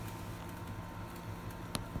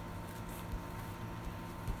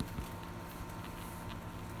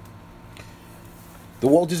The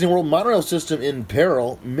Walt Disney World Monorail system in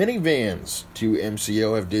Peril, Minnie Vans to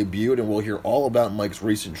MCO have debuted, and we'll hear all about Mike's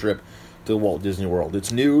recent trip to Walt Disney World.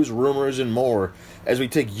 It's news, rumors, and more as we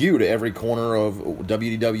take you to every corner of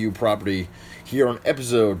WDW property here on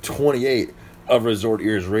episode 28 of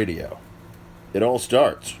ResortEars Radio. It all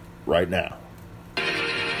starts right now.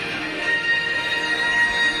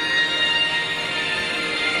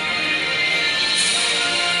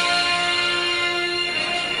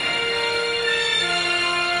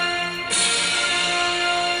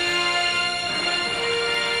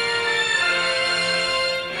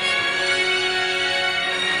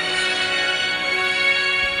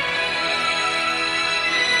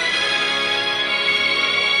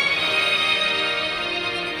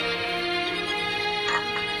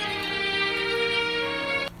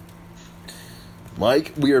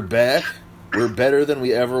 Mike, we are back. We're better than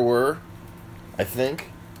we ever were, I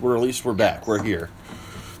think. Or at least we're back. We're here.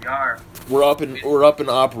 We are. We're up and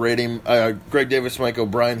operating. Greg Davis, Mike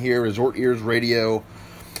O'Brien here, ResortEars Radio.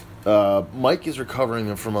 Mike is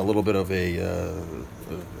recovering from a little bit of a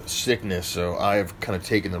sickness, so I have kind of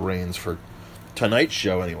taken the reins for tonight's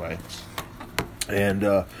show anyway.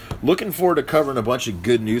 And looking forward to covering a bunch of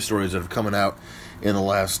good news stories that have coming out in the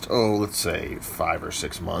last, let's say 5 or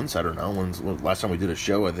 6 months. I don't know. Last time we did a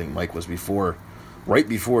show, I think Mike was right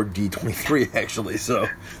before D23, actually. So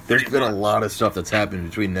there's been a lot of stuff that's happened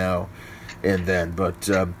between now and then. But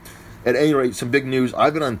at any rate, some big news.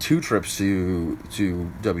 I've been on 2 trips to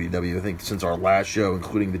WDW, I think, since our last show,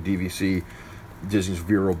 including the DVC, Disney's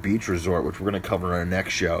Vero Beach Resort, which we're going to cover in our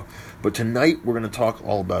next show. But tonight, we're going to talk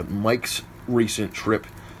all about Mike's recent trip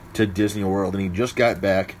to Disney World. And he just got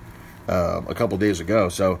back a couple days ago,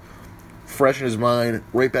 so fresh in his mind,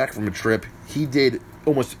 right back from a trip. He did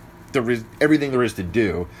almost everything there is to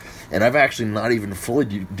do, and I've actually not even fully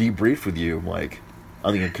debriefed with you, Mike,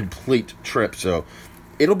 on the complete trip. So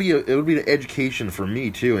it'll be an education for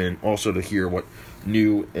me too, and also to hear what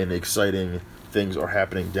new and exciting things are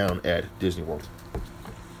happening down at Disney World.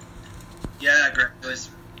 Yeah, Greg, it was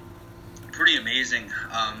pretty amazing.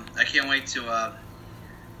 I can't wait to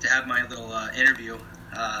have my little interview.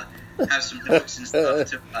 Have some notes and stuff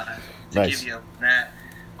to nice. Give you that.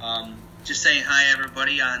 Just saying hi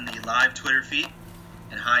everybody on the live Twitter feed,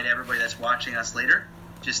 and hi to everybody that's watching us later.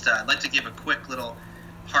 Just I'd like to give a quick little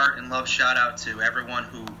heart and love shout out to everyone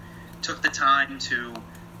who took the time to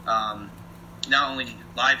not only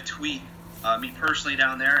live tweet me personally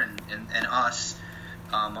down there and us.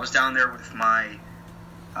 I was down there with my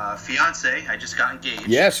fiance. I just got engaged.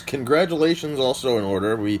 Yes, congratulations also in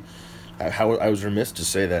order. I was remiss to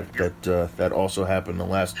say that also happened the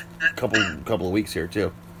last couple of weeks here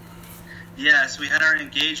too. Yes, we had our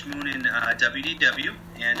engaged moon in WDW,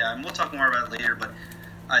 and we'll talk more about it later. But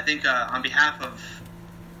I think on behalf of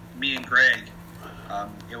me and Greg,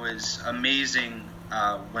 it was amazing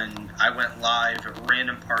when I went live at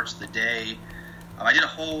random parts of the day. I did a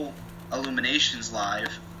whole Illuminations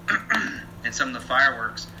live and some of the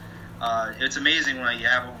fireworks. It's amazing when you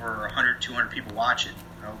have over 100, 200 people watch it.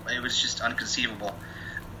 It was just unconceivable.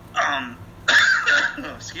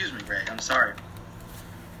 Excuse me, Greg. I'm sorry.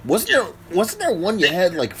 Wasn't there one you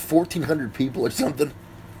had like 1,400 people or something?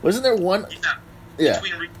 Wasn't there one? Yeah.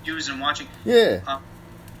 Between reviews and watching. Yeah.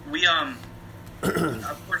 We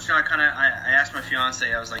unfortunately, I asked my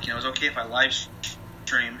fiance. I was like, it's okay if I live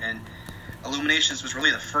stream, and Illuminations was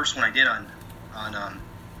really the first one I did on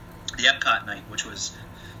the Epcot night, which was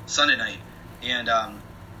Sunday night, and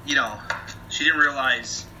she didn't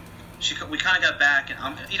realize. We kind of got back,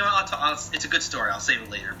 and it's a good story. I'll save it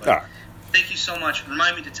later. But Thank you so much.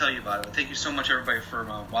 Remind me to tell you about it. But thank you so much, everybody, for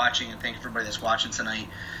watching, and thank you for everybody that's watching tonight.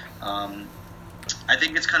 I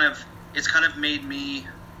think it's kind of made me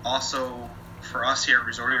also, for us here at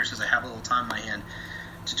ResortEars, since I have a little time in my hand,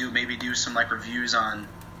 to do some like reviews on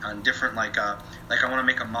different like I want to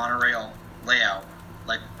make a monorail layout.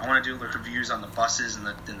 Like I want to do like reviews on the buses and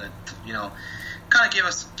the kind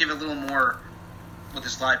of give a little more with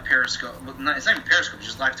this live Periscope. It's not even Periscope; it's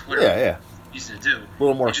just live Twitter. Yeah. Used to do a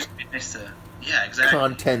little more. Just nice to, exactly.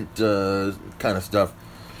 Content kind of stuff.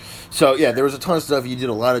 So yeah, there was a ton of stuff. You did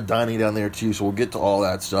a lot of dining down there too, so we'll get to all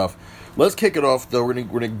that stuff. Let's kick it off though. We're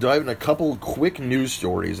gonna dive into a couple quick news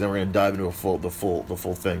stories, then we're gonna dive into the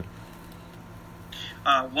full thing.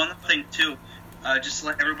 One thing too, just to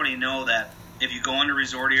let everybody know that if you go onto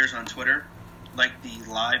ResortEars on Twitter, like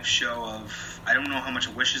the live show of, I don't know how much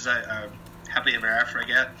wishes happily ever after I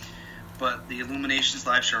get, but the Illuminations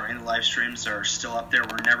live show and the live streams are still up there.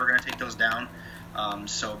 We're never going to take those down,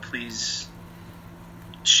 so please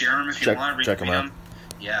share them if you want. Check them out.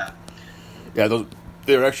 Yeah,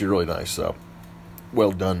 they're actually really nice. So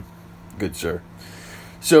well done, good sir.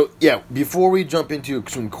 So, yeah, before we jump into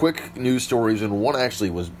some quick news stories, and one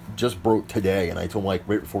actually was just broke today, and I told Mike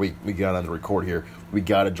right before we got on the record here, we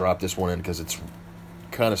got to drop this one in because it's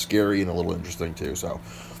kind of scary and a little interesting too. So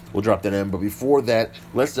we'll drop that in. But before that,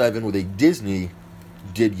 let's dive in with a Disney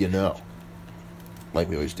Did You Know? Like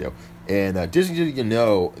we always do. And Disney Did You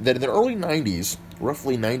Know that in the early 90s,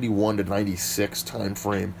 roughly 91 to 96 time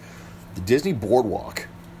frame, the Disney Boardwalk,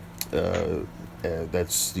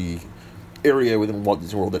 that's the area within Walt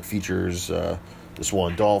Disney World that features the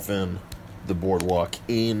Swan Dolphin, the Boardwalk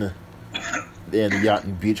Inn, and the Yacht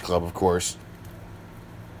and Beach Club, of course.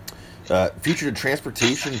 Featured a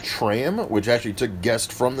transportation tram, which actually took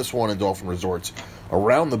guests from the Swan and Dolphin resorts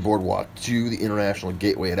around the boardwalk to the International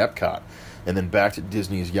Gateway at Epcot, and then back to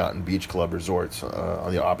Disney's Yacht and Beach Club resorts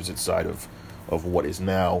on the opposite side of what is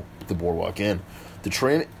now the Boardwalk Inn. The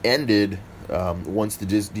tram ended once the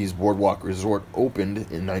Disney's Boardwalk Resort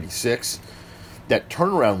opened in '96. That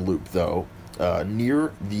turnaround loop, though,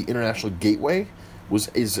 near the International Gateway,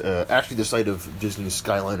 is actually the site of Disney's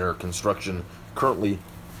Skyliner construction currently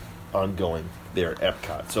ongoing there at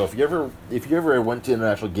Epcot. So if you ever went to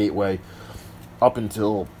International Gateway up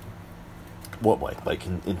until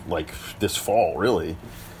like this fall, really,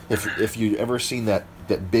 if you ever seen that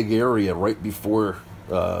big area right before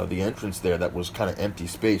the entrance there that was kind of empty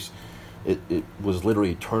space, it was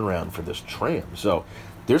literally a turnaround for this tram. So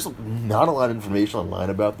there's not a lot of information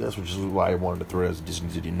online about this, which is why I wanted to throw it as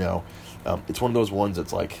Disney Did You Know. It's one of those ones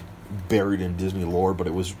that's like buried in Disney lore, but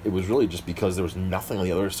it was really just because there was nothing on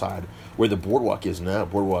the other side where the boardwalk is now,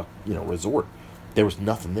 Boardwalk, resort. There was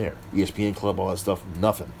nothing there. ESPN Club, all that stuff,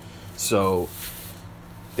 nothing. So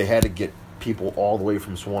they had to get people all the way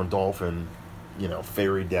from Swan Dolphin,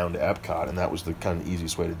 ferried down to Epcot, and that was the kind of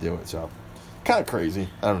easiest way to do it. So kind of crazy.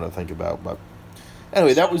 I don't know to think about, but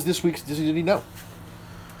anyway, that was this week's Disney Did You Know.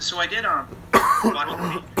 So I did watch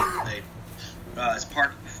as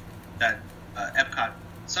part of that Epcot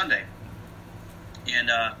Sunday, and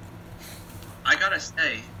I gotta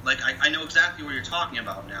say, like, I know exactly what you're talking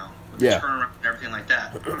about now, with the turnaround and everything like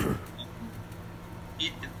that.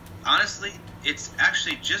 Honestly, it's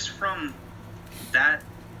actually just from that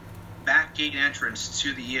back gate entrance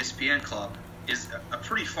to the ESPN Club is a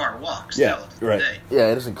pretty far walk still today.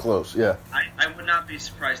 Yeah, it isn't close. Yeah, I would not be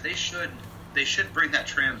surprised. They should bring that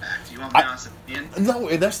tram back. Do you want my honest opinion? No,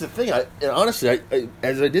 and that's the thing. Honestly,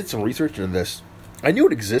 as I did some research into this, I knew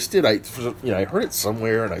it existed. I heard it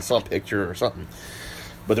somewhere, and I saw a picture or something.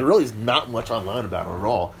 But there really is not much online about it at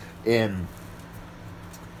all. And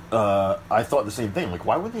I thought the same thing. Like,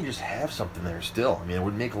 why wouldn't they just have something there still? I mean, it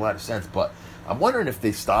would make a lot of sense. But I'm wondering if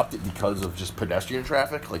they stopped it because of just pedestrian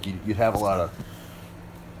traffic. Like, you'd have a lot of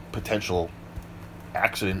potential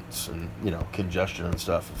accidents and, congestion and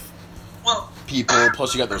stuff. Well, people,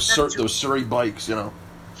 plus you got those Surrey bikes, Well,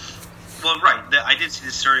 right. I did see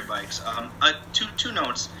the Surrey bikes. Two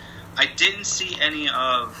notes. I didn't see any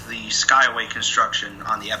of the Skyway construction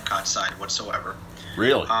on the Epcot side whatsoever.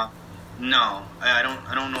 Really? No, I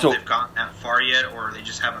don't know if they've gotten that far yet, or they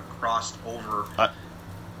just haven't crossed over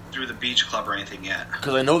through the beach club or anything yet.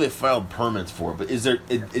 Because I know they filed permits for it, but is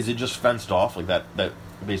it just fenced off like that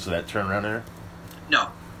basically that turnaround area?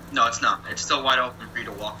 No, it's not. It's still wide open for you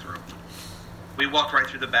to walk through. We walked right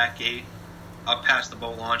through the back gate, up past the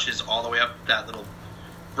boat launches, all the way up that little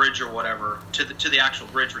bridge or whatever to the actual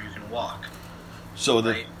bridge where you can walk. So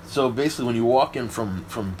so basically, when you walk in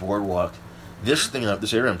from Boardwalk, this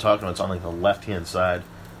area I'm talking about, it's on like the left hand side,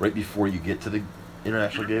 right before you get to the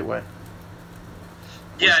International Gateway.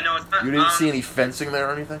 Yeah, no, it's not. You didn't see any fencing there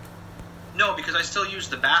or anything? No, because I still use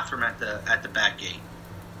the bathroom at the back gate.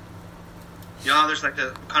 You know how there's like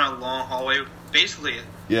the kind of long hallway. Basically,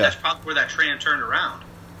 that's probably where that tram turned around.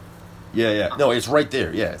 Yeah. No, it's right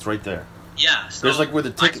there. Yeah, it's right there. Yeah. So there's like where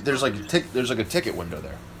the ticket. There's like a ticket window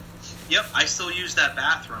there. Yep, I still use that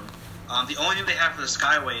bathroom. The only thing they have for the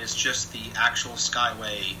Skyway is just the actual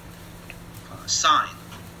Skyway sign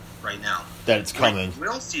right now. That it's coming. We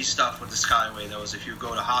don't see stuff with the Skyway though. Is if you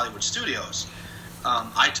go to Hollywood Studios.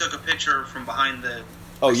 I took a picture from behind the.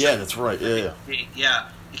 Oh yeah, that's right. Yeah. Yeah.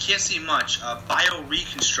 You can't see much.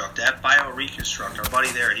 BioReconstruct, our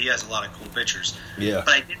buddy there, he has a lot of cool pictures. Yeah.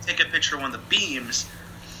 But I did take a picture of one of the beams,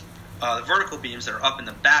 the vertical beams that are up in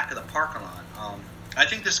the back of the parking lot. I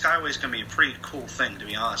think the Skyway is going to be a pretty cool thing, to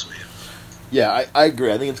be honest with you. Yeah, I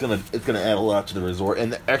agree. I think it's gonna add a lot to the resort,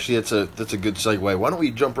 and actually that's a good segue. Why don't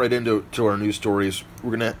we jump right into our news stories?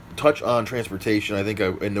 We're gonna touch on transportation. I think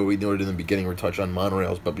I know we noted in the beginning we're touch on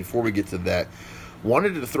monorails, but before we get to that.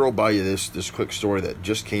 Wanted to throw by you this quick story that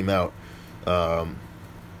just came out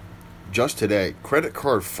just today. Credit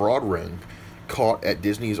card fraud ring caught at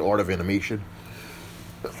Disney's Art of Animation.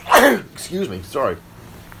 excuse me, sorry,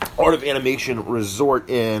 Art of Animation Resort,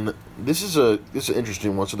 and this is an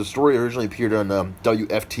interesting one. So the story originally appeared on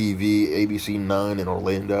WFTV, ABC 9 in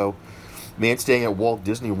Orlando. Man staying at Walt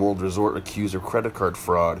Disney World Resort accused of credit card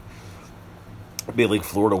fraud. Bay Lake,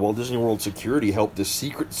 Florida. Walt Disney World security helped the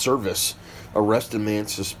Secret Service arrest a man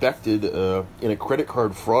suspected in a credit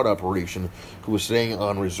card fraud operation who was staying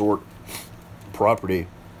on resort property.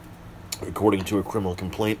 According to a criminal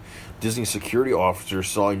complaint, Disney security officers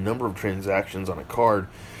saw a number of transactions on a card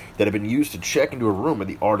that had been used to check into a room at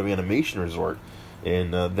the Art of Animation Resort,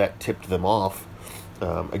 and that tipped them off.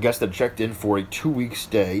 I guess they checked in for a 2-week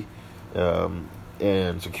stay,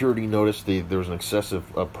 and security noticed there was an excessive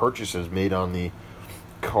purchases made on the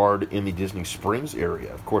card in the Disney Springs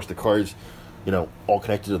area. Of course, the cards, all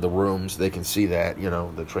connected to the rooms. They can see that,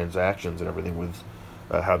 the transactions and everything with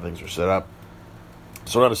how things are set up.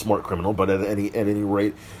 So not a smart criminal, but at any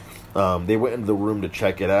rate, they went into the room to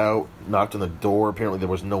check it out, knocked on the door. Apparently there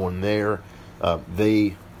was no one there.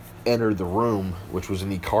 They entered the room, which was in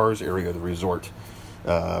the cars area of the resort.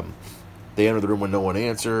 They entered the room when no one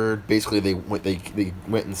answered. Basically, they went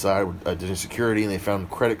inside with Disney security, and they found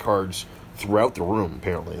credit cards throughout the room,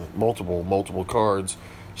 apparently. Multiple cards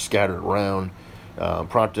scattered around.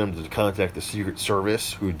 Prompted them to contact the Secret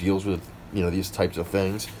Service, who deals with, these types of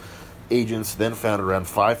things. Agents then found around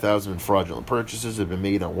 5,000 fraudulent purchases had been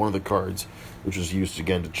made on one of the cards, which was used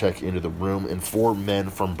again to check into the room, and 4 men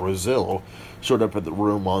from Brazil showed up at the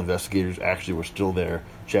room while investigators actually were still there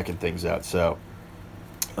checking things out. So,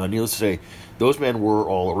 needless to say, those men were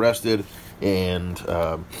all arrested, and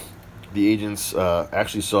the agents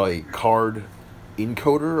actually saw a card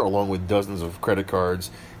encoder along with dozens of credit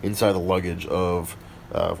cards inside the luggage of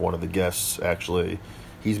one of the guests, actually.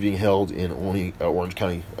 He's being held in Orange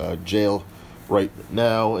County jail right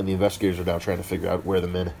now, and the investigators are now trying to figure out where the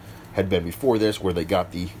men had been before this, where they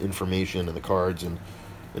got the information and the cards, and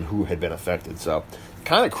who had been affected. So,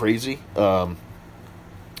 kind of crazy.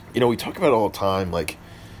 We talk about it all the time, like,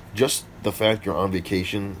 just the fact you're on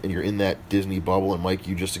vacation and you're in that Disney bubble, and Mike,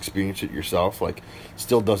 you just experienced it yourself, like,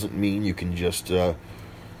 still doesn't mean you can just, you want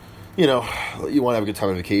to have a good time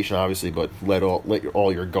on vacation, obviously, but let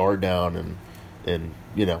all your guard down and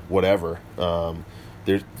whatever.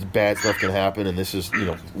 There's bad stuff can happen, and this is,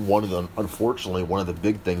 unfortunately, one of the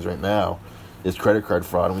big things right now is credit card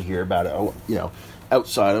fraud, and we hear about it,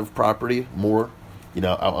 outside of property more,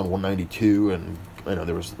 out on 192, and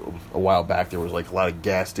there was a while back, there was like a lot of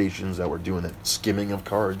gas stations that were doing that skimming of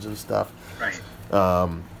cards and stuff. Right.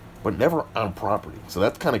 But never on property. So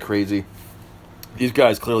that's kind of crazy. These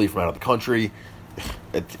guys clearly from out of the country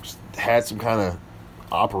had some kind of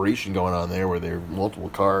operation going on there where there were multiple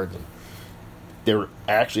cards, and they were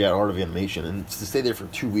actually at Art of Animation, and to stay there for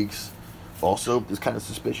 2 weeks also is kind of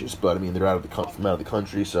suspicious. But I mean, they're from out of the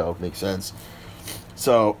country, so it makes sense.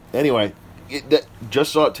 So anyway,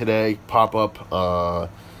 just saw it today pop up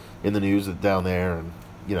in the news down there, and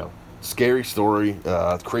scary story.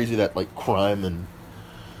 It's crazy that like crime and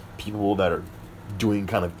people that are doing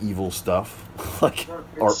kind of evil stuff like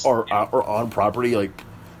are on property, like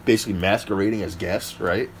basically masquerading as guests,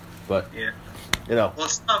 right? But yeah, well,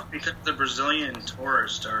 it's tough because the Brazilian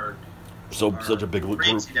tourists are such a big group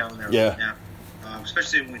down there. Yeah.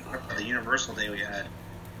 Especially when we talked about the Universal Day we had.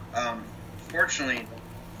 Fortunately,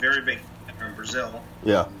 very big in Brazil.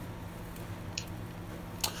 Yeah.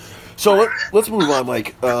 So let's move on,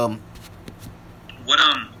 Mike. What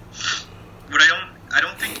I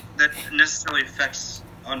don't think that necessarily affects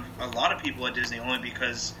on a lot of people at Disney, only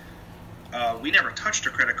because we never touched a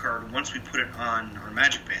credit card once we put it on our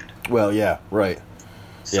Magic Band. Well, yeah, right.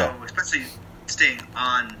 So, especially staying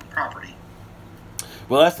on property.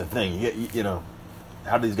 Well, that's the thing.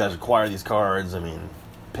 How do these guys acquire these cards? I mean,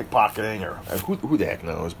 pickpocketing or who the heck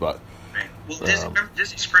knows? But right. Well,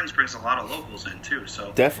 Disney Springs brings a lot of locals in too.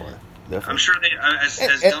 So definitely. I'm sure they, as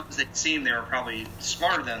dumb as they seem, they were probably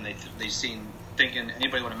smarter than they seem. Thinking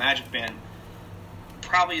anybody with a Magic Band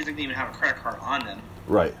probably doesn't even have a credit card on them.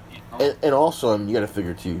 Right. And also, you got to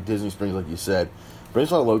figure too, Disney Springs, like you said,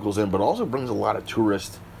 brings a lot of locals in, but also brings a lot of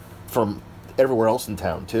tourists from everywhere else in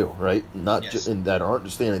town too, right? Not just that aren't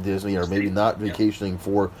just staying at Disney, or maybe not vacationing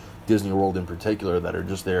for Disney World in particular, that are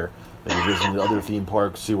just there, maybe visiting the other theme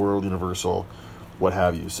parks, SeaWorld, Universal, what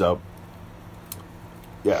have you. So,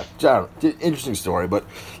 yeah, interesting story. But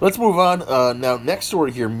let's move on. Now, next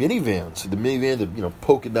story here, Minnie Vans. The Minnie Vans, the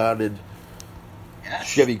polka dotted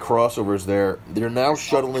Chevy crossovers there. They're now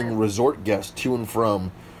shuttling resort guests to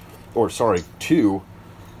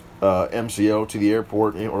MCO, to the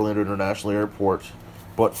airport, Orlando International Airport,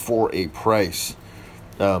 but for a price.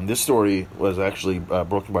 This story was actually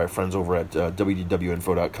broken by our friends over at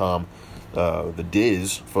WDWinfo.com, the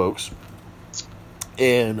Diz folks.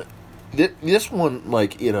 And this one,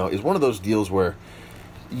 like, you know, is one of those deals where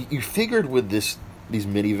you figured with these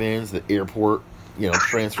Minnie Vans, the airport, you know,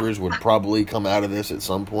 transfers would probably come out of this at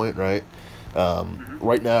some point, right?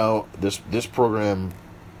 Right now, this program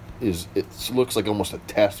looks like almost a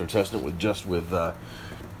test or testing it with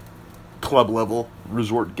club level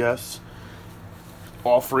resort guests,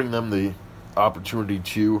 offering them the opportunity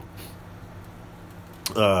to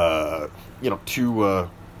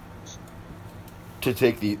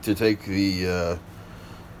take the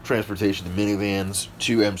transportation, the Minnie Vans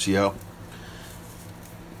to MCO.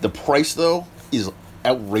 The price though is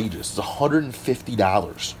outrageous. It's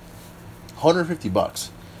 $150, $150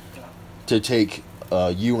 to take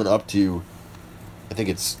you and up to, I think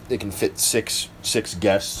it can fit six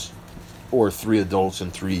guests or 3 adults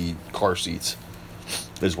and 3 car seats,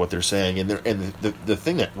 is what they're saying. And the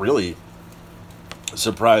thing that really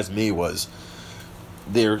surprised me was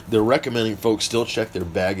they're recommending folks still check their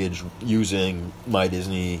baggage using My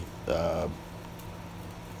Disney.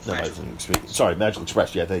 Magical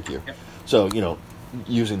Express. Yeah, thank you. Yep. So, you know,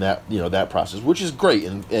 using that, you know, that process, which is great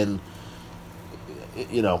and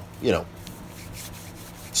you know,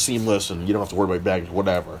 seamless, and you don't have to worry about baggage,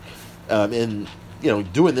 whatever. And you know,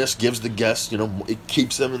 doing this gives the guests, you know, it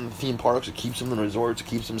keeps them in the theme parks, it keeps them in resorts, it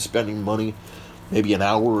keeps them spending money, maybe an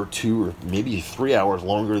hour or 2 or maybe 3 hours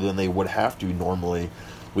longer than they would have to normally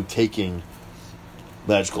with taking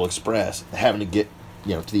Magical Express, having to get,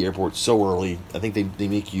 you know, to the airport so early. I think they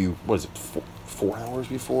make you, what is it, 4 hours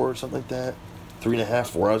before or something like that? 3.5,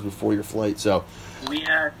 4 hours before your flight. So we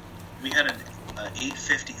had an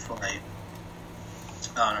 8:50 flight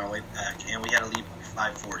on our way back, and we had to leave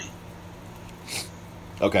at 5:40.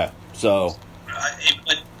 Okay, so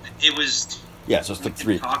it was, yeah. So it's like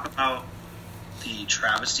 3. Talk about the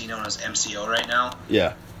travesty known as MCO right now.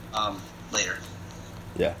 Yeah. Later.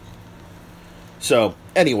 Yeah. So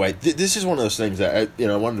anyway, this is one of those things that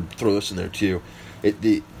I wanted to throw this in there too.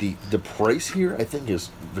 The price here, I think,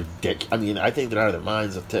 is ridiculous. I mean, I think they're out of their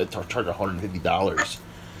minds to charge $150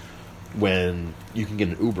 when you can get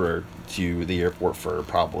an Uber to the airport for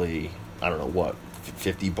probably, I don't know what,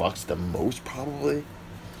 $50 the most, probably,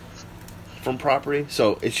 from property.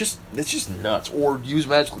 So it's just nuts. Or use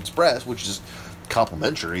Magical Express, which is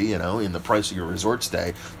complimentary, you know, in the price of your resort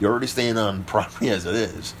stay. You're already staying on property as it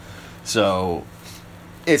is. So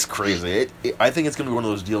it's crazy. I think it's going to be one of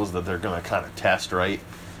those deals that they're going to kind of test, right?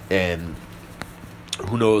 And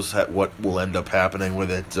who knows what will end up happening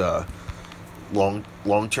with it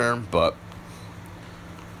long term. But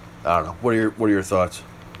I don't know. What are your thoughts?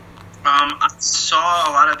 I saw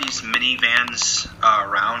a lot of these Minnie Vans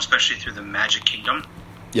around, especially through the Magic Kingdom.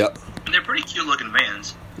 Yep. And they're pretty cute looking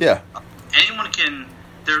vans. Yeah. Anyone can.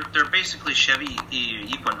 They're basically Chevy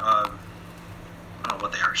I don't know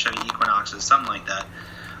what they are, Chevy Equinoxes, something like that.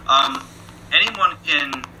 Anyone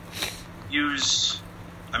can use.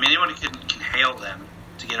 I mean, anyone can hail them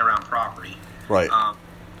to get around property. Right.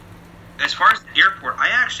 As far as the airport, I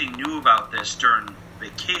actually knew about this during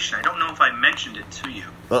vacation. I don't know if I mentioned it to you.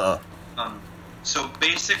 So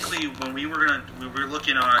basically, when we were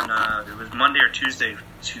looking on it was Monday or Tuesday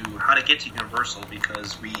to how to get to Universal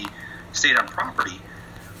because we stayed on property.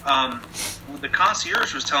 The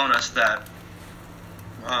concierge was telling us that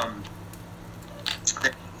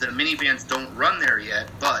the Minnie Vans don't run there yet,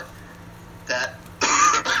 but that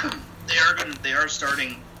they are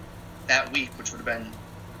starting that week, which would have been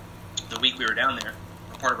the week we were down there,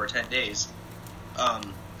 or part of our 10 days,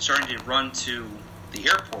 starting to run to the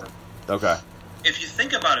airport. Okay. If you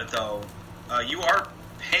think about it, though, you are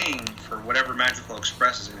paying for whatever Magical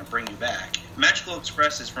Express is going to bring you back. Magical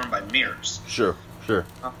Express is run by Mears. Sure.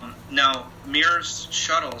 Now, Mears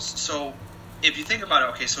shuttles. So, if you think about it,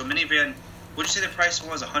 okay, so Minnie Van, would you say the price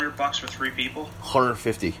was $100 for 3 people?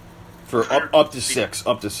 $150 for up to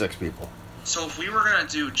 6 people. So, if we were going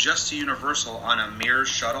to do just to Universal on a Mears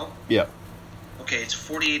shuttle, yeah. Okay, it's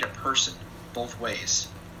 $48 a person both ways.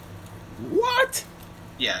 What?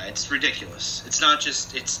 Yeah, it's ridiculous. It's not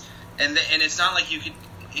just and it's not like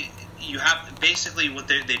you have basically what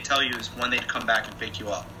they tell you is when they'd come back and pick you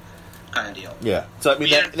up, kind of deal. Yeah. So I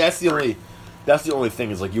mean that's the only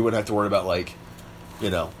thing is like you wouldn't have to worry about like,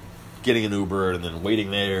 you know, getting an Uber and then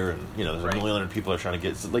waiting there and you know there's a million other people that are trying to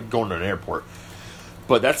get it's like going to an airport.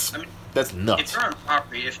 But that's nuts. If you're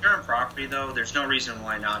on property though, there's no reason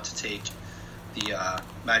why not to take the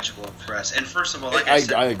Magical Express. And first of all, like I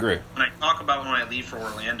said, I agree. When I talk about when I leave for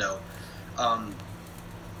Orlando,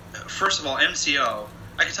 first of all, MCO,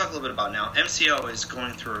 I can talk a little bit about now. MCO is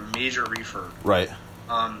going through a major refurb. Right.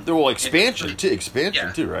 There will expansion too,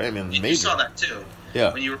 right? I mean, you saw that too.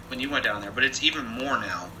 Yeah. When you went down there, but it's even more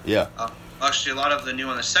now. Yeah. Actually, a lot of the new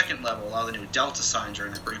on the second level, a lot of the new Delta signs are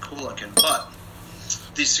in there, pretty cool looking. But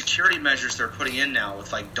these security measures they're putting in now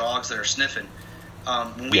with like dogs that are sniffing.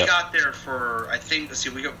 When we got there for, I think, let's see,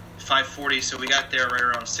 we got 5:40, so we got there right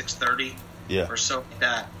around 6:30 or so like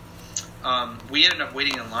that. We ended up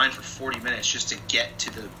waiting in line for 40 minutes just to get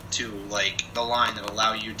to the line that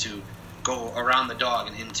allow you to go around the dog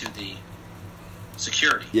and into the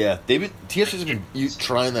security. Yeah, TS has been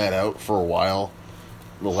trying that out for a while.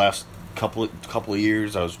 The last couple of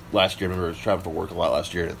years, last year. I remember I was traveling for work a lot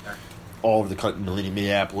last year. All over the country,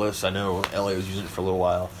 Minneapolis. I know LA was using it for a little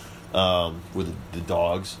while with the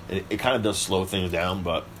dogs. It kind of does slow things down,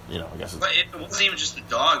 but I guess. But it wasn't even just the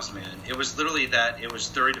dogs, man. It was literally that it was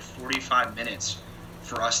 30 to 45 minutes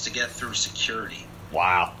for us to get through security.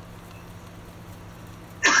 Wow.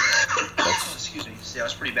 Excuse me. Yeah, it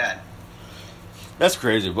was pretty bad. That's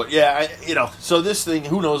crazy, but yeah, so this thing,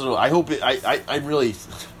 who knows? I hope it. I really.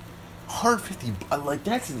 150. Like,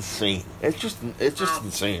 that's insane. It's just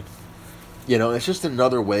insane. It's just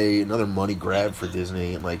another money grab for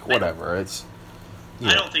Disney, and like whatever. It's.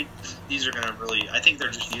 I don't think these are gonna really. I think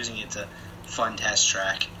they're just using it to fun test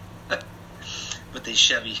track with these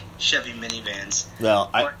Chevy Minnie Vans.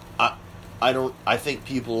 Well, I don't. I think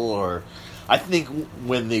people are. I think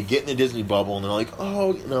when they get in the Disney bubble and they're like,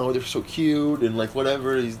 oh, they're so cute and like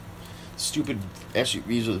whatever, these stupid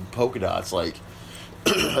SUVs with polka dots, like,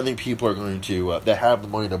 I think people are going to, that have the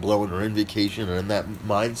money to blow and are in vacation and in that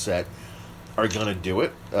mindset, are going to do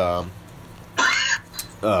it.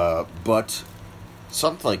 But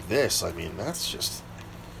something like this, I mean, that's just,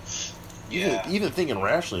 even thinking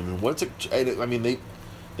rationally, I mean, what's it, I mean,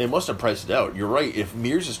 they must have priced it out. You're right. If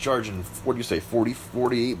Mears is charging, what do you say,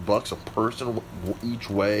 $48 a person each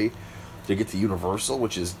way to get to Universal,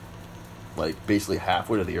 which is like basically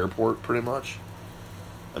halfway to the airport, pretty much.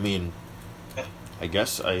 I mean, I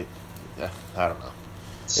guess I don't know.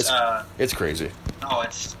 It's crazy. No,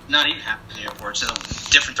 it's not even halfway to the airport. It's in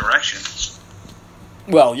a different direction.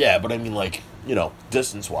 Well, yeah, but I mean, like,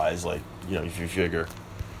 distance-wise, like, if you figure.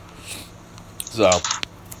 So.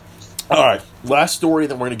 All right, last story,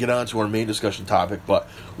 then we're going to get on to our main discussion topic, but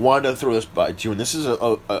wanted to throw this by to you, and this is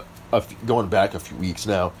going back a few weeks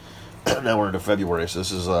now. Now we're into February, so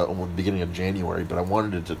this is the beginning of January, but I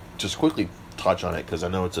wanted to just quickly touch on it because I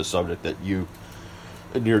know it's a subject that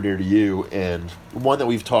near to you, and one that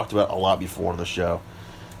we've talked about a lot before on the show.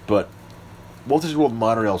 But Walt Disney World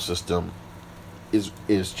Monorail system is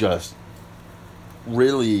just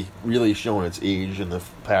really, really showing its age in the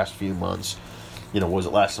past few months. Was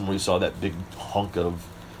it last time we saw that big hunk of,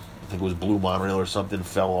 I think it was blue monorail or something,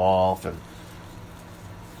 fell off, and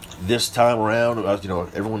this time around,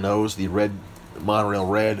 everyone knows the red monorail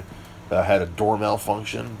had a door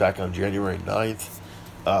malfunction back on January 9th,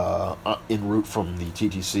 en route from the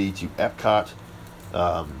TTC to Epcot,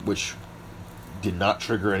 which did not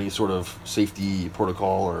trigger any sort of safety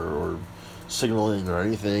protocol or signaling or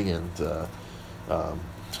anything, and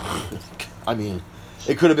I mean,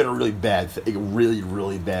 it could have been a really bad, really,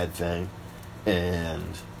 really bad thing, and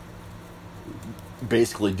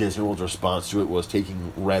basically Disney World's response to it was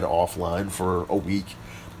taking red offline for a week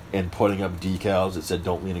and putting up decals that said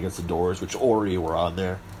 "Don't lean against the doors," which already were on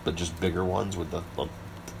there, but just bigger ones with the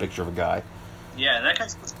picture of a guy. Yeah, that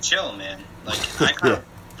guy's supposed to chill, man. Like, I kind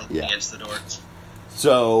of lean against the doors.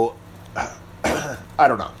 So, I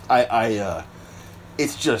don't know.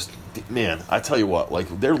 It's just, man, I tell you what, like,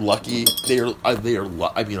 they're lucky.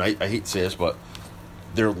 I mean, I hate to say this, but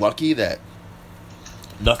they're lucky that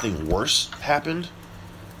nothing worse happened.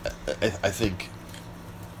 I think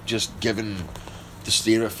just given the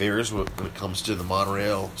state of affairs when it comes to the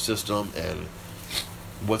monorail system and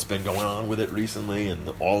what's been going on with it recently and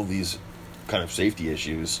all these kind of safety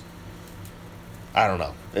issues, I don't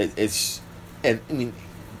know. I mean,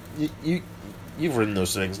 you've ridden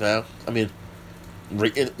those things now. I mean,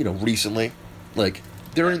 recently, like,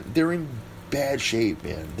 they're in bad shape,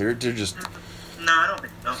 man. They're just. No, I don't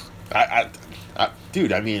think so.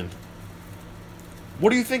 Dude, I mean,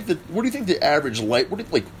 what do you think the average life?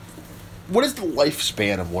 What is the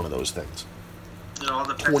lifespan of one of those things?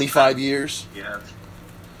 25 years. Yeah.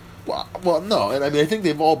 Well, no, and I mean, I think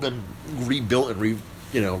they've all been rebuilt and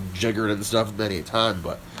jiggered and stuff many a time,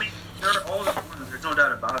 but. I mean, they're all the ones. There's no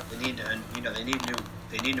doubt about it. They need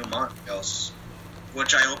new monorails.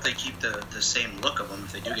 Which I hope they keep the same look of them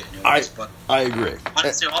if they do get new ones. But I agree.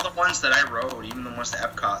 Honestly, all the ones that I rode, even the ones to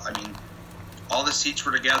Epcot, I mean, all the seats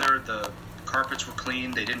were together, the carpets were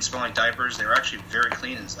clean, they didn't smell like diapers, they were actually very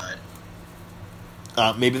clean inside.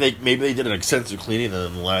 Maybe they did an extensive cleaning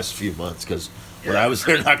in the last few months, because when I was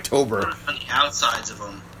there in October, on the outsides of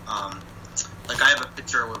them, like I have a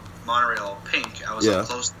picture with Monorail pink. I was up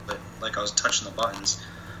close to it, like I was touching the buttons,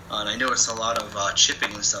 and I noticed a lot of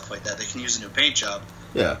chipping and stuff like that. They can use a new paint job.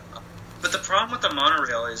 Yeah. But the problem with the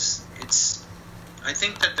Monorail is I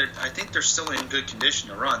think they're still in good condition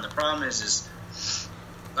to run. The problem is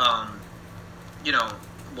well,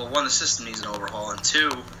 one, the system needs an overhaul, and two,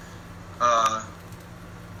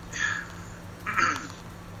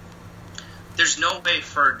 there's no way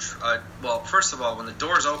for first of all, when the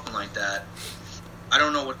doors open like that, I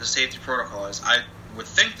don't know what the safety protocol is. I would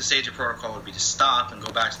think the safety protocol would be to stop and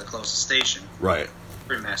go back to the closest station. Right.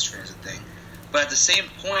 Every mass transit thing. But at the same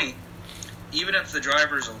point, even if the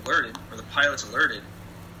driver is alerted or the pilot's alerted,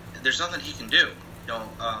 there's nothing he can do.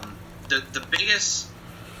 The biggest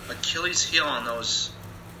Achilles heel on those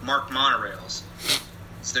marked monorails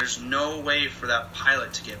is there's no way for that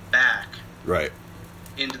pilot to get back right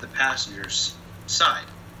into the passenger's side.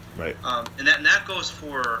 Right. And that goes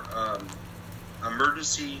for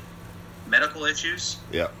emergency medical issues.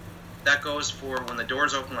 Yeah. That goes for when the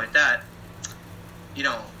doors open like that.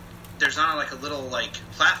 There's not like a little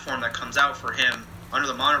platform that comes out for him under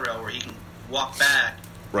the monorail where he can walk back.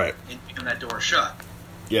 Right. And keep that door shut.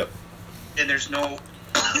 Yep. And there's no,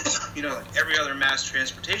 like every other mass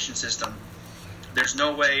transportation system, there's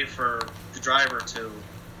no way for the driver to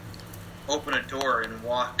open a door and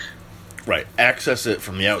walk. Right. Access it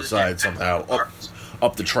from the outside somehow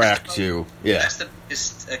up the track to That's the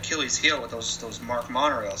biggest Achilles heel with those marked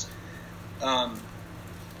monorails.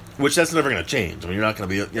 Which that's never going to change. I mean, you're not going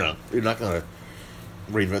to be, you're not going to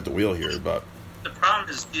reinvent the wheel here, but the problem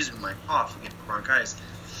is using my cough and getting bronchitis.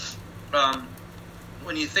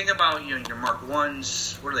 When you think about your Mark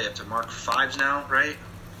 1s, what are they up to? Mark 5s now, right?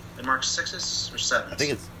 And Mark 6s or 7s? I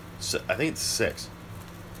think it's 6.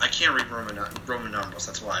 I can't read Roman numerals,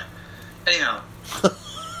 that's why. Anyhow,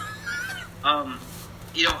 I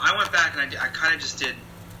went back and I kind of just did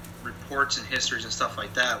reports and histories and stuff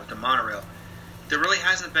like that with the monorail. There really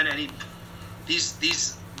hasn't been any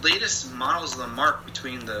these latest models of the Mark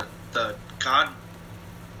between the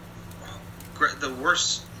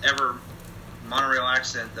worst ever monorail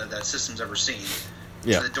accident that system's ever seen.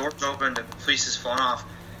 Yeah. So the doors opened, the police has fallen off.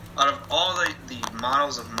 Out of all the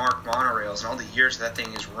models of Mark monorails and all the years that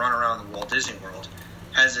thing has run around the Walt Disney World,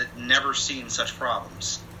 has it never seen such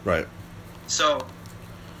problems? Right. So.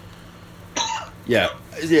 Yeah.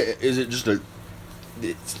 Is it just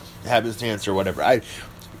it's happenstance or whatever?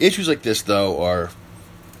 Issues like this though are,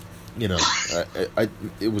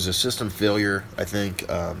 it was a system failure. I think.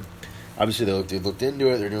 Obviously they looked into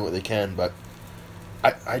it. They're doing what they can, but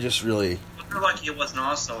I just really. You're lucky it wasn't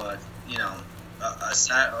also a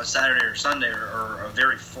Saturday or Sunday or a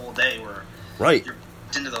very full day where right you're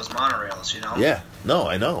into those monorails, Yeah, no,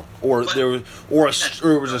 I know. Or there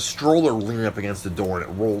was a stroller leaning up against the door and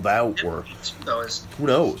it rolled out, or who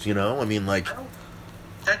knows? I mean,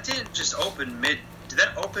 that didn't just open mid. Did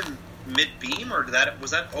that open mid beam, or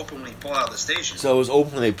was that open when he pulled out of the station? So it was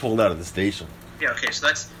open when they pulled out of the station. Yeah. Okay.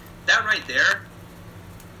 So that right there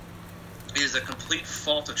is a complete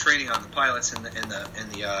fault of training on the pilots in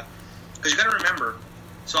the because you got to remember.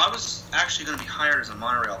 So I was actually going to be hired as a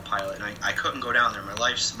monorail pilot, and I couldn't go down there. My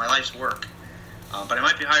life's work, but I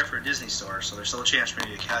might be hired for a Disney store, so there's still a chance for me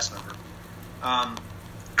to be a cast member.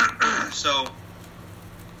 So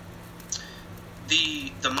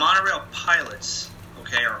the monorail pilots,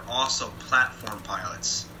 are also platform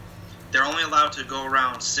pilots. They're only allowed to go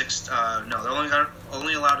around they're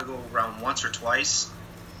only allowed to go around once or twice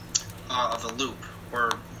of the loop,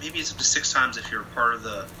 or maybe it's up to 6 times if you're part of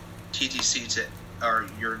the TTC or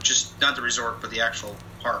you're just not the resort but the actual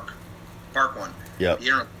park one. Yeah.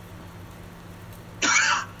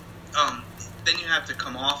 Then you have to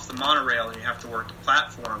come off the monorail and you have to work the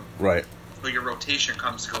platform. Right. So your rotation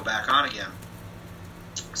comes to go back on again.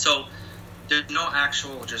 So there's no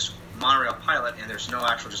actual just monorail pilot and there's no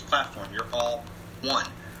actual just platform. You're all one,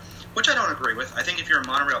 which I don't agree with. I think if you're a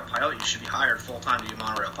monorail pilot, you should be hired full-time to be a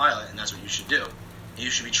monorail pilot, and that's what you should do. You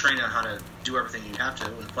should be trained on how to do everything you have to,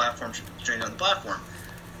 and the platform should be trained on the platform.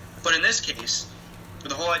 But in this case, with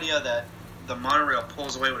the whole idea that the monorail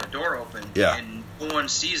pulls away with a door open, and no one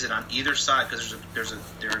sees it on either side, because there's a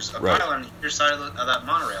pilot on either side of that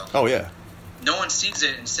monorail. Oh yeah. No one sees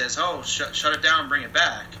it and says, "Oh, shut it down, bring it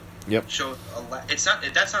back." Yep.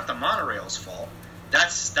 That's not the monorail's fault.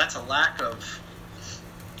 That's a lack of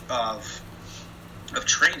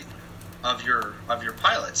training of your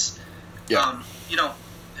pilots. Yeah.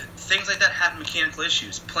 Things like that have mechanical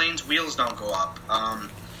issues. Planes' wheels don't go up.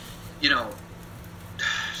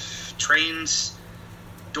 Trains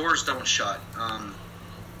doors don't shut.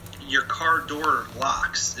 Your car door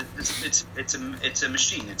locks. It's a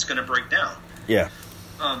machine. It's going to break down. Yeah.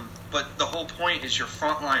 But the whole point is your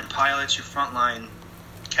frontline pilots, your frontline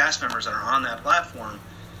cast members that are on that platform.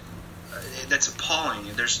 That's appalling.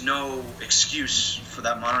 There's no excuse for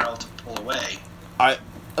that monorail to pull away. I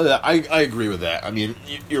agree with that. I mean,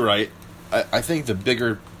 you're right. I think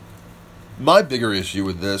my bigger issue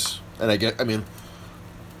with this, and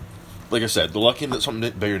like I said, the lucky that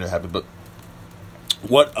something bigger didn't happen, but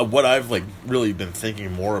what I've like really been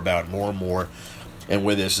thinking more about more and more, and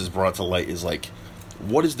where this is brought to light is like,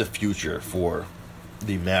 what is the future for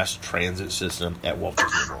the mass transit system at Walt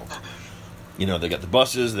Disney World? You know, they got the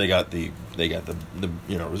buses, they got the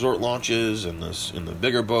resort launches and the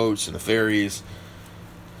bigger boats and the ferries,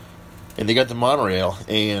 and they got the monorail,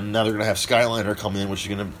 and now they're gonna have Skyliner come in, which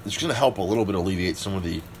is gonna help a little bit alleviate some of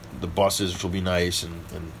the buses, which will be nice,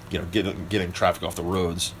 and getting traffic off the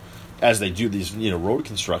roads as they do these road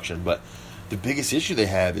construction. But the biggest issue they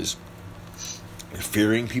have is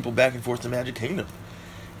ferrying people back and forth to Magic Kingdom.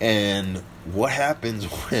 And what happens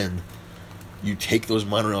when you take those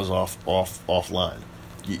monorails offline?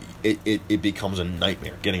 It becomes a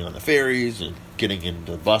nightmare getting on the ferries and getting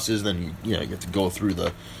into buses. Then you get to go through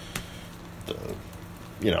the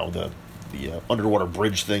underwater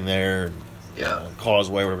bridge thing there,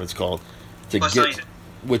 causeway, whatever it's called,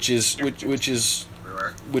 which is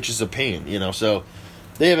a pain. So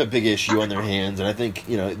they have a big issue on their hands, and I think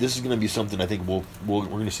this is going to be something I think we're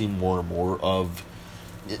going to see more and more of.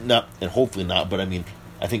 Not, and hopefully not, but I mean,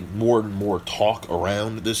 I think more and more talk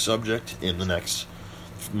around this subject in the next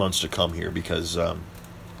months to come here, because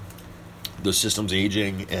the system's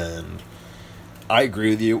aging, and I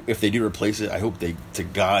agree with you. If they do replace it, I hope to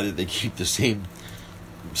God that they keep the same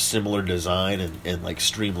similar design and like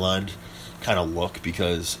streamlined kind of look,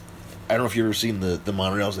 because I don't know if you've ever seen the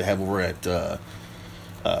monorails they have over at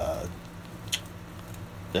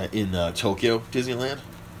in Tokyo Disneyland.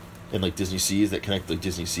 And like Disney Seas that connect like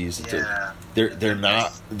Disney Seas to they're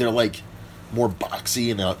like more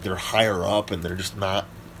boxy, and they're higher up, and they're just not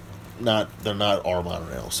our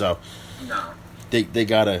monorail. So no, they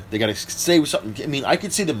gotta say something. I mean, I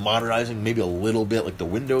could see them modernizing maybe a little bit, like the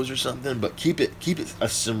windows or something, but keep it a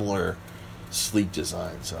similar sleek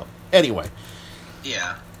design. So anyway,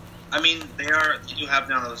 yeah, I mean you do have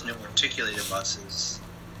now those new articulated buses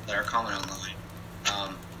that are coming online.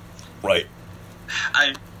 Right.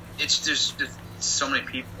 It's just so many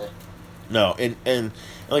people. No, and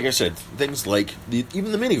like I said, things like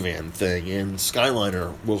even the Minnie Van thing and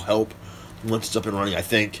Skyliner will help once it's up and running, I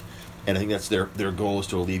think. And I think that's their goal, is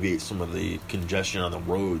to alleviate some of the congestion on the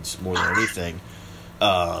roads more than anything.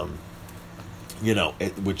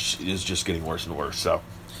 Which is just getting worse and worse.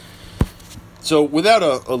 So without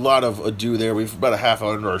a lot of ado there, we've about a half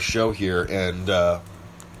hour into our show here, and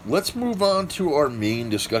let's move on to our main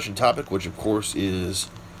discussion topic, which of course is,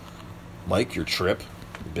 Mike, your trip,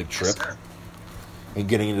 your big trip, yes, and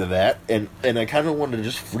getting into that. And I kind of wanted to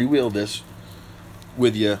just freewheel this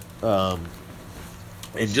with you, and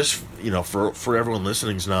just, for everyone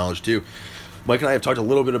listening's knowledge too. Mike and I have talked a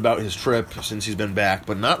little bit about his trip since he's been back,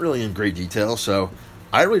 but not really in great detail, so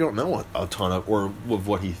I really don't know a ton of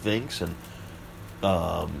what he thinks. And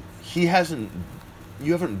you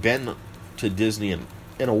haven't been to Disney in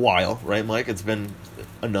a while, right, Mike? It's been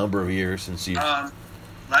a number of years since you've...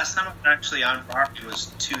 Last time I was actually on property was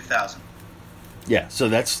 2000. Yeah, so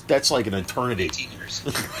that's like an eternity. 18 years.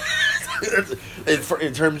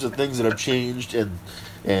 in terms of things that have changed and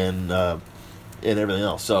everything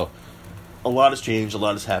else. So a lot has changed, a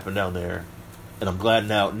lot has happened down there, and I'm glad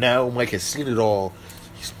now Mike has seen it all.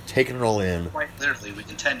 He's taken it all in. Quite literally,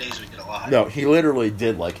 in 10 days we did a lot. No, he literally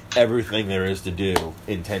did like everything there is to do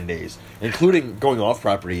in 10 days, including going off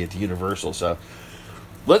property into Universal. So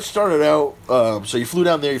let's start it out. So you flew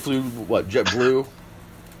down there. You flew what? JetBlue.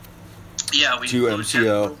 Yeah, we to flew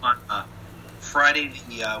MCO JetBlue on Friday.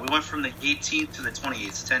 We went from the 18th to the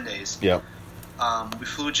 28th, so 10 days. Yeah. We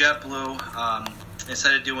flew JetBlue.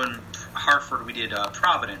 Instead of doing Hartford, we did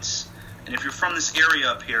Providence. And if you're from this area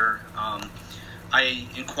up here, I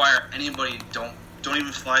inquire anybody don't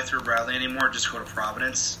even fly through Bradley anymore. Just go to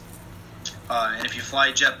Providence. And if you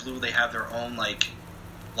fly JetBlue, they have their own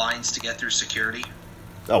lines to get through security.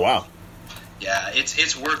 Oh wow. Yeah,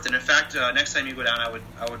 it's worth it. In fact, next time you go down, I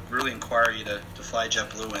would really inquire you to fly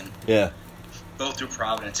JetBlue and go through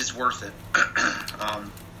Providence. It's worth it.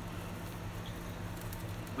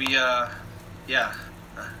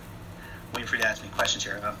 Waiting for you to ask me questions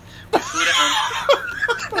here. We flew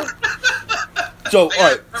down. So all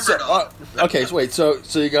right. So okay. So wait. So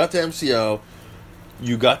you got to MCO.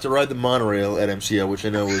 You got to ride the monorail at MCO, which I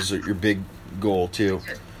know was your big goal too.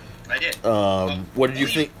 I did. What did you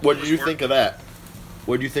think? What did you think of that?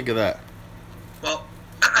 What did you think of that? Well,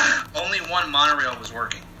 only one monorail was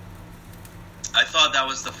working. I thought that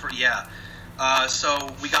was the first. Yeah. So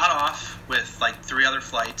we got off with like 3 other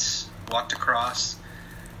flights, walked across,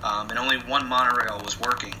 and only one monorail was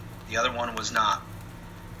working. The other one was not.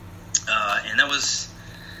 And that was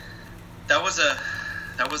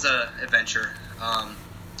a adventure.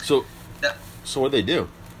 So what'd they do?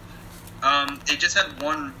 They just had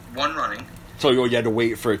one running. So you had to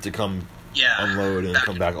wait for it to come, unload and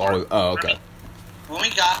come back. Oh, okay. I mean, when we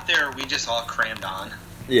got there, we just all crammed on.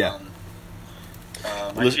 Yeah.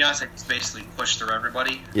 My fiance basically pushed through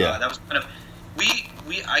everybody. Yeah. That was kind of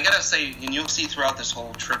I gotta say, and you'll see throughout this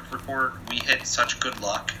whole trip report, we hit such good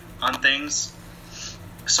luck on things.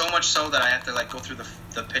 So much so that I have to go through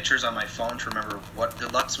the pictures on my phone to remember what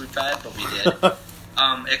good lucks we've had, but we did.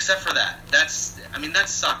 Except for that. That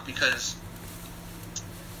sucked because,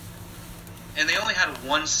 and they only had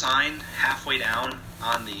one sign halfway down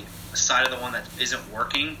on the side of the one that isn't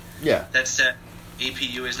working. Yeah. That said,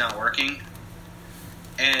 APU is not working.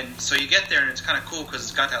 And so you get there and it's kind of cool because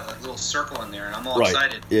it's got that little circle in there, and I'm all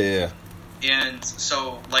excited. Yeah. And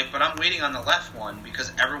so but I'm waiting on the left one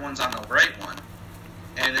because everyone's on the right one.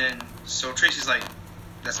 And then, so Tracy's like,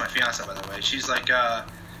 that's my fiance, by the way. She's like, I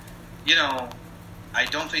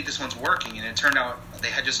don't think this one's working. And it turned out they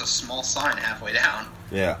had just a small sign halfway down.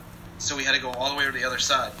 Yeah. So we had to go all the way to the other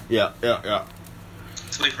side. Yeah. To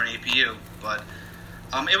wait for an APU. But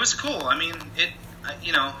it was cool. I mean,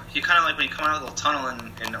 you kind of like when you come out of the little tunnel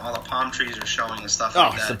and all the palm trees are showing and stuff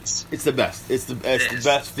like that. It's the best. It's the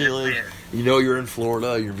best feeling. You know you're in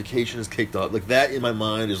Florida. Your vacation is kicked off. Like, that in my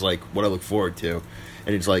mind is like what I look forward to.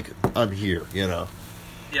 And it's like, I'm here, Yeah.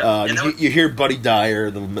 You hear Buddy Dyer,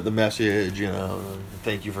 the message,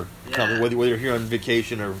 thank you for coming, whether you're here on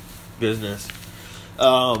vacation or business.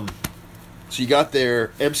 So you got there.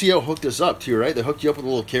 MCO hooked us up too, right? They hooked you up with a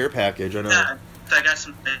little care package. I know. Yeah, I got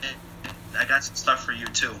some stuff for you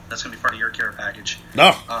too. That's gonna be part of your care package.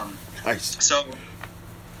 No. Nice. So,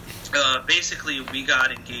 basically, we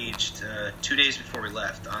got engaged 2 days before we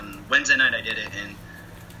left. On Wednesday night, I did it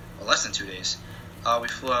in less than 2 days. We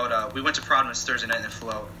flew out. We went to Providence Thursday night and then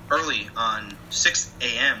flew out early on 6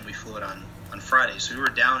 a.m. We flew it on Friday, so we were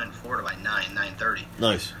down in Florida by 9:30.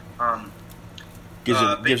 Nice.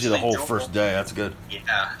 Gives you the whole Joel, first day. That's good.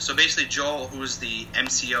 Yeah. So basically, Joel, who was the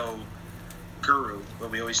MCO guru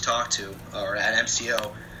that we always talk to, or at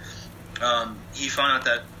MCO, he found out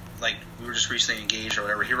that we were just recently engaged or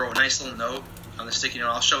whatever. He wrote a nice little note on the sticky note.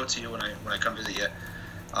 I'll show it to you when I come visit you.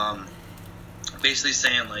 Basically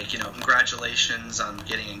saying congratulations on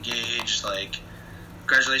getting engaged,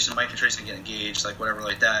 congratulations Mike and Tracy on getting engaged, whatever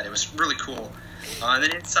like that. It was really cool. And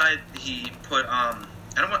then inside he put I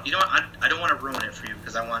don't want to ruin it for you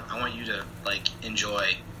because I want you to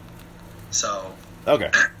enjoy. So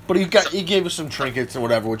okay, but he gave us some trinkets and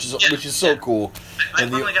whatever, which is so cool. I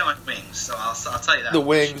finally got my wings, so I'll tell you that. The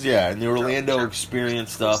wings, and the Orlando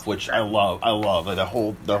experience stuff, which I love. The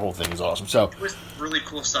whole thing is awesome. So it was really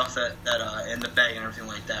cool stuff that in the bag and everything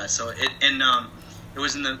like that. So it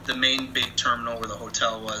was in the main big terminal where the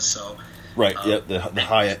hotel was. So right, the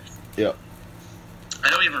Hyatt, yep. I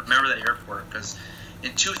don't even remember that airport because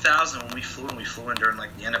in 2000 when we flew in during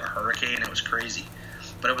the end of a hurricane, it was crazy.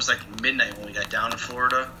 But it was midnight when we got down to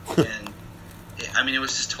Florida, and it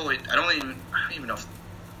was just totally. I don't even know if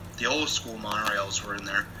the old school monorails were in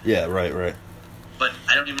there. Yeah, right. But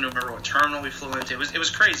I don't even remember what terminal we flew into. It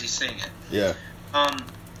was crazy seeing it. Yeah.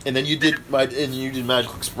 And then you did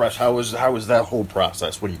Magical Express. How was that whole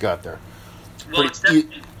process when you got there? Well, it's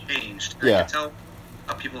definitely changed. Yeah. I can tell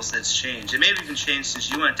how people said it's changed. It may have even changed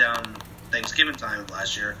since you went down Thanksgiving time of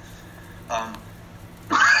last year.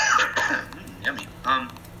 Yummy.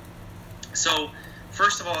 So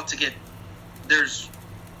first of all, there's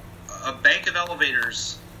a bank of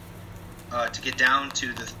elevators to get down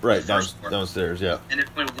to the first floor. Downstairs, yeah. And there's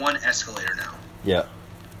only one escalator now. Yeah.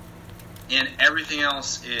 And everything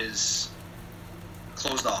else is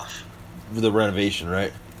closed off. The renovation,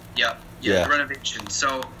 right? Yep. Yeah, the renovation.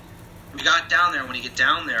 So we got down there. When you get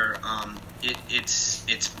down there,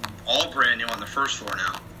 it's all brand new on the first floor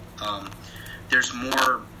now. There's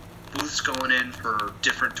more booths going in for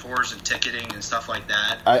different tours and ticketing and stuff like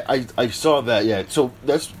that. I saw that, yeah. So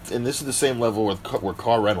this is the same level where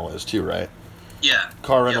car rental is too, right? Yeah.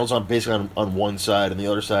 Car rental's basically on one side, and the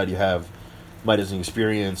other side you have My Disney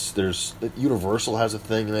Experience. There's Universal has a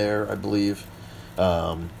thing there, I believe,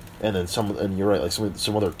 and then and you're right,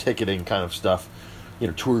 some other ticketing kind of stuff.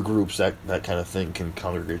 Tour groups, that kind of thing can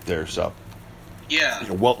congregate there. So Yeah.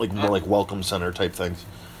 More like welcome center type things,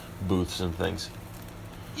 booths and things.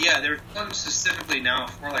 Yeah, there's one specifically now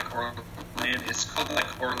for like Orlando. It's called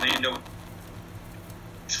like Orlando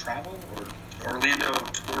Travel or Orlando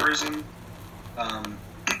Tourism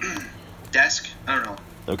Desk. I don't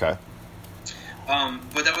know. Okay.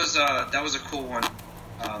 But that was a cool one.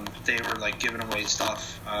 They were like giving away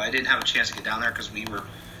stuff. I didn't have a chance to get down there because we were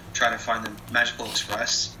trying to find the Magical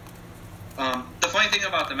Express. The funny thing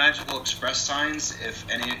about the Magical Express signs, if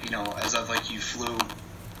any, as of like you flew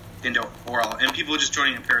into Oral, and people just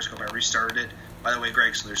joining in Periscope, I restarted it. By the way,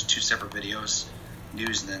 Greg, so there's 2 separate videos,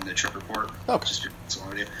 news and then the trip report. Okay. Just it's a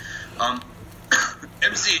long video.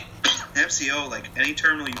 MCO, like any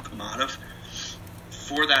terminal you come out of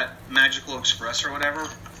for that Magical Express or whatever,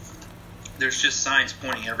 there's just signs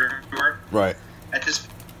pointing everywhere. Right. At this,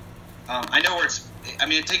 I know where it's. I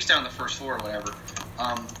mean, it takes down the first floor or whatever.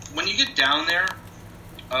 When you get down there,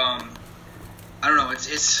 I don't know.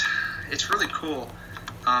 It's really cool.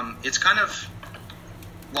 It's kind of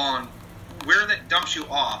long. Where that dumps you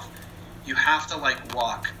off, you have to like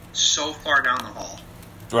walk so far down the hall.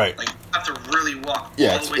 Right. Like you have to really walk.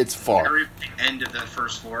 Yeah, all the way it's to far. the very end of the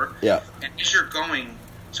first floor. Yeah. And as you're going,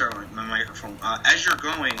 sorry, my microphone. As you're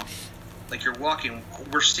going, like you're walking,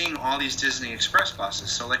 we're seeing all these Disney Express buses.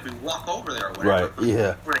 So like we walk over there or whatever. Right.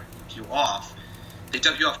 Yeah. Where they dump you off. They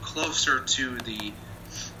dump you off closer to the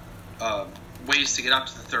ways to get up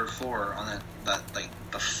to the third floor on the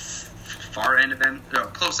far end of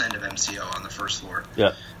close end of MCO on the first floor.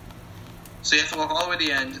 Yeah. So you have to walk all the way to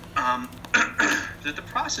the end. The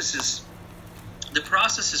process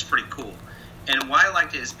is pretty cool, and why I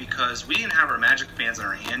liked it is because we didn't have our Magic Bands in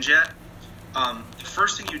our hands yet. The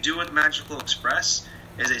first thing you do with Magical Express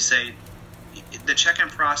is they say the check-in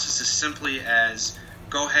process is simply as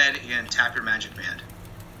go ahead and tap your Magic Band,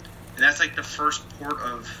 and that's like the first port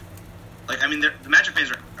of. Like, I mean, the Magic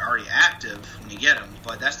Bands are already active when you get them,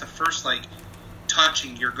 but that's the first, like,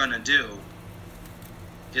 touching you're going to do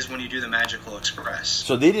is when you do the Magical Express.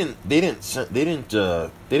 So they didn't mail them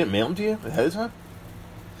to you ahead of time?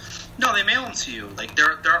 No, they mail them to you. Like,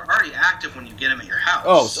 they're already active when you get them at your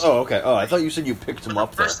house. Oh, okay. Oh, I thought you said you picked them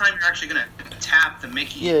up there. The first time you're actually going to tap the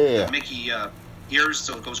Mickey, the Mickey ears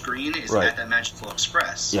so it goes green is at that Magical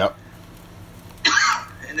Express. Yep.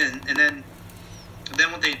 And then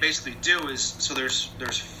what they basically do is, so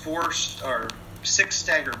there's 4 or 6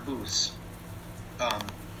 staggered booths,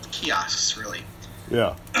 kiosks really.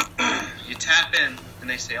 Yeah. You tap in and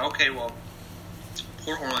they say, okay, well,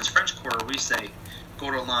 Port Orleans French Quarter, we say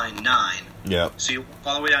go to line 9. Yeah. So you walk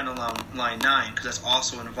all the way down to line 9 because that's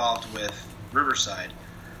also involved with Riverside.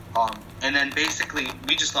 And then basically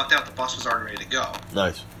we just lucked out the bus was already ready to go.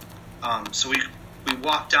 Nice. So we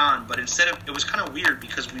walked on, but instead of, it was kind of weird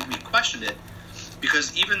because we questioned it.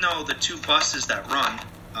 Because even though the 2 buses that run,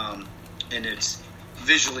 and it's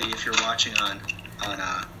visually, if you're watching on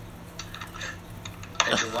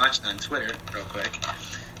Twitter, real quick.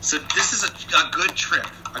 So this is a good trip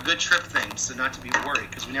thing. So not to be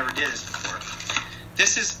worried because we never did this before.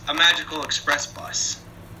 This is a Magical Express bus.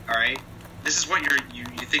 All right, this is what you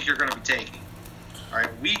think you're going to be taking. All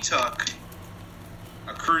right, we took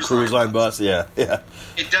a cruise line bus. Yeah.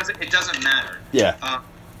 It doesn't matter. Yeah.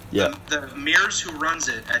 Yeah. The Mears who runs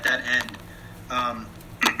it at that end,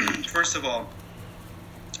 first of all,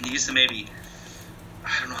 needs to maybe,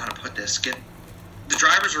 I don't know how to put this, the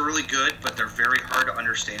drivers are really good, but they're very hard to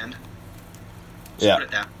understand. Let's put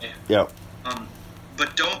it that way. Yeah.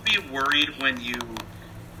 But don't be worried when you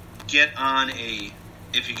get on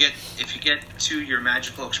if you get to your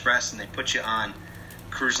Magical Express and they put you on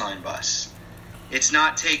cruise line bus. It's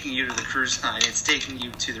not taking you to the cruise line, it's taking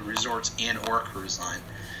you to the resorts and or cruise line.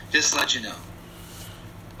 Just to let you know.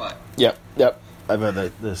 But Yep. I've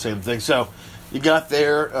had the same thing. So you got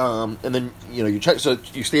there, and then you checked. So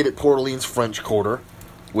you stayed at Port Orleans French Quarter,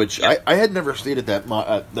 which I had never stayed at that.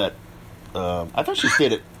 I thought she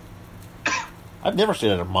stayed at. I've never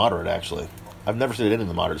stayed at a moderate actually. I've never stayed at any of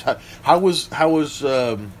the moderates. How was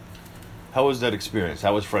that experience?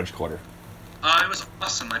 How was French Quarter? It was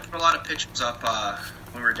awesome. I put a lot of pictures up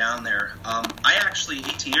when we were down there. I actually,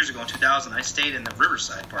 18 years ago in 2000, I stayed in the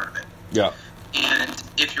Riverside part of it. Yeah. And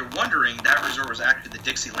if you're wondering, that resort was actually the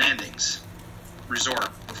Dixie Landings resort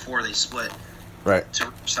before they split to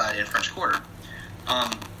Riverside and French Quarter.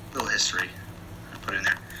 Little history I put in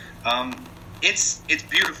there. It's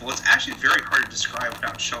beautiful. It's actually very hard to describe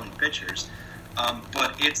without showing pictures.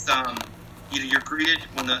 But it's you're greeted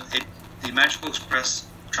when the Magical Express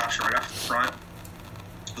drops you right off the front.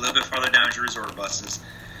 A little bit farther down is your resort buses.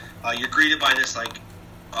 You're greeted by this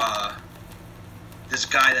this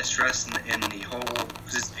guy that's dressed in the whole,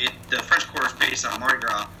 because the French Quarter is based on Mardi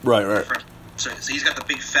Gras. Right. So he's got the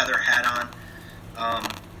big feather hat on.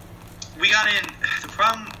 We got in. The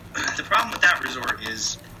problem with that resort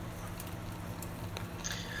is,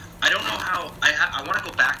 I don't know how. I want to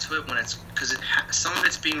go back to it when it's, because some of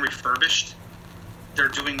it's being refurbished. They're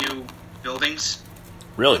doing new buildings.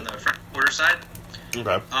 Really? On the French Quarter side.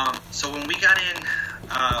 Okay. So when we got in,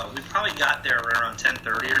 we probably got there around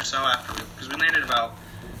 10:30 or so because we landed about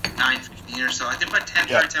 9:15 or so. I think by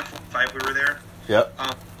 10:30, 10:45 we were there. Yep.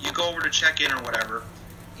 You go over to check in or whatever,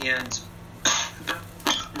 and the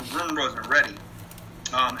room wasn't ready.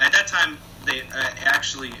 At that time, they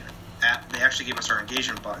actually gave us our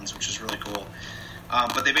engagement buttons, which is really cool.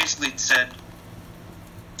 But they basically said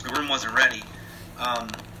the room wasn't ready.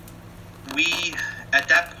 At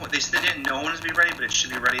that point, they said they didn't know when it was be ready, but it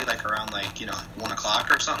should be ready like around 1 o'clock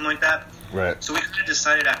or something like that. Right. So we kind of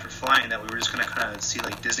decided after flying that we were just going to kind of see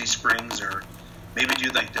like Disney Springs or maybe do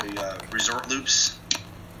like the resort loops.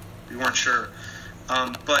 We weren't sure.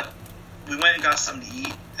 But we went and got something to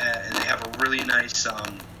eat, and they have a really nice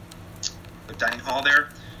dining hall there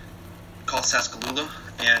called Saskalula,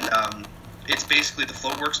 and it's basically the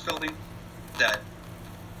Floatworks building that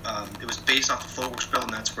it was based off the Floatworks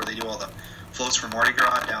building. That's where they do all the floats for Mardi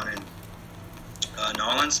Gras down in New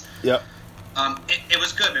Orleans. Yep. It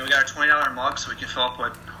was good, man. We got a $20 mug so we can fill up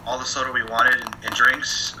with all the soda we wanted and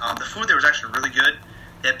drinks. The food there was actually really good.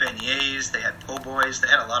 They had beignets, they had po' boys, they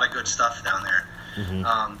had a lot of good stuff down there.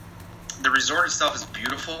 Mm-hmm. The resort itself is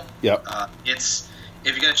beautiful. Yep.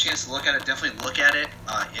 If you get a chance to look at it, definitely look at it.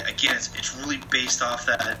 Again, it's really based off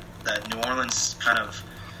that New Orleans kind of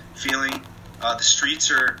feeling. The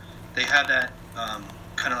streets they have that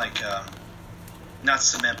kind of like not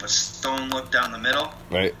cement but stone look down the middle.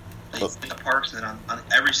 Right. The parks, and then on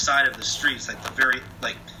every side of the streets, like the very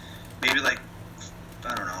maybe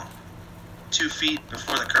I don't know, 2 feet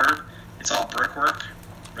before the curb, it's all brickwork,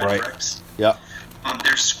 red bricks. Yeah.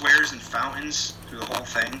 There's squares and fountains through the whole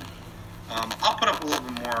thing. I'll put up a little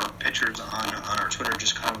bit more pictures on our Twitter,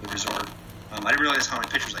 just kind of the resort. I didn't realize how many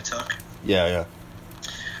pictures I took. Yeah.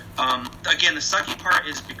 Again, the sucky part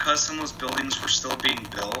is because some of those buildings were still being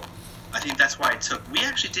built. I think that's why it took. We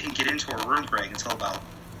actually didn't get into our room, Greg, until about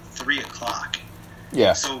 3 o'clock.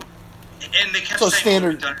 Yeah. So, and they kept saying,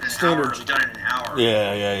 we've done it in an hour.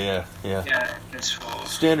 Yeah. Yeah.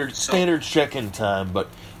 Standard check-in time. But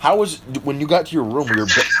how was when you got to your room?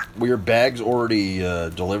 Were your bags already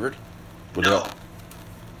delivered? No,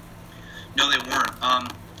 they weren't.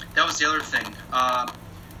 That was the other thing.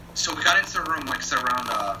 So we got into the room, like I said, around,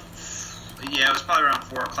 it was probably around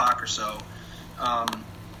 4 o'clock or so.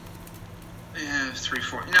 3,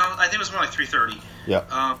 4. No, I think it was more like 3:30.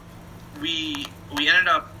 Yeah. We ended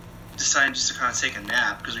up deciding just to kind of take a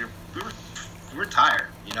nap because we were tired,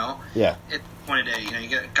 you know. Yeah. At the point of day,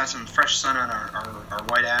 you got some fresh sun on our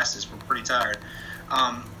white asses. We're pretty tired.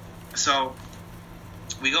 So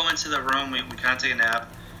we go into the room. We kind of take a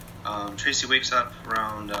nap. Tracy wakes up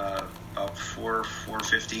around about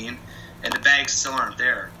 4:15, and the bags still aren't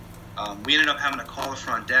there. We ended up having to call the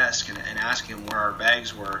front desk and asking them where our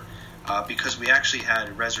bags were, because we actually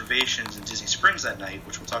had reservations in Disney Springs that night,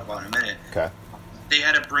 which we'll talk about in a minute. Okay. They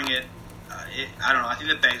had to bring it. I don't know. I think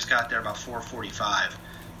the bags got there about 4:45.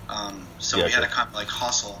 So we had to kind of like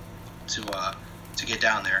hustle to get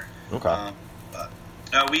down there. Okay.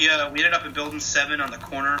 We ended up in Building 7 on the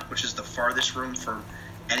corner, which is the farthest room for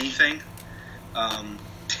anything.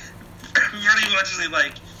 Pretty much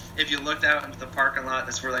like if you looked out into the parking lot,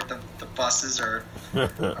 that's where like the buses are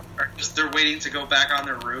just they're waiting to go back on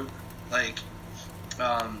their route.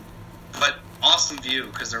 But awesome view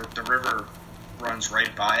because the river runs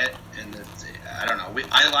right by it, and I don't know.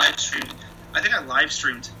 I live streamed. I think I live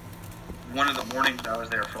streamed one of the mornings I was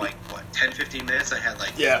there for 10-15 minutes. I had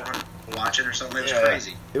 400 watching or something. It was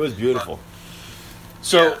crazy. It was beautiful.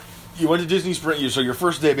 So you went to Disney Springs. So your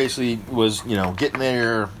first day basically was getting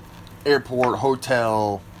there, airport,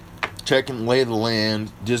 hotel, checking lay of the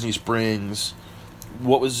land, Disney Springs.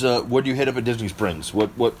 What was what did you hit up at Disney Springs?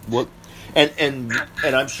 What and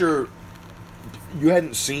I'm sure you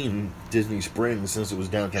hadn't seen Disney Springs since it was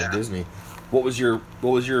downtown Disney. What was your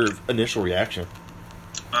initial reaction?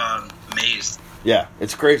 Amazed. Yeah,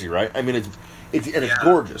 it's crazy, right? I mean, it's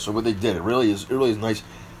gorgeous. So what they did, it really is nice,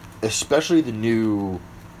 especially the new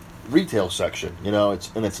retail section. It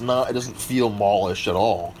doesn't feel mallish at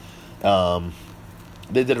all.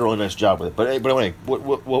 They did a really nice job with it. But anyway,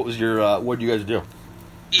 what was your what did you guys do?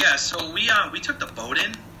 Yeah, so we took the boat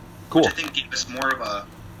in, cool. Which I think gave us more of a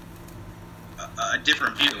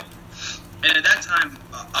different view. And at that time,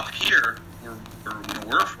 up here, where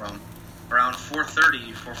we're from, around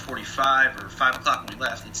 4:30, 4:45, or 5 o'clock when we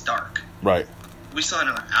left, it's dark. Right. We still had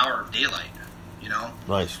another hour of daylight, you know?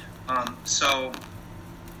 Nice. So,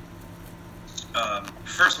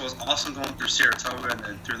 first of all, it was awesome going through Saratoga and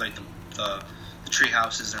then through, like, the tree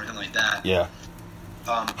houses and everything like that. Yeah.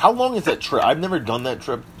 How long is that trip? I've never done that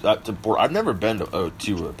trip to Port. I've never been to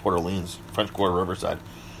Port Orleans, French Quarter, Riverside.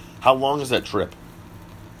 How long is that trip?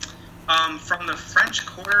 From the French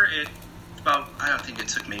Quarter, I don't think it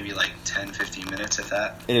took maybe like 10, 15 minutes, if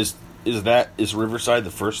that. And is Riverside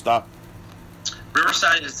the first stop?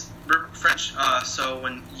 Riverside is French. So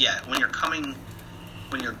when you're going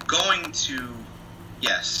to,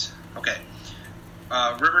 yes, okay.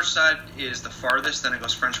 Riverside is the farthest, then it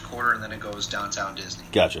goes French Quarter, and then it goes downtown Disney.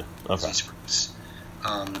 Gotcha. Okay. Disney Springs.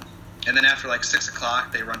 And then after like 6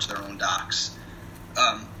 o'clock, they run to their own docks.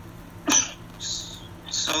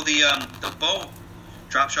 So the boat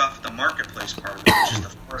drops you off at the marketplace part of it, which is the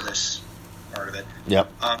farthest part of it.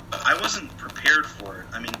 Yep. I wasn't prepared for it.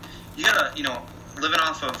 I mean, you gotta, living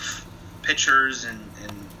off of pictures and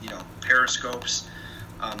periscopes.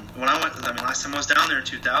 When last time I was down there in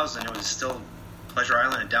 2000, it was still Pleasure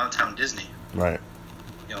Island and downtown Disney. Right.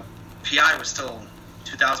 PI was still,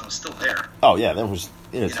 2000 was still there. Oh yeah, that was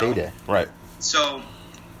in its heyday. Right. So,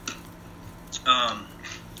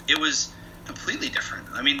 it was completely different.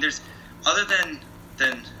 I mean, there's, other than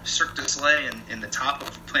Cirque du Soleil and the top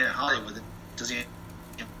of Planet Hollywood, it doesn't even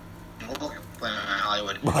look like Planet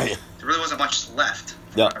Hollywood. Right. There really wasn't much left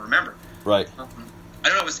from what I remember. Right. I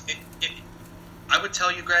don't know, I would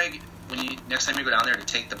tell you, Greg, next time you go down there to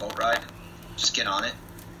take the boat ride, just get on it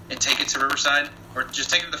and take it to Riverside, or just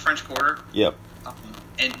take it to the French Quarter. Yep.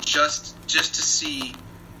 And just to see,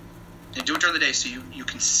 and do it during the day so you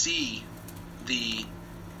can see the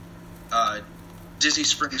Disney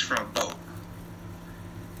Springs from a boat.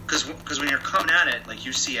 Because when you're coming at it, like,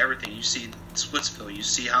 you see everything. You see Splitsville, you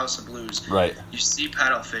see House of Blues, right? You see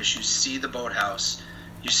Paddlefish, you see the boathouse,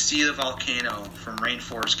 you see the volcano from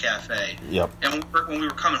Rainforest Cafe. Yep. And when we were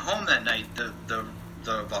coming home that night, the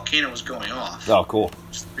volcano was going off. Oh, cool.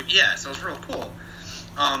 Yeah, so it was real cool.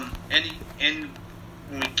 And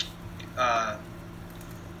when we,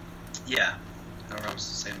 yeah, I don't know what I was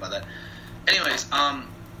saying about that. Anyways,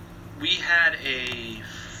 we had a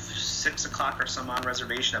 6 o'clock or some on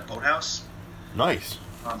reservation at Boathouse. Nice.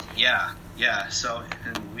 Yeah. So,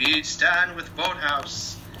 and we stand with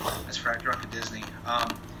Boathouse. That's Frank Drunk at Disney.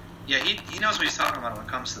 Yeah, he knows what he's talking about when it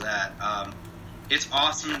comes to that. It's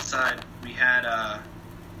awesome inside. We had,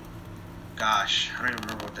 gosh, I don't even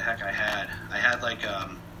remember what the heck I had. I had like,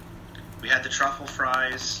 we had the truffle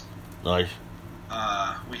fries. Nice.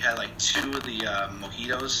 We had like 2 of the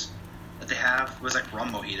mojitos that they have. It was like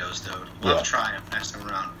rum mojitos, dude. We'll have to try them next time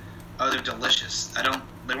around. Oh, they're delicious. They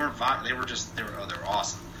weren't vodka. They were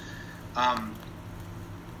awesome. And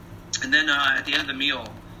then at the end of the meal,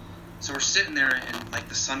 so we're sitting there and like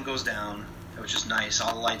the sun goes down, which is nice.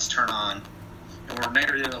 All the lights turn on, and we're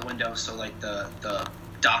near the window, so like the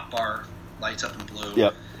dock bar lights up in blue.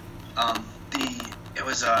 Yep. It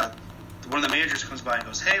was one of the managers comes by and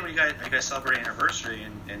goes, "Hey, are you guys celebrating anniversary?"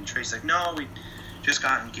 And Tracy's like, "No, we just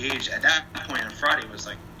got engaged." At that point on Friday, it was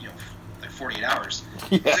like 48 hours.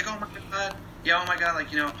 Yeah. He's like, "Oh my god, like,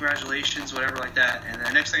 congratulations," whatever, like that. And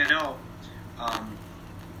the next thing I know,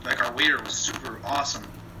 like, our waiter was super awesome.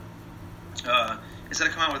 Instead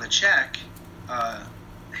of coming out with a check,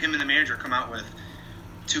 him and the manager come out with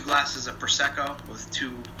 2 glasses of Prosecco with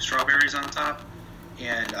 2 strawberries on top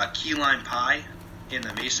and key lime pie in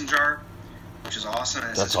the mason jar, which is awesome.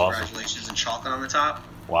 And it says congratulations and chocolate on the top.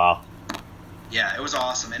 Wow. Yeah, it was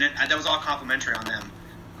awesome, and that was all complimentary on them.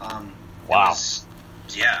 Wow.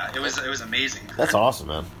 It was amazing. That's awesome,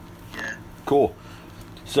 man. Yeah. Cool.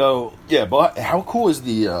 So, yeah, but how cool is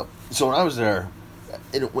the... so when I was there,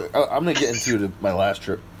 I'm going to get into my last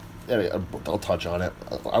trip. I'll touch on it.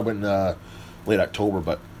 I went late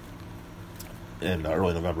October, in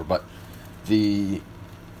early November. But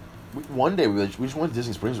one day we just went to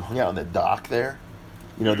Disney Springs. We hung out on the dock there.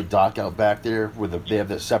 The dock out back there where they have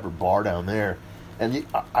that separate bar down there. And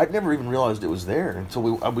I'd never even realized it was there until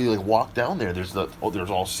we like walked down there. There's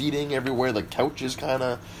all seating everywhere, like couches kind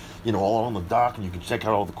of, all on the dock, and you can check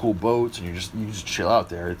out all the cool boats, and you just chill out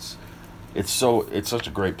there. It's such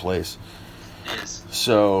a great place. It is.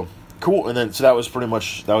 So cool. And then that was pretty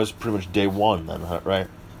much day one then, right?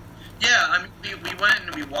 Yeah, I mean, we went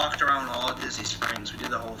and we walked around all of Disney Springs. We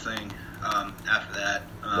did the whole thing after that.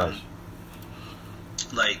 Nice.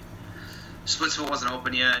 Like, Splitsville wasn't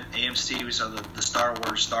open yet. AMC, we saw the Star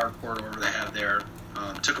Wars Star Corridor they have there.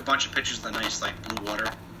 Took a bunch of pictures of the nice, like, blue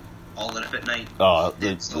water, all lit up at night. Oh,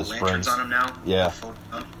 the lanterns on them now. Yeah.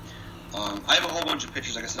 I have a whole bunch of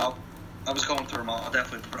pictures. Like I said, I was going through them all. I'll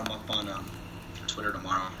definitely put them up on Twitter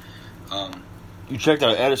tomorrow. You checked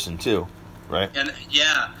out Edison too, right? And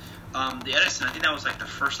yeah, the Edison. I think that was like the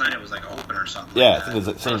first night it was like open or something. Yeah, like I think it was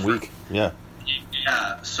the same week. Yeah.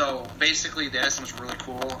 Yeah. So basically, the Edison was really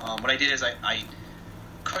cool. What I did is I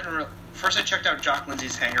couldn't. First, I checked out Jock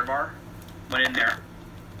Lindsay's Hangar Bar. Went in there.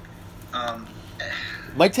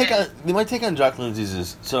 My take on Jock Lindsay's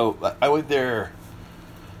is, so I went there.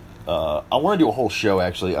 I want to do a whole show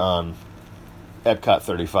actually on Epcot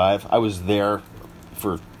 35. I was there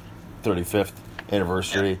for 35th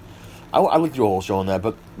anniversary. Yeah. I would do a whole show on that,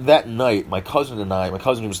 but that night, my cousin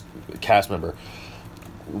was a cast member.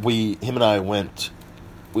 Him and I went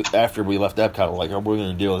after we left Epcot. We're like, oh, what are we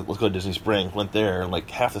going to do? Let's go to Disney Springs. Went there, and like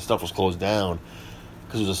half the stuff was closed down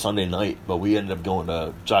because it was a Sunday night. But we ended up going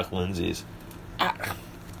to Jock Lindsay's. I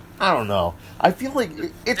don't know. I feel like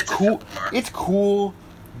it's cool. It's cool,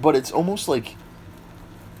 but it's almost like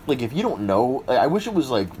if you don't know, I wish it was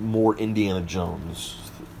like more Indiana Jones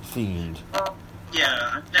themed.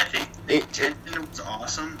 Yeah, I think it was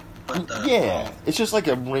awesome. But it's just like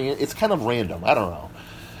it's kind of random. I don't know.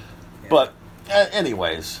 Yeah. But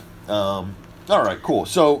anyways, all right, cool.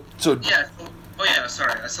 So yeah. Oh yeah,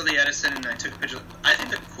 sorry. I saw the Edison and I took a picture. I think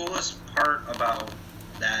the coolest part about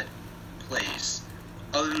that place,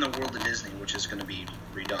 other than the World of Disney, which is going to be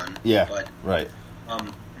redone. Yeah. But right.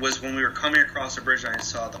 Was when we were coming across the bridge and I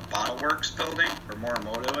saw the Bottle Works building where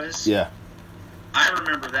Morimoto is. Yeah. I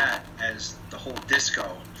remember that as the whole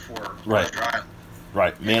disco for Pleasure Island.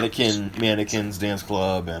 Right. Mannequins Dance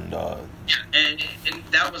Club and and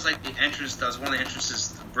that was like the entrance. That was one of the entrances,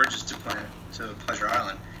 the bridges to Pleasure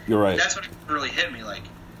Island. You're right. That's what really hit me. Like,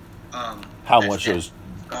 how much it was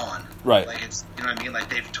gone. Right. Like it's, you know what I mean. Like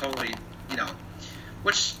they've totally,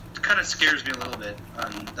 which kind of scares me a little bit.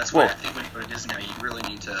 That's why I think when you go to Disney now, you really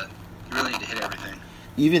need to hit everything.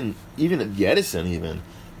 Even at the Edison,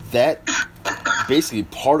 that basically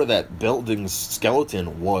part of that building's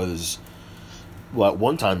skeleton was, well, at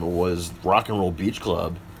one time it was Rock and Roll Beach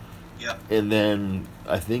Club. Yep. And then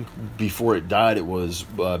I think before it died, it was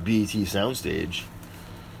BET Soundstage.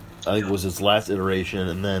 I think it was its last iteration,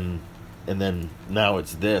 and then now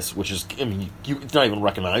it's this, which is, I mean, it's not even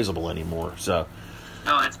recognizable anymore. So.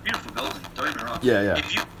 No, it's a beautiful building. Don't get me wrong. Yeah.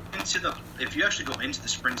 If you actually go into the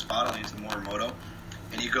Springs Bottle, into the Morimoto,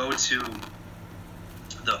 and you go to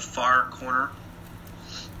the far corner,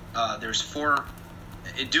 there's four.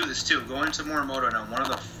 Do this too. Go into Morimoto, and on one of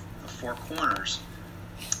the four corners,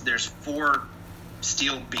 there's four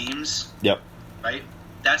steel beams. Yep. Right.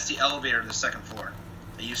 That's the elevator of the second floor.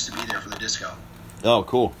 It used to be there for the disco. Oh,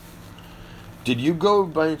 cool. Did you go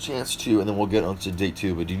by any chance to, and then we'll get on to day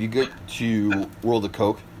 2, but did you go to World of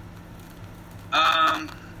Coke?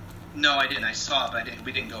 No, I didn't. I saw it, but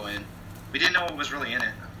we didn't go in. We didn't know what was really in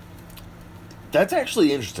it. That's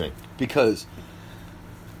actually interesting, because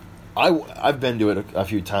I've been to it a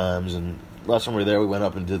few times, and last time we were there, we went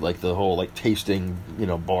up and did like the whole like tasting,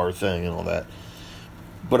 bar thing and all that.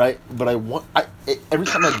 But every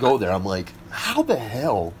time I go there, I'm like, how the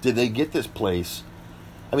hell did they get this place?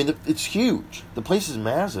 I mean, it's huge. The place is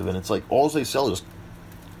massive, and it's like all they sell is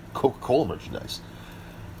Coca-Cola merchandise.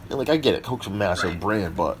 And like, I get it, Coke's a massive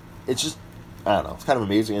brand, but it's just, I don't know, it's kind of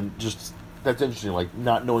amazing, and just, that's interesting, like,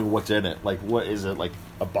 not knowing what's in it. Like, what is it, like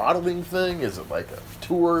a bottling thing? Is it like a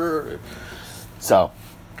tour? So,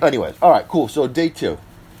 anyways, all right, cool. So, day 2.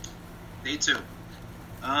 Day 2.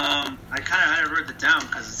 I kind of wrote it down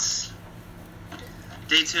because it's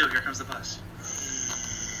day 2. Here comes the bus.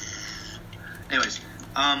 Anyways,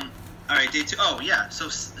 all right, day 2. Oh yeah, so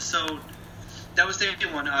that was day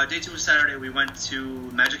 1. Day 2 was Saturday. We went to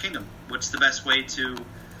Magic Kingdom. What's the best way to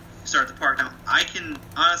start the park? Now, I can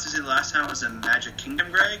honestly say the last time I was in Magic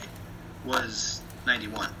Kingdom, Greg, was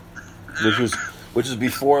 91. Which is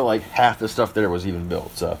before like half the stuff there was even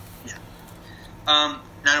built. So. Yeah. I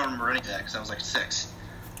don't remember any of that because I was like 6.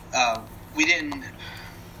 We didn't.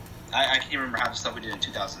 I can't remember half the stuff we did in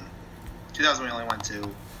 2000. 2000 we only went to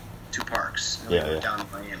 2 parks. And we went down to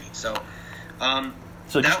Miami. So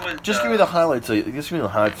just give me the highlights. Just give me the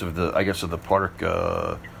highlights of the park.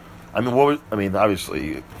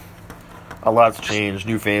 Obviously, a lot's changed.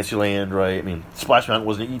 New Fantasyland, right? I mean, Splash Mountain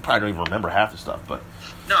wasn't. You probably don't even remember half the stuff, but.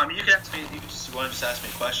 No, I mean you could ask me. You could just ask me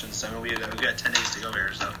questions. I mean, we got 10 days to go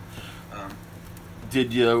here, so.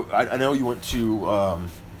 Did you? I know you went to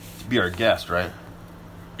be our guest, right?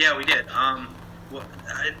 Yeah, we did. Well,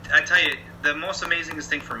 I tell you, the most amazing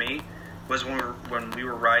thing for me was when we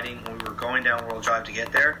were going down World Drive to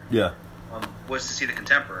get there. Yeah. Was to see the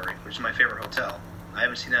Contemporary, which is my favorite hotel. I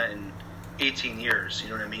haven't seen that in 18 years. You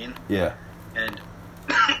know what I mean? Yeah. And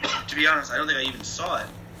to be honest, I don't think I even saw it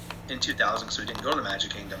in 2000, so we didn't go to the Magic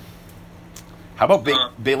Kingdom. How about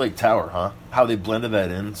Bay Lake Tower, huh? How they blended that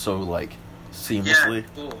in so, like, seamlessly. Yeah,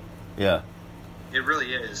 cool. Yeah. It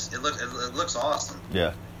really is. It looks awesome.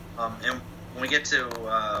 Yeah. And when we get to,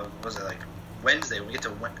 what was it, like, Wednesday, when we get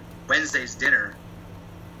to Wednesday's dinner,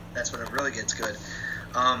 that's when it really gets good.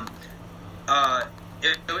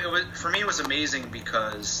 It was, for me, it was amazing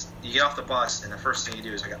because you get off the bus, and the first thing you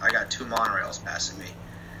do is, I got 2 monorails passing me.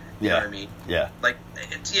 You know what I mean? Yeah. Like,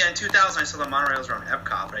 in 2000, I saw the monorails around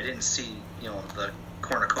Epcot, but I didn't see, the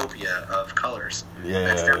cornucopia of colors.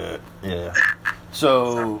 Yeah.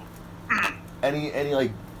 So, any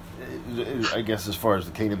like, I guess as far as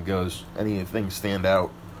the kingdom goes, anything stand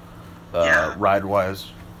out,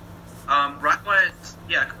 ride-wise? Ride-wise,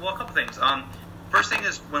 well, a couple things. First thing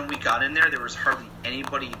is, when we got in there was hardly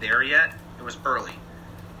anybody there yet. It was early.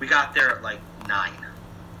 We got there at, like, 9.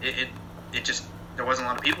 It just... There wasn't a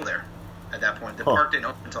lot of people there at that point. The park didn't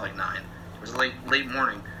open until like 9. It was late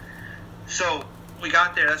morning. So we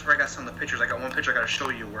got there. That's where I got some of the pictures. I got one picture I got to show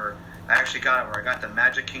you where I actually got it, where I got the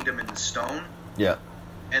Magic Kingdom in the stone. Yeah.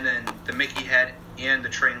 And then the Mickey head and the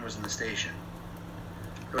train was in the station.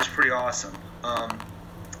 It was pretty awesome.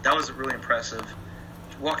 That was really impressive.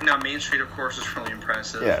 Walking down Main Street, of course, was really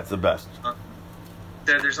impressive. Yeah, it's the best.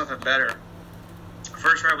 There's nothing better.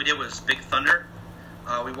 First ride we did was Big Thunder.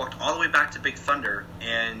 We walked all the way back to Big Thunder,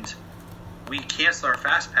 and we canceled our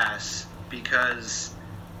Fast Pass because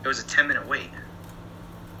it was a 10-minute wait.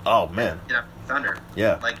 Oh, man. Thunder.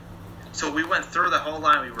 Yeah. So we went through the whole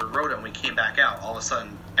line, we rode it, and we came back out. All of a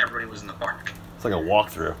sudden, everybody was in the park. It's like a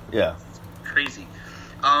walkthrough. Yeah. Crazy.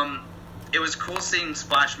 It was cool seeing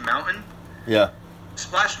Splash Mountain. Yeah.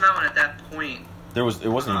 Splash Mountain at that point... It wasn't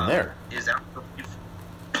even there. Is that...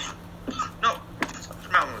 No.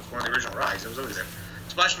 Splash Mountain was one of the original rides. It was always there.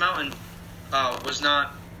 Splash Mountain was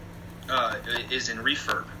not is in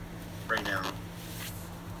refurb right now.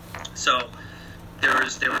 So they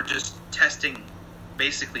were just testing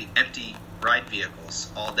basically empty ride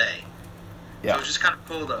vehicles all day. Yeah. So it was just kind of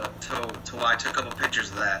cool to I took a couple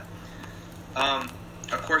pictures of that.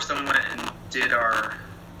 Of course, then we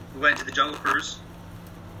went to the Jungle Cruise.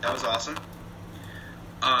 That was awesome.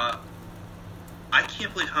 I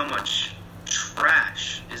can't believe how much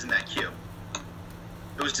trash is in that queue.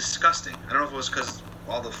 It was disgusting. I don't know if it was because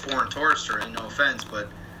all the foreign tourists are in, no offense, but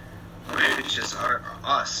maybe it's just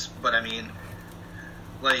us. But I mean,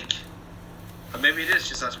 maybe it is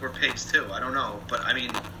just us. We're pigs too. I don't know. But I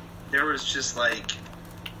mean, there was just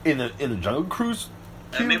in the Jungle Cruise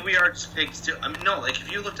queue? Maybe we are just pigs too. I mean, no.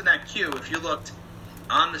 If you looked in that queue, if you looked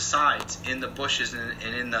on the sides, in the bushes, and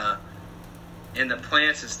in the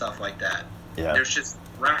plants and stuff like that, there's just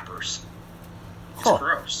wrappers. It's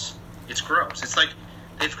gross. It's gross. It's like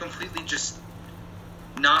they've completely just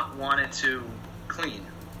not wanted to clean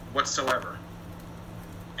whatsoever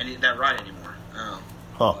that ride anymore.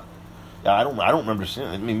 Huh. Yeah, I don't remember seeing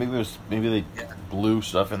it. I mean, maybe they blew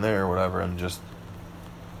stuff in there or whatever, and just.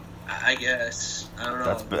 I guess I don't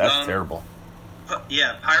know. That's terrible.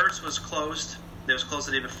 Yeah, Pirates was closed. It was closed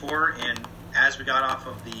the day before, and as we got off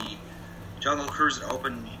of the Jungle Cruise, it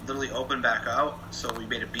literally opened back out. So we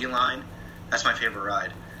made a beeline. That's my favorite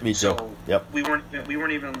ride. Me too. So yep. We weren't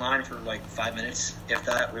even in line for like 5 minutes, if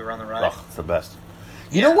that. We were on the ride. Oh, it's the best.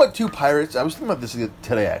 You know what? Pirates. I was thinking about this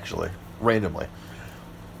today, actually, randomly.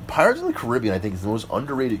 Pirates of the Caribbean, I think, is the most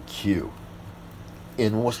underrated queue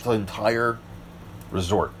in almost the entire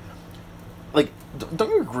resort. Don't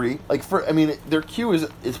you agree? Their queue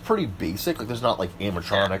is pretty basic. There's not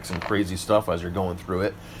animatronics and crazy stuff as you're going through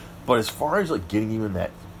it. But as far as getting you in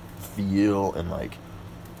that feel and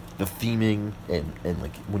the theming and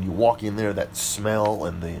when you walk in there, that smell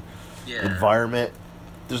and the environment,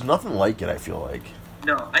 there's nothing like it. I feel like.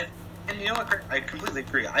 No, and you know what? I completely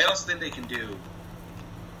agree. I also think they can do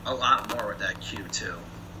a lot more with that queue too.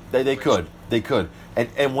 They could.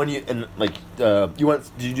 And when you you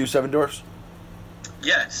went, did you do Seven Dwarfs?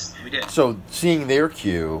 Yes, we did. So seeing their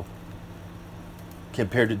queue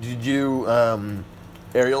compared to, did you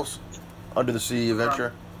Ariel's Under the Sea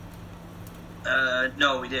Adventure?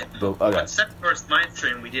 No, we didn't. Okay. But Seven Dwarfs Mine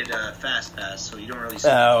Train, we did Fast Pass, so you don't really see.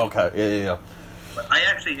 Oh, okay. Yeah. But I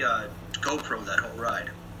actually GoPro that whole ride.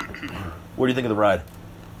 What do you think of the ride?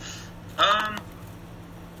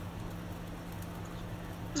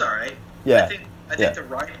 It's all right. Yeah. I think the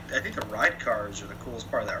ride cars are the coolest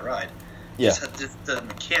part of that ride. Yeah. Just the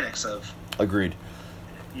mechanics of. Agreed.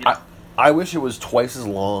 I wish it was twice as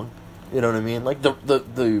long. You know what I mean?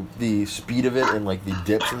 The speed of it and the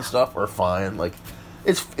dips and stuff are fine.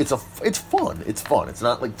 It's fun. It's fun. It's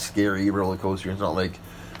not scary roller coaster. It's not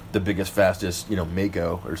the biggest, fastest,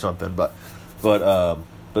 Mako or something. But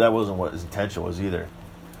that wasn't what his intention was either.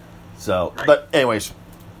 So, Right. But anyways,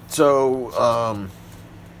 so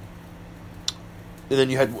and then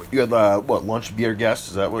you had what, lunch, beer guests?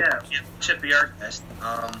 Is that what? Yeah, chip beer guest.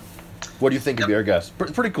 What do you think of beer guests?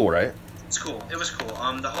 Pretty cool, right? It's cool. It was cool.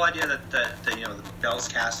 The whole idea that the Bell's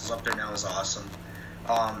Castle's up there now is awesome.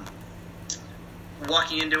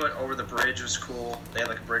 Walking into it over the bridge was cool. They had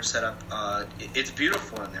like a bridge set up. It's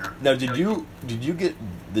beautiful in there. Now, did you get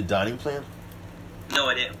the dining plan? No,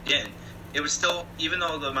 I didn't. It was still, even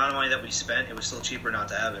though the amount of money that we spent, it was still cheaper not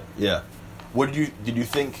to have it. Yeah. What did you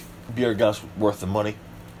think beer guests worth the money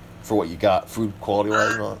for what you got, food quality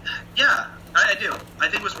wise and all? Yeah, I do. I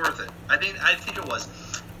think it was worth it. I think it was.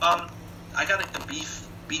 I got a beef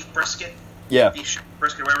brisket. Yeah. Beef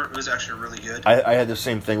brisket, whatever. It was actually really good. I had the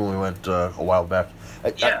same thing when we went a while back.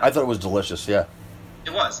 I thought it was delicious. Yeah.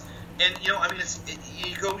 It was, and you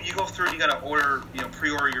go through. You got to order,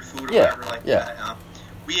 pre-order your food or Yeah, whatever like yeah. that.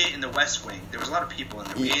 We ate in the West Wing. There was a lot of people in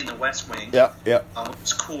there. We ate in the West Wing. Yeah. It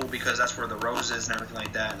was cool because that's where the roses and everything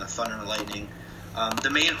like that, and the thunder and lightning. The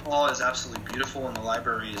main hall is absolutely beautiful, and the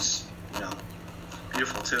library is,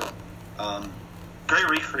 beautiful too. Great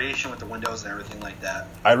recreation with the windows and everything like that.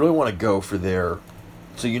 I really want to go for their.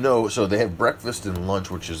 So they have breakfast and lunch,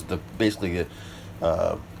 which is basically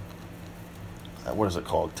what is it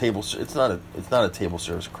called? It's not a table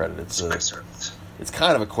service credit. It's quick service. It's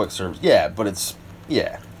kind of a quick service. Yeah, but it's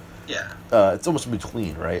it's almost in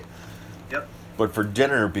between, right? Yep. But for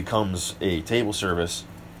dinner, it becomes a table service,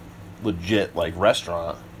 legit like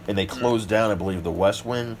restaurant, and they close down, I believe, the West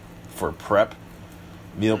Wing for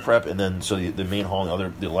meal prep, and then so the main hall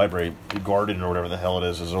and the library, the garden or whatever the hell it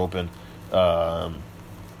is open.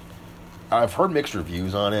 I've heard mixed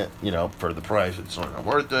reviews on it, for the price. It's not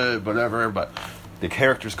worth it, whatever, but the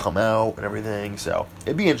characters come out and everything, so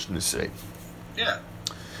it'd be interesting to see. Yeah.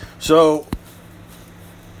 So,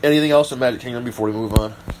 anything else in Magic Kingdom before we move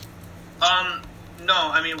on? No,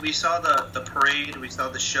 I mean, we saw the parade, we saw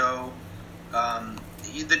the show.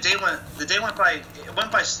 The day went by. It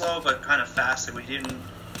went by slow, but kind of fast. We didn't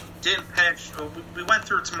penetrate. We went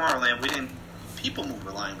through Tomorrowland. We didn't. People moved.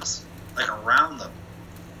 The line was like around it.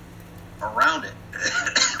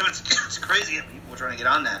 It was crazy. People were trying to get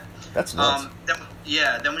on that. That's nuts.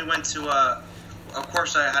 Then we went to. Of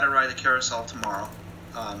course, I had to ride the carousel tomorrow.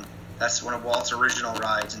 That's one of Walt's original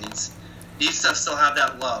rides, and needs to still have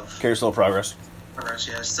that love. Carousel of Progress.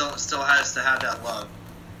 Yeah, still has to have that love.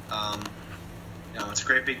 It's a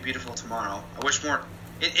great, big, beautiful tomorrow. I wish more.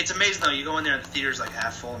 It's amazing though. You go in there, and the theater's like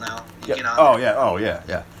half full now. You get on there.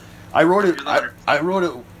 Yeah. I wrote it. I wrote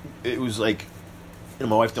it. It was like,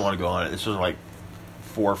 my wife didn't want to go on it. This was like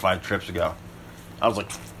 4 or 5 trips ago. I was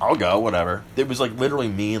like, I'll go, whatever. It was like literally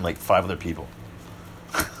me and like 5 other people.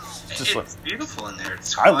 It's beautiful in there.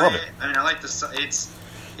 It's quiet. I love it. I mean, I like the. It's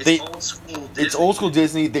old school Disney. It's old school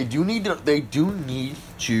Disney. They do need to.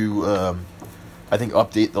 I think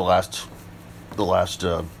update the last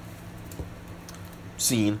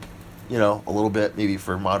scene, a little bit, maybe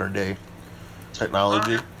for modern day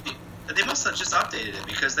technology. They must have just updated it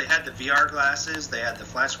because they had the VR glasses, they had the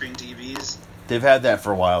flat screen TVs. They've had that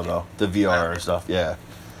for a while though, the VR and stuff. Yeah.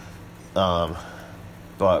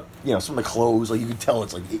 But some of the clothes, like you can tell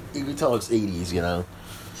it's 80s,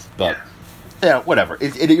 But yeah, whatever.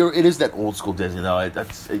 It is that old school Disney though.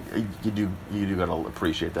 You do gotta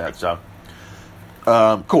appreciate that. So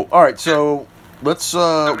cool. All right, so let's.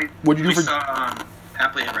 What do you do for? Saw,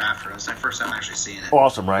 Happily Ever After. It was my first time actually seeing it.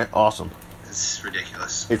 Awesome, right? Awesome. It's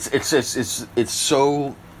ridiculous. It's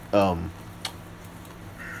so.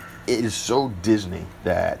 It is so Disney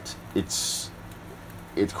that it's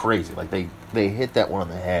crazy. Like they hit that one on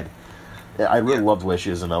the head. I really loved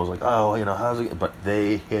Wishes, and I was like, oh, how's it? But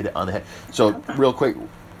they hit it on the head. So real quick,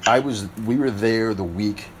 we were there the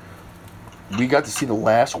week. We got to see the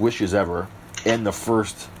last Wishes ever and the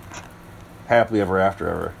first Happily Ever After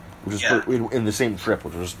ever, which was in the same trip,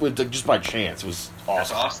 which was just by chance. It was awesome.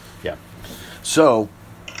 That's awesome. Yeah. So,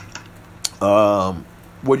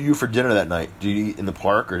 what did you do for dinner that night? Did you eat in the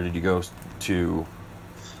park, or did you go to?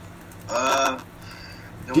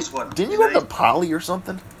 Didn't you go to Poly or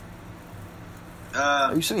something?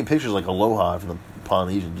 You sent me pictures like Aloha from the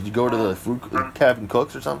Polynesian. Did you go to the food cabin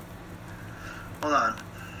cooks or something? Hold on.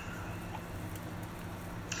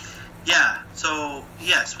 Yeah. So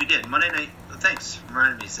yes, we did Monday night. Thanks,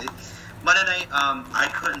 reminded me. See, Monday night.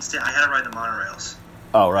 I couldn't stay. I had to ride the monorails.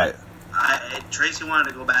 Oh right. Tracy wanted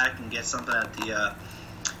to go back and get something at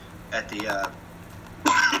the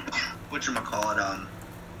whatchamacallit,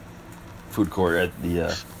 food court at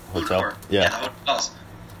the hotel. Court. Yeah, the hotels.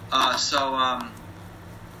 So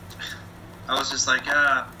I was just like,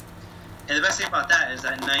 and the best thing about that is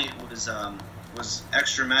that night was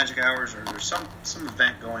extra magic hours, or there's some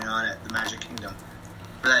event going on at the Magic Kingdom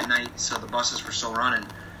for that night, so the buses were still running.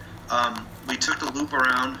 We took the loop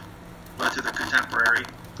around, went through the Contemporary.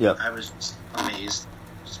 Yep. I was just amazed,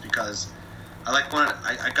 just because I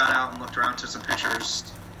got out and looked around, took some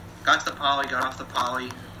pictures, got to the Poly, got off the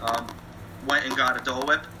Poly, went and got a Dole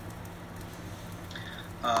Whip,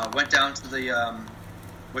 went down to the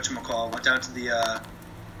went down to the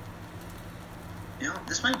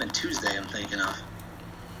this might have been Tuesday I'm thinking of.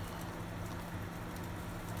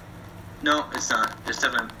 No, it's not. It's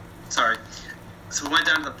definitely, sorry. So we went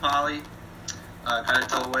down to the Poly, got a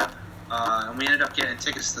Dole Whip, and we ended up getting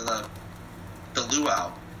tickets to the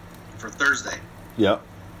luau for Thursday. Yep.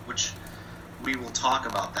 Which we will talk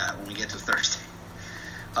about that when we get to Thursday.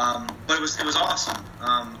 But it was awesome.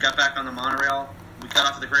 Got back on the monorail. We got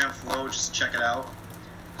off of the Grand Flow just to check it out,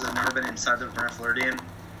 because I've never been inside the Grand Floridian.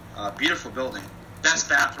 Beautiful building. Best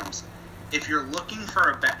bathrooms. If you're looking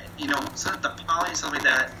for so at the Poly and stuff like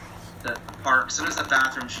that, the park, sometimes the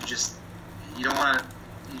bathrooms you just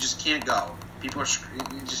can't go. People are,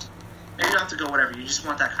 maybe you don't have to go, whatever. You just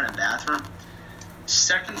want that kind of bathroom.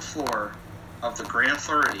 Second floor of the Grand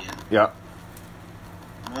Floridian. Yeah.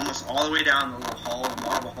 Almost all the way down the little hall, the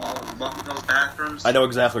marble hall. Look at those bathrooms. I know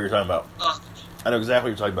exactly what you're talking about. Ugh. I know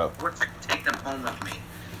exactly what you're talking about. We're to take them home with me.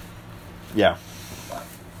 Yeah.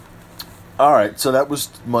 All right, so that was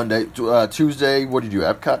Monday. Tuesday, what did you do?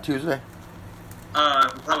 Epcot Tuesday?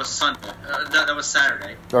 That was Sunday. That was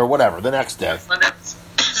Saturday. Or whatever, the next day.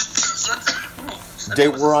 Sunday.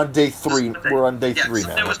 We're on day 3. We're on day 3 now.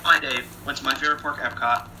 Sunday was my day. Went to my favorite park,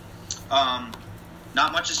 Epcot.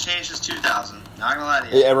 Not much has changed since 2000. Not gonna lie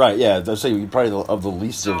to you. Yeah, right. Yeah, I'd say you're probably of the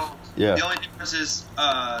least of. Yeah. The only difference is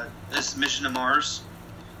this Mission to Mars.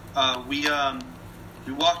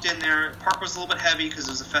 We walked in there. Park was a little bit heavy because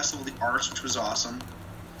it was a Festival of the Arts, which was awesome.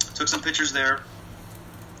 Took some pictures there.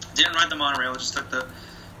 Didn't ride the monorail. Just took the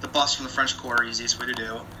bus from the French Quarter. Easiest way to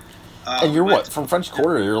do. And you're from French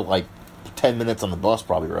Quarter? You're like 10 minutes on the bus,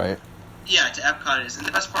 probably, right? Yeah, to Epcot it is. And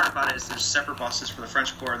the best part about it is there's separate buses for the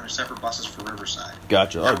French Quarter and there's separate buses for Riverside.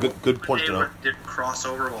 Gotcha. Oh, good point to know. Did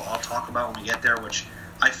crossover, we'll all talk about when we get there, which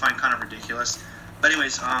I find kind of ridiculous. But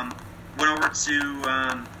anyways, went over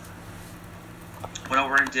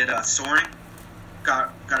and did Soaring.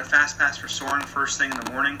 Got a fast pass for Soaring first thing in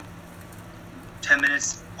the morning. 10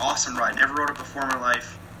 minutes, awesome ride. Never rode it before in my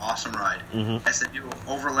life. Awesome ride. Mm-hmm. As they do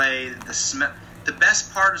overlay the smell. The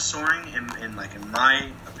best part of Soaring, in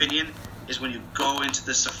my opinion, is when you go into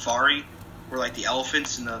the safari where like the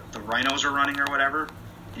elephants and the rhinos are running or whatever,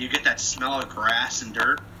 and you get that smell of grass and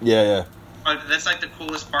dirt. Yeah. That's like the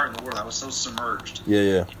coolest part in the world. I was so submerged.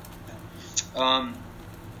 Yeah. I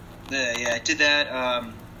did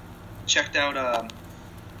that. Checked out.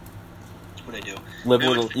 What did I do?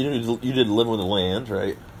 You did Live with the Land,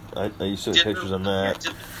 right? You saw pictures on that.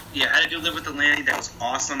 I had to do Live with the Land. That was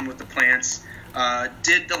awesome with the plants.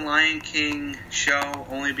 Did the Lion King show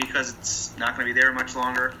only because it's not going to be there much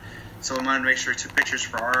longer. So I wanted to make sure I took pictures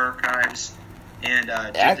for our archives and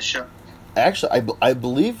did the show. Actually, I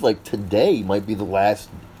believe like today might be the last,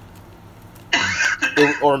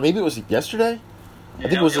 or maybe it was yesterday. I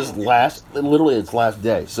think it was his literally its last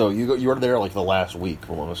day. So you were there like the last week,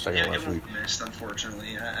 for almost second last week. Missed,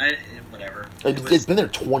 unfortunately. Whatever. It's been there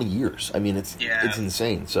 20 years. I mean, it's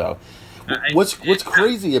insane. So, what's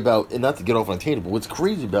crazy about, and not to get off on a tangent, but what's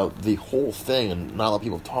crazy about the whole thing, and not a lot of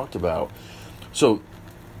people have talked about. So,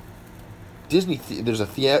 Disney, there's a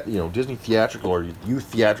Disney theatrical or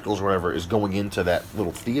youth theatricals or whatever is going into that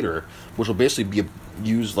little theater, which will basically be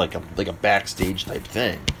used like a backstage type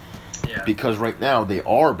thing. Yeah. Because right now they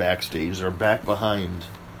are backstage. They're back behind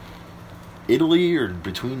Italy or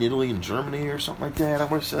between Italy and Germany or something like that. I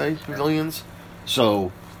want to say pavilions.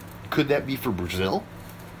 So could that be for Brazil?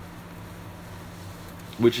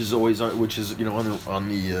 Which is in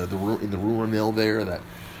the rumor mill there that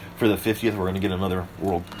for the 50th we're going to get another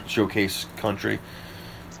World Showcase country.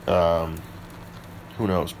 Who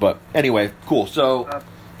knows? But anyway, cool. So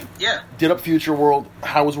did up Future World.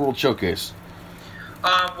 How was World Showcase?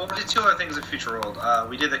 Well, we did 2 other things at Future World.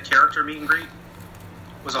 We did the character meet and greet.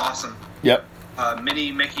 It was awesome. Yep.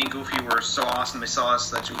 Minnie, Mickey, and Goofy were so awesome. They saw us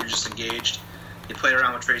that we were just engaged. They played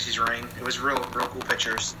around with Tracy's ring. It was real cool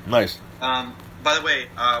pictures. Nice. By the way,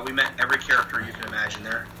 we met every character you can imagine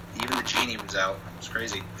there. Even the genie was out. It was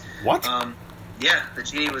crazy. What? Yeah, the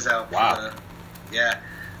genie was out. Wow.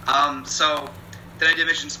 So then I did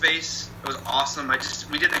Mission Space. It was awesome.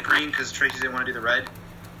 We did the green because Tracy didn't want to do the red.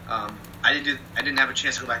 I didn't have a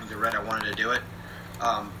chance to go back and do red. I wanted to do it.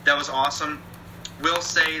 That was awesome. will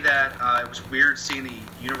say that it was weird seeing the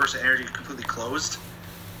Universal Energy completely closed.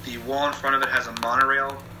 The wall in front of it has a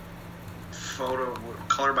monorail photo,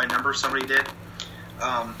 color by number somebody did.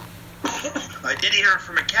 I did hear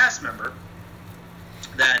from a cast member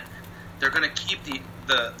that they're going to keep the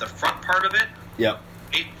front part of it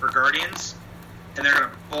for Guardians, and they're going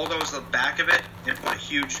to bulldoze the back of it and put a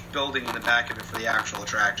huge building in the back of it for the actual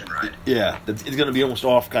attraction ride. Yeah, it's going to be almost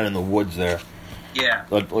off kind of in the woods there. Yeah.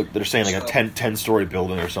 Like they're saying like a 10-story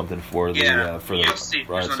building or something for the for you'll the see.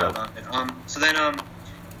 ride There's no stuff. doubt about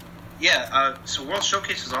it. So World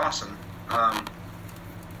Showcase was awesome.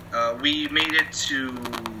 We made it to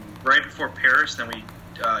right before Paris, then we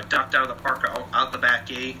ducked out of the park, out the back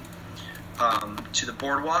gate, to the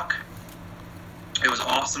boardwalk. It was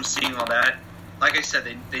awesome seeing all that. Like I said,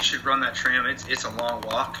 they should run that tram. It's a long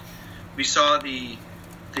walk. We saw the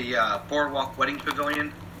boardwalk wedding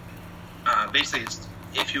pavilion. Basically,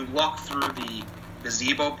 if you walk through the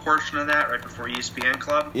gazebo portion of that right before ESPN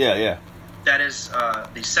Club. Yeah. That is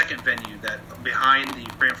the second venue that behind the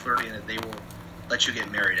Grand Floridian that they will let you get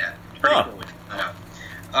married at. Pretty cool. We found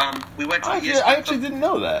out. We went to the ESPN I actually didn't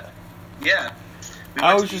know that. Yeah.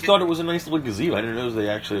 I always just thought it was a nice little gazebo. I didn't know they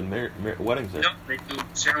actually had weddings there. No, they do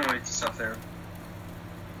ceremonies and stuff there.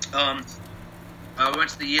 We went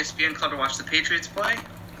to the ESPN Club to watch the Patriots play.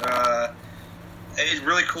 It's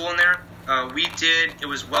really cool in there. It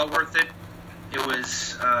was well worth it. It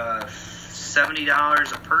was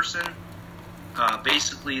 $70 a person.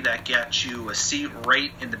 Basically, that gets you a seat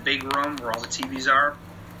right in the big room where all the TVs are.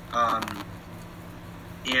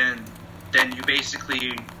 And then you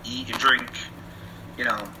basically eat and drink,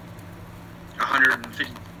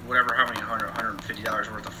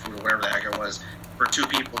 $150 worth of food or whatever the heck it was for two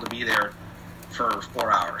people to be there for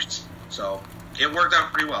 4 hours. So it worked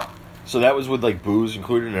out pretty well. So that was with like booze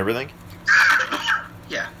included and everything?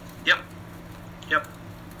 Yeah. Yep.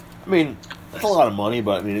 I mean, that's a lot of money,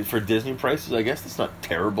 but I mean, for Disney prices, I guess that's not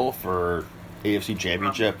terrible for AFC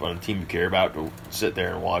Championship on a team you care about to sit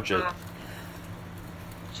there and watch it.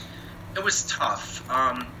 It was tough.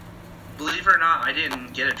 Believe it or not, I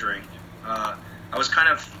didn't get a drink. I was kind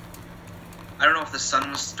of... I don't know if the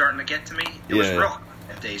sun was starting to get to me. It was real hot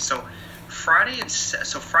that day. So Friday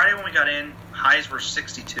when we got in, highs were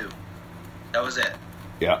 62. That was it.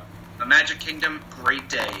 Yeah. Magic Kingdom, great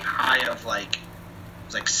day. High of it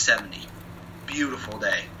was like 70. Beautiful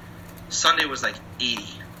day. Sunday was like 80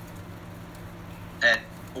 at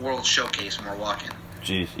World Showcase when we're walking.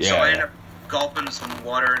 Jeez, yeah. So I ended up gulping some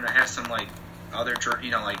water, and I had some other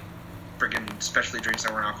freaking specialty drinks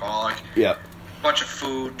that weren't alcoholic. Yep. A bunch of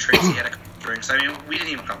food. Tracy had a couple drinks. I mean, we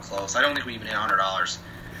didn't even come close. I don't think we even hit $100.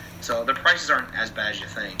 So the prices aren't as bad as you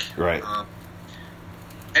think. Right.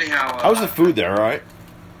 Anyhow, how was the food there? All right.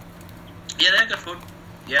 Yeah, they had good food.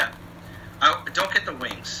 Yeah. Don't get the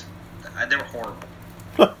wings. They were horrible.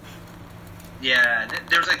 Yeah,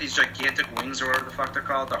 there was these gigantic wings or whatever the fuck they're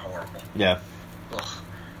called. They're horrible. Yeah. Ugh.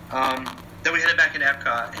 Then we headed back into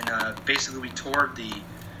Epcot, and basically we toured the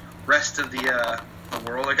rest of the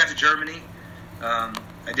world. I got to Germany. I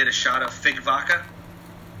did a shot of Fig Vodka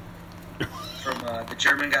from the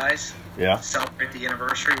German guys. Yeah. To celebrate the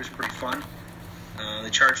anniversary. It was pretty fun. They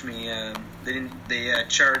charged me. They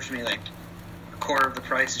charged me like a quarter of the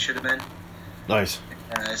price it should have been. Nice.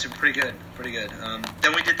 It's pretty good.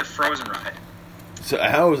 Then we did the Frozen ride. So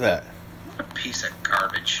how was that? A piece of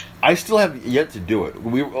garbage. I still have yet to do it.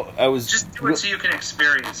 Just do it so you can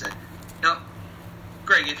experience it. Now,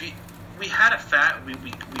 Greg, we found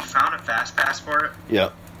a fast pass for it.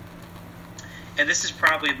 Yeah. And this is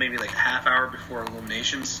probably maybe like a half hour before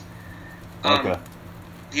Illuminations. Okay.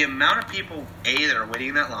 The amount of people, A, that are waiting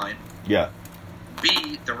in that line. Yeah.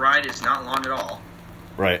 B, the ride is not long at all.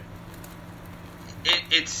 Right.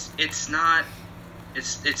 It's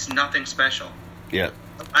nothing special. Yeah.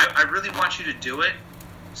 I really want you to do it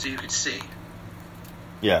so you can see.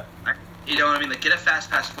 Yeah. You know what I mean? Like, get a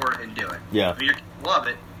fast pass for it and do it. Yeah. I mean, you're going to love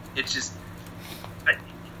it. It's just...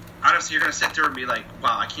 honestly, you're going to sit there and be like,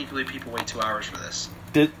 wow, I can't believe people wait 2 hours for this.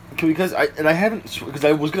 Because I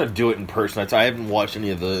was going to do it in person. I haven't watched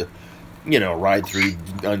any of the, ride through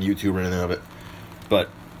on YouTube or anything of it. But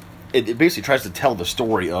it basically tries to tell the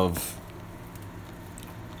story of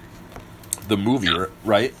the movie,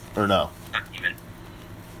 right? Or no? Not even.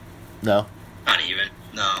 No? Not even.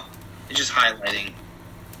 No. It's just highlighting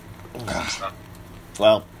some stuff.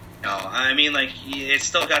 Well. No, I mean, it's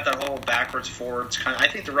still got that whole backwards, forwards kind of... I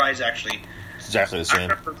think the ride's actually... Exactly the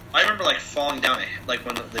same. I remember falling down it,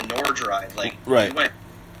 when the Norge ride, right. You went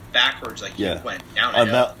backwards, you went down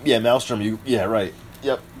it. Maelstrom, right.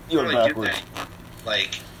 Yep, you went backwards.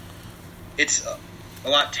 it's a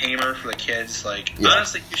lot tamer for the kids. Like,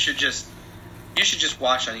 honestly, you should just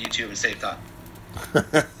watch on YouTube and save time.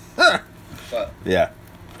 But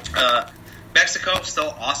Mexico,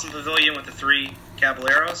 still awesome pavilion with the 3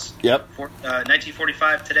 Caballeros. Yep.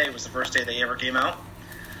 1945 today was the first day they ever came out.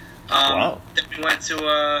 Wow. Then we went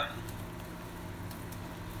to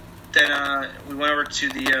we went over to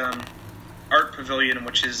the art pavilion,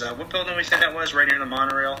 which is what building we said that was, right near the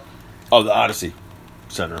Monorail. Oh, the Odyssey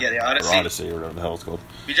Center. Yeah, the Odyssey. Or Odyssey, or whatever the hell it's called.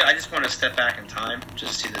 I just wanted to step back in time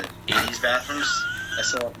just to see the 80s bathrooms. I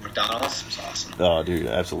saw it at McDonald's. It was awesome. Oh, dude,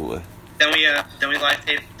 absolutely. Then we live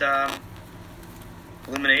taped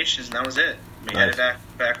Illuminations, and that was it. We headed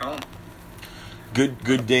back home.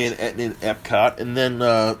 Good day in Epcot, and then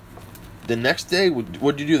the next day,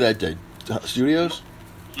 what did you do that day? Studios?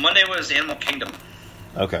 Monday was Animal Kingdom.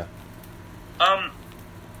 Okay. A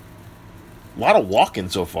lot of walking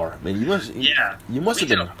so far. I mean, you must have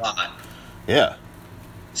been a lot. Yeah.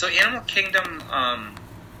 So Animal Kingdom,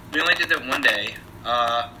 we only did that one day.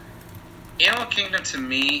 Animal Kingdom, to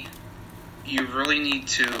me, you really need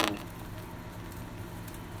to.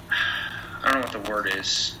 I don't know what the word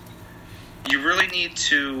is. You really need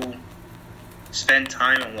to spend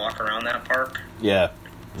time and walk around that park. Yeah.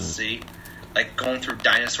 See, like going through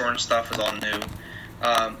dinosaur and stuff was all new.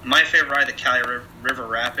 My favorite ride, the Cali River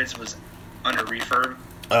Rapids, was under refurb.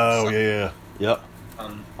 Oh, yeah. Yep.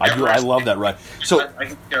 I love that ride. So I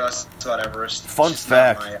can care less about Everest. Fun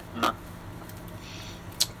fact.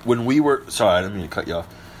 When we were... Sorry, I didn't mean to cut you off.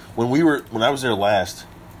 When I was there last...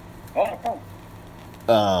 when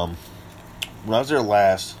I was there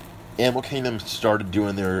last, Animal Kingdom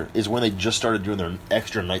is when they just started doing their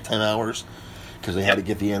extra nighttime hours, because they had to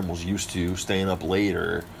get the animals used to staying up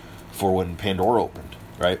later for when Pandora opened,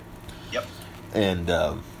 right? Yep. And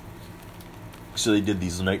so they did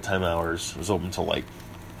these nighttime hours. It was open till like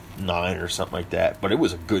 9 or something like that, but it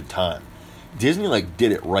was a good time. Disney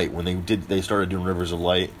did it right when they started doing Rivers of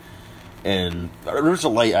Light, and Rivers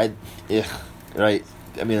of Light, right?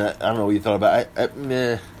 I mean, I don't know what you thought about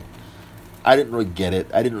it. I didn't really get it.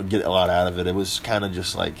 I didn't really get a lot out of it. It was kind of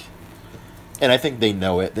just like, and I think they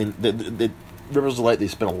know it. They Rivers of Light, they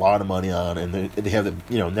spent a lot of money on, and they have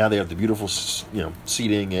now they have the beautiful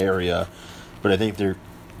seating area, but I think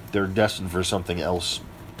they're destined for something else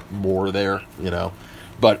more there,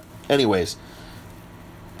 But anyways,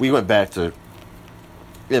 we went back to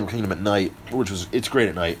Animal Kingdom at night, it's great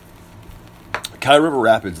at night. Cali River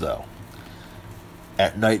Rapids, though,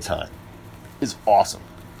 at nighttime, is awesome.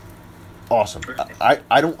 Awesome.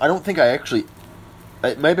 I don't think I actually...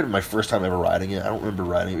 It might have been my first time ever riding it. I don't remember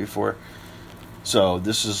riding it before. So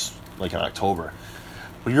this is like in October.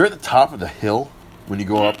 When you're at the top of the hill, when you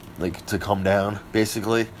go up to come down,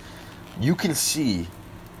 basically, you can see...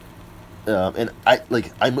 and I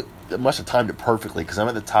must have timed it perfectly because I'm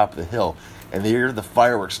at the top of the hill, and they hear the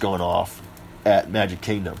fireworks going off at Magic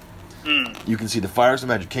Kingdom. You can see the fireworks at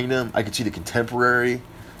Magic Kingdom. I could see the Contemporary.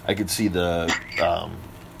 I could see the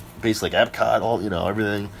basically Epcot, all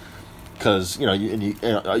everything. Because you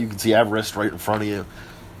can see Everest right in front of you.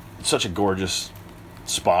 It's such a gorgeous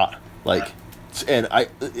spot. And I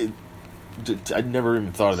never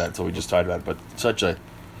even thought of that until we just talked about it. But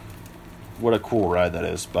what a cool ride that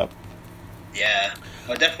is. But yeah,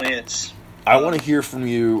 well, definitely it's. I want to hear from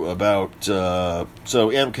you about so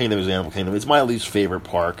Animal Kingdom is Animal Kingdom. It's my least favorite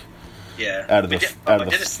park. Yeah, out of the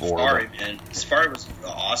four. Safari, man. Safari was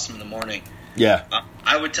awesome in the morning. Yeah,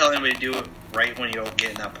 I would tell anybody to do it right when you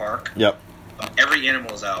get in that park. Yep. Every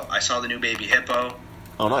animal is out. I saw the new baby hippo.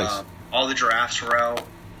 Oh, nice. All the giraffes were out.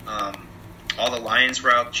 All the lions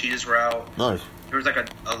were out. Cheetahs were out. Nice. There was an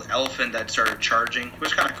elephant that started charging. It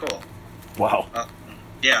was kind of cool. Wow.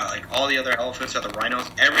 Yeah, all the other elephants, the rhinos,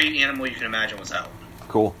 every animal you can imagine was out.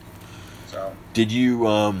 Cool. So. Did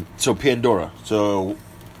you, so Pandora,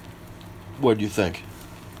 what do you think?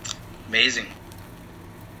 Amazing.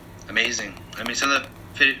 I mean, some of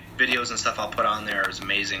the videos and stuff I'll put on there is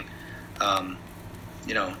amazing.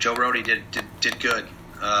 Joe Rohde did good.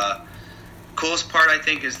 Coolest part, I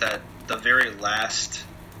think, is that the very last,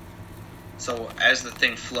 so as the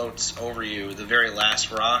thing floats over you, the very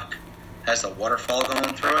last rock has the waterfall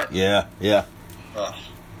going through it. Yeah. Oh.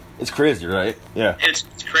 It's crazy, right? Yeah. It's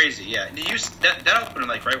crazy, yeah. That opened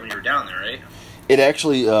right when you were down there, right? It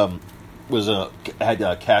actually had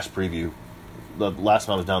a cast preview. The last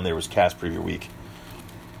time I was down there was cast preview week.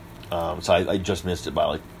 So I just missed it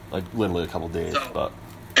by like literally a couple days. So, but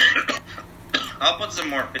I'll put some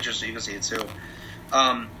more pictures so you can see it too.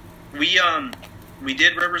 We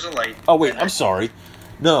did Rivers of Light. Oh wait, I'm sorry.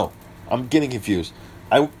 No, I'm getting confused.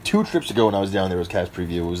 2 trips ago when I was down there was cast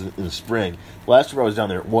preview. It was in the spring. Last trip I was down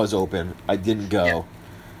there, it was open. I didn't go.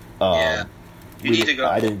 Yeah. You need to go.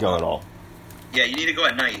 I didn't go at all. Yeah, you need to go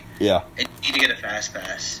at night. Yeah. And you need to get a fast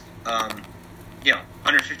pass.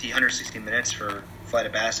 150, 160 minutes for Flight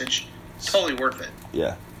of Passage. Totally worth it.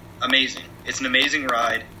 Yeah. Amazing. It's an amazing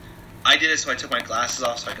ride. I did it so I took my glasses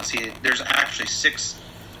off so I can see it. There's actually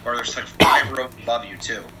 5 rows above you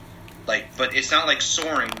too. But it's not like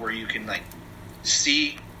soaring where you can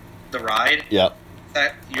see the ride. Yep.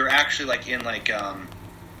 That you're actually in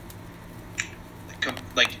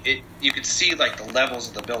you could see the levels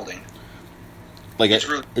of the building. It's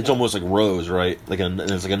really cool. It's almost like rows, right?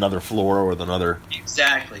 There's another floor with another.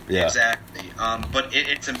 Exactly. Yeah. Exactly. But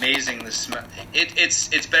it's amazing. The smell.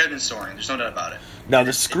 It's better than soaring. There's no doubt about it. Now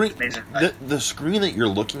the screen, the screen that you're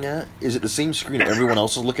looking at, is it the same screen everyone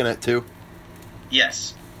else is looking at too?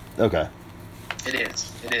 Yes. Okay. It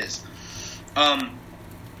is. It is.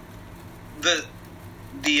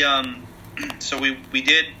 So we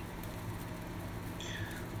did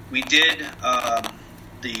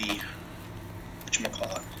the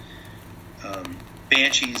whatchamacallit,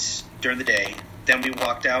 Banshees during the day. Then we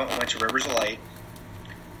walked out and went to Rivers of Light.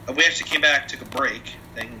 We actually came back, took a break,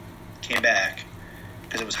 then came back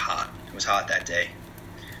because it was hot. It was hot that day.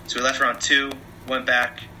 So we left around 2, went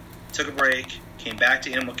back, took a break, came back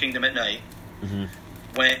to Animal Kingdom at night. Mm-hmm.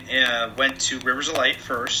 Went to Rivers of Light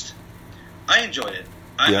first. I enjoyed it.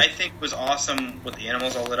 I think it was awesome with the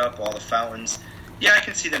animals all lit up, all the fountains. Yeah, I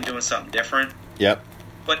can see them doing something different. Yep.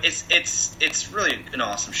 But it's really an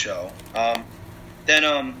awesome show.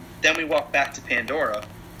 Then we walked back to Pandora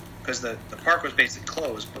because the park was basically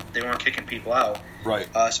closed, but they weren't kicking people out. Right.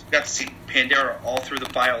 So we got to see Pandora all through the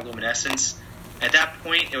bioluminescence. At that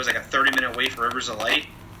point, it was a 30-minute wait for Rivers of Light,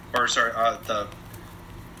 whatchamacallit?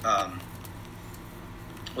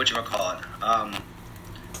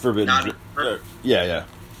 Forbidden. Yeah.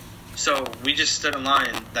 So we just stood in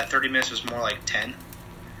line. That 30 minutes was more like 10.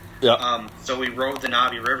 Yeah. So we rode the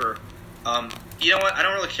Navi River. You know what? I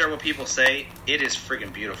don't really care what people say. It is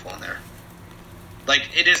freaking beautiful in there.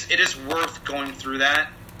 It is worth going through that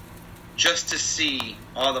just to see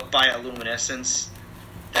all the bioluminescence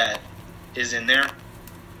that is in there.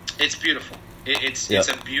 It's beautiful. It's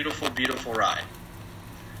a beautiful, beautiful ride.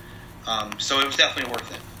 So it was definitely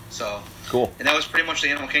worth it. So cool. And that was pretty much the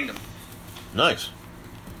Animal Kingdom. Nice.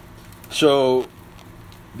 So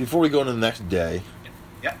before we go into the next day,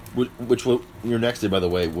 yeah. Which your next day, by the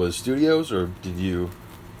way, was Studios, or did you?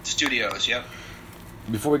 Studios, yep.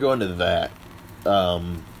 Before we go into that,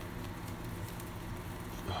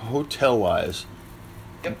 hotel-wise,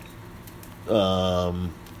 yep.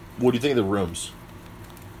 What do you think of the rooms?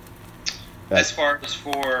 As far as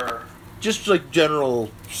for just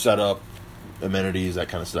general setup, amenities, that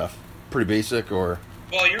kind of stuff. Pretty basic, or?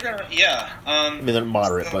 Well, you're gonna, yeah. I mean, they're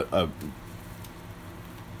moderate, but.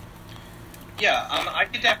 Yeah, I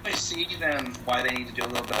could definitely see them why they need to do a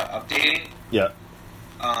little bit of updating. Yeah.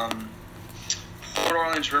 Port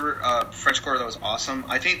Orleans River, French Quarter, that was awesome.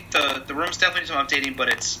 I think the rooms definitely need some updating, but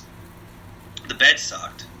the bed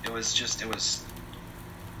sucked. It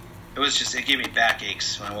gave me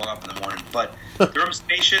backaches when I woke up in the morning. But the room's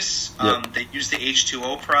spacious. Yep. They use the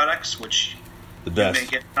H2O products, which the best. You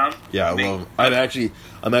may get some. Yeah, well, I'm actually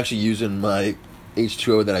using my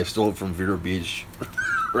H2O that I stole from Vero Beach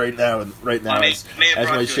right now as my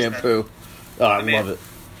shampoo. Oh, I love it.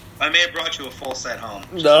 I may have brought you a full set home.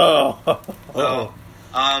 No.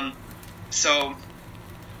 So,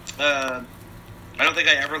 I don't think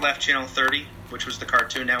I ever left Channel 30, which was the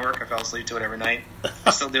Cartoon Network. I fell asleep to it every night.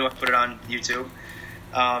 I still do. I put it on YouTube.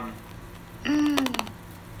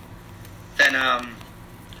 Then,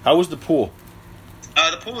 how was the pool?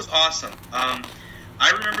 The pool was awesome.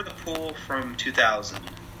 I remember the pool from 2000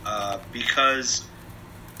 because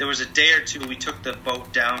there was a day or two we took the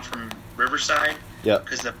boat down from Riverside. Yeah.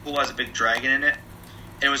 Because the pool has a big dragon in it.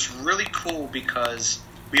 And it was really cool because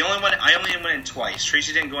I only went in twice.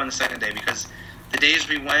 Tracy didn't go on the second day because the days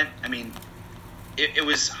we went, I mean, it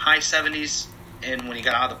was high 70s, and when you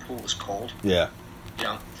got out of the pool, it was cold. Yeah. You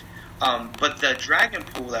know? But the dragon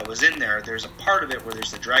pool that was in there's a part of it where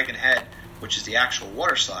there's the dragon head, which is the actual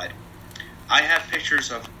water slide. I have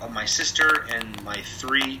pictures of my sister and my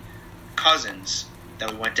 3 cousins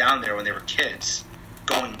that we went down there when they were kids,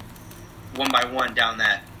 going one by one down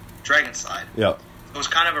that dragon slide. Yeah. It was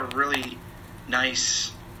kind of a really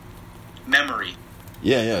nice memory.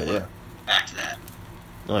 Yeah. Back to that.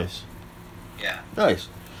 Nice. Yeah. Nice.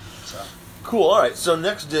 So. Cool. All right. So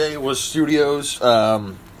next day was Studios.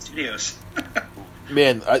 Studios.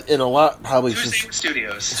 Man, in a lot probably since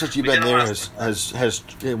Studios. Since you've been there has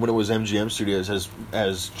when it was MGM Studios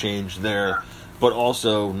has changed there, but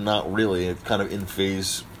also not really. It's kind of in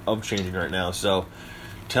phase of changing right now. So,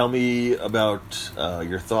 tell me about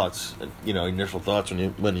your thoughts. Initial thoughts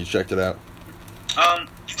when you checked it out. I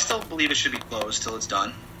still believe it should be closed till it's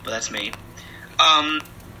done, but that's me.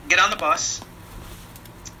 Get on the bus,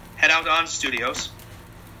 head out on Studios,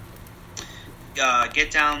 get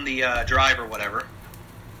down the drive or whatever.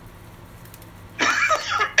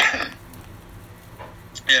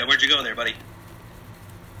 Yeah, where'd you go there, buddy?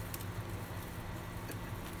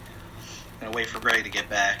 Gonna wait for Greg to get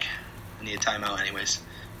back. I need a timeout anyways.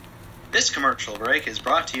 This commercial break is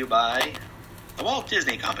brought to you by the Walt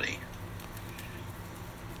Disney Company.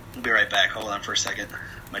 We'll be right back. Hold on for a second.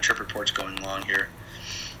 My trip report's going long here.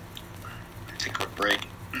 Take a quick break.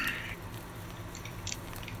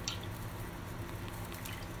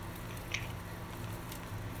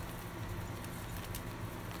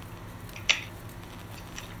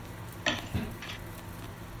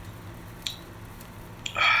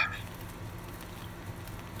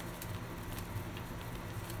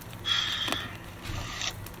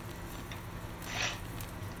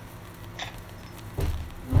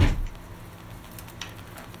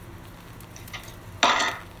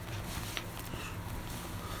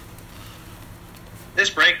 This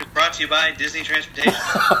break is brought to you by Disney Transportation.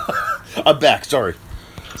 I'm back, sorry.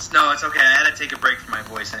 No, it's okay. I had to take a break from my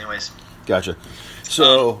voice anyways. Gotcha.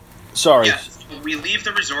 So, sorry. Yeah, we leave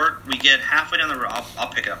the resort. We get halfway down the road. I'll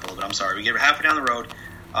pick it up a little bit. I'm sorry. We get halfway down the road,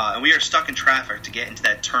 and we are stuck in traffic to get into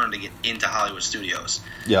that turn to get into Hollywood Studios.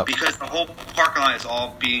 Yeah. Because the whole parking lot is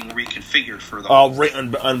all being reconfigured for the... right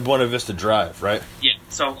on Buena Vista Drive, right? Yeah.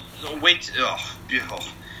 So wait... Oh, beautiful.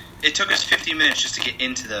 It took us 50 minutes just to get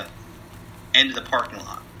into the end of the parking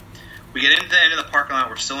lot. We get into the end of the parking lot.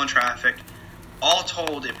 We're still in traffic. All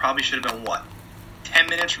told, it probably should have been, 10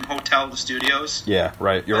 minutes from hotel to Studios? Yeah,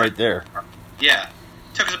 right. You're right there. Yeah.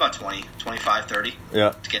 It took us about 20, 25, 30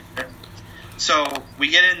 to get there. So we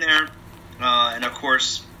get in there, and of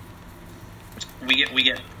course, we get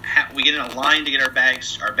in a line to get our bag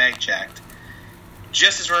checked.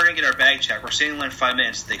 Just as we're going to get our bag checked, we're sitting in line 5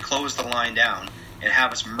 minutes. They close the line down and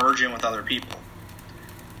have us merge in with other people.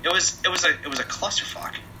 It was a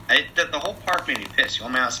clusterfuck. The whole park made me pissed. You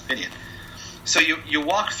want my honest opinion? So you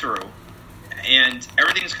walk through, and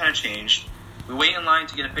everything's kind of changed. We wait in line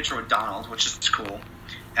to get a picture with Donald, which is cool.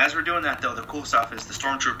 As we're doing that, though, the cool stuff is the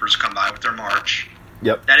stormtroopers come by with their march.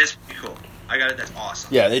 Yep. That is pretty cool. I got it. That's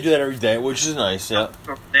awesome. Yeah, they do that every day, which is nice. Yeah.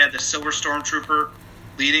 They have the silver stormtrooper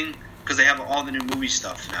leading because they have all the new movie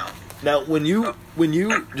stuff now. Now, when you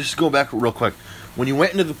just go back real quick, when you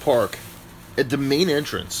went into the park. At the main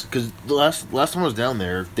entrance, because the last time I was down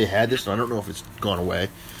there, they had this, and I don't know if it's gone away.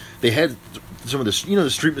 They had some of the, the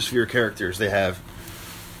Streetmosphere characters. They have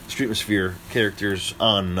Streetmosphere characters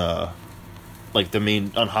on, the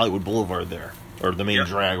main, on Hollywood Boulevard there. Or the main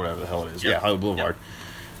drag, whatever the hell it is. Yep. Yeah, Hollywood Boulevard.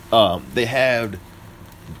 Yep. They had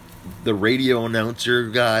the radio announcer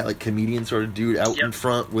guy, comedian sort of dude, out in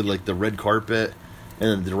front with, the red carpet, and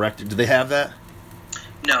then the director. Did they have that?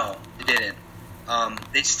 No, they didn't.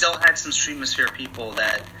 They still had some Streetmosphere people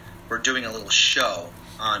that were doing a little show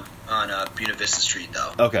on Buena Vista Street,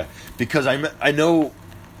 though. Okay, because I know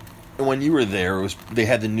when you were there, they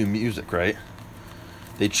had the new music, right?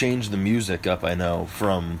 They changed the music up. I know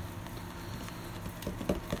from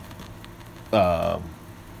the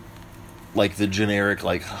generic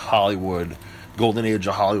Hollywood, golden age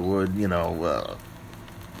of Hollywood,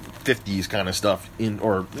 50s kind of stuff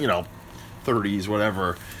or 30s,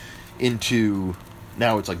 whatever. Into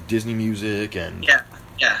now it's Disney music and yep.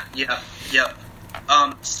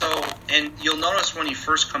 So and you'll notice when you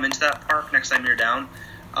first come into that park next time you're down,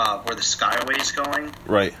 where the Skyway is going.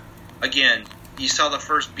 Right. Again, you saw the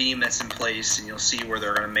first beam that's in place, and you'll see where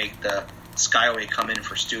they're going to make the Skyway come in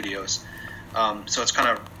for Studios. So it's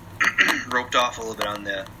kind of roped off a little bit on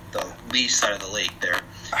the lee side of the lake there.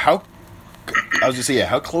 I was gonna say,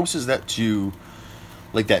 how close is that to?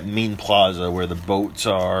 That main plaza where the boats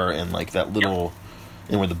are and that little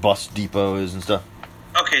and where the bus depot is and stuff.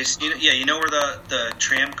 Okay, so you know where the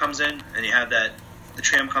tram comes in, and you have that the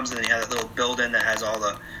tram comes in and you have that little building that has all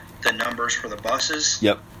the numbers for the buses.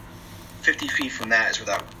 Yep. 50 feet from that is where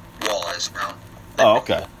that wall is now. Oh,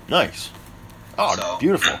 okay, nice. Oh, so.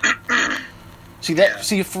 Beautiful. See that? Yeah.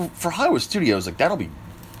 See for Hollywood Studios, that'll be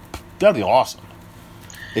awesome.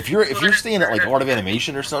 If you're staying at Art of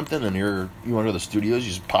Animation or something, and you want to go to the studios,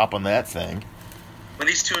 you just pop on that thing. When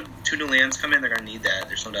these two new lands come in, they're gonna need that.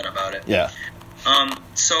 There's no doubt about it. Yeah.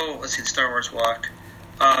 So let's see the Star Wars walk.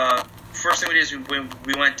 First thing we did is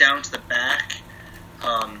we went down to the back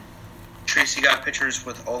Tracy got pictures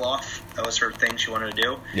with Olaf. That was her thing she wanted to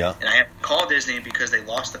do. Yeah. And I had to call Disney because they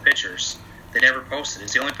lost the pictures. They never posted.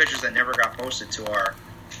 It's the only pictures that never got posted to our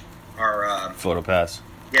Photo pass.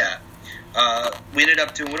 Yeah. We ended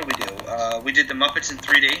up doing, what did we do? We did the Muppets in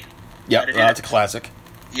 3D. Yeah, that's a classic.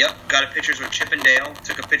 Yep. Got a pictures with Chip and Dale.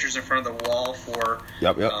 Took a pictures in front of the wall for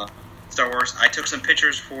Star Wars. I took some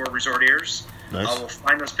pictures for ResortEars. Nice. I will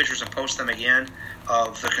find those pictures and post them again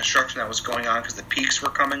of the construction that was going on because the peaks were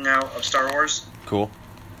coming out of Star Wars. Cool.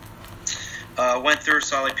 Went through,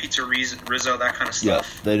 saw like Pizza Rizzo, that kind of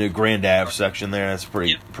stuff. Yeah, the Grand Ave section there. That's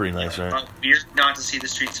pretty nice, right? Weird not to see the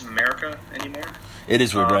streets of America anymore. It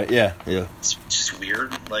is weird, right? Yeah. It's just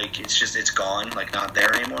weird. Like it's gone. Like not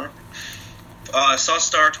there anymore. Saw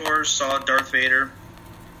Star Tours. Saw Darth Vader.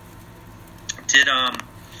 Did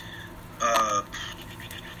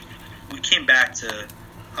we came back to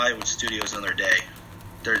Hollywood Studios another day.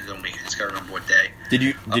 Thursday week. I just gotta remember what day. Did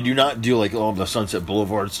you not do like all the Sunset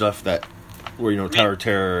Boulevard stuff that where Tower of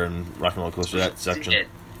Terror and Rock and Roller Coaster, that section?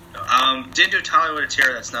 Didn't do Hollywood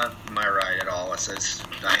Terror. That's not my ride at all. I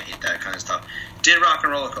hate that kind of stuff. Did Rock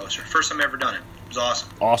and Roller Coaster. First time I ever done it. It was awesome.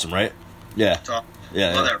 Awesome, right? Yeah. Love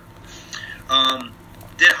that.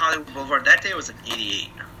 Did Hollywood Boulevard. That day was like 88.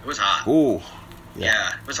 It was hot. Ooh.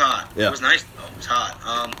 Yeah, it was hot. Yeah. It was nice though. It was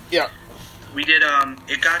hot. Yeah. We did.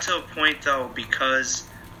 It got to a point though because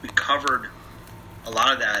we covered a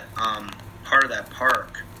lot of that part of that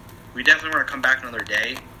park. We definitely want to come back another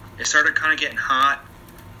day. It started kind of getting hot.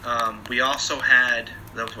 We also had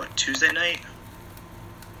that was Tuesday night.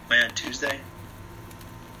 Tuesday,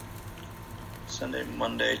 Sunday,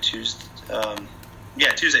 Monday, Tuesday.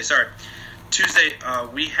 Tuesday. Sorry, Tuesday.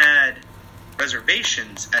 We had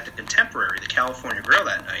reservations at the Contemporary, the California Grill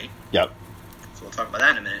that night. Yep. So we'll talk about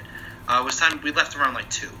that in a minute. It was time. We left around like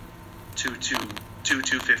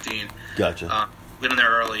 2:15. Gotcha. Got in there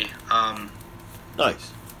early.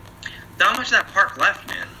 Nice. Not much of that park left,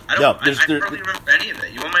 man. I hardly remember any of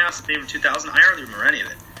it. You want my house to be from 2000? I hardly remember any of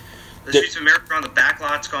it. The Streets of America on the back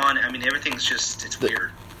lot's gone. I mean, everything's just, it's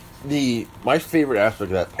weird. My favorite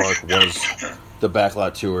aspect of that park was the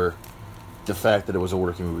backlot tour, the fact that it was a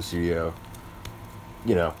working movie studio,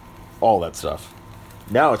 all that stuff.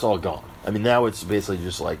 Now it's all gone. I mean, now it's basically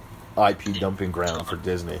just like IP dumping ground for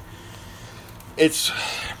Disney. It's,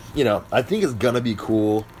 I think it's gonna be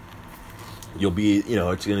cool. You'll be,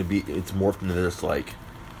 it's morphed into this like.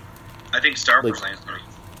 I think Star Wars Land's gonna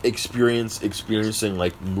experiencing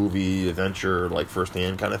like movie adventure like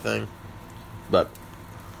firsthand kind of thing, but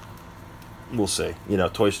we'll see.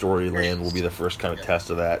 Toy Story Land will be the first kind of test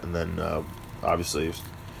of that, and then obviously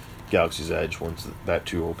Galaxy's Edge, once that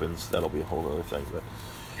too opens, that'll be a whole other thing. But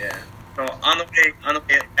yeah. So on the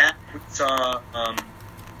way back, we saw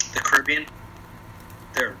the Caribbean.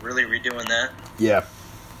 They're really redoing that. Yeah.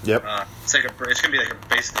 Yep. It's gonna be like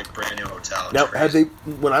basically a brand new hotel. Now,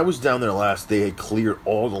 when I was down there last, they had cleared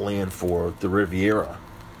all the land for the Riviera,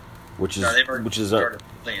 which is land.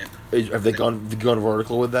 Have they gone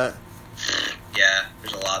vertical with that? Yeah,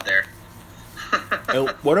 there's a lot there. And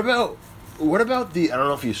what about the? I don't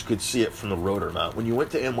know if you could see it from the road or not. When you went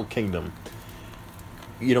to Animal Kingdom,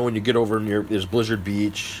 when you get over near there's Blizzard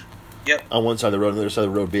Beach. Yep. On one side of the road, and the other side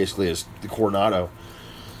of the road basically is the Coronado.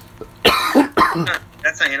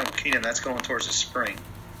 That's not Animal Kingdom. That's going towards the spring.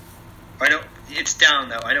 I know it's down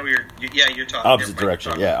though. I know you're talking opposite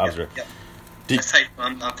direction. Yeah, opposite. Yep.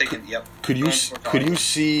 I'm thinking. Yep. Could you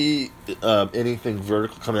see anything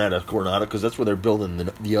vertical coming out of Coronado? Because that's where they're building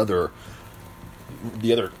the other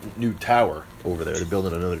new tower over there. They're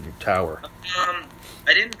building another new tower.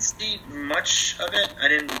 I didn't see much of it.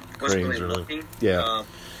 Wasn't really looking. Yeah. I'll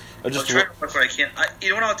try to look what I can.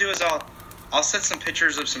 What I'll do is I'll set some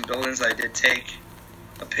pictures of some buildings that I did take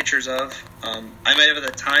pictures of. I might have at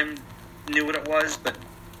the time knew what it was, but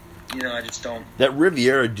I just don't. That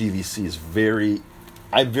Riviera DVC is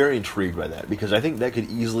I'm very intrigued by that because I think that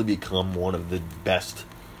could easily become one of the best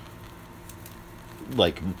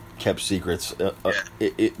kept secrets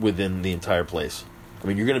within the entire place. I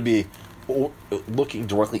mean, you're going to be looking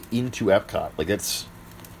directly into Epcot. That's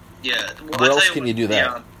where else can you do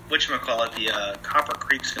that? Whatchamacallit, the Copper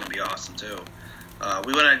Creek's going to be awesome too.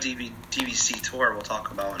 We went on a DVC tour. We'll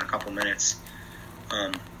talk about in a couple minutes.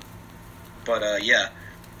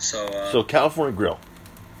 So California Grill.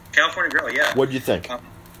 Yeah. What did you think?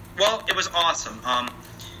 Well, it was awesome.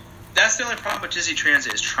 That's the only problem with Disney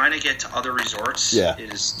Transit is trying to get to other resorts. Yeah.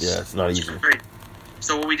 It's not easy. Great.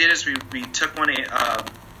 So what we did is we took one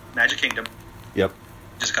Magic Kingdom. Yep.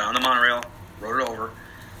 Just got on the monorail, rode it over.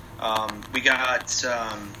 We got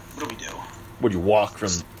what do we do? Would you walk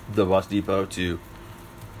from the bus depot to?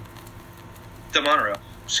 The monorail.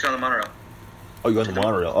 Just go on the monorail. Oh, you go on the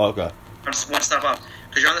monorail. Oh, okay. Just one stop up.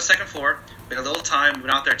 Because you're on the second floor. We had a little time. We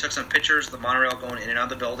went out there, took some pictures of the monorail going in and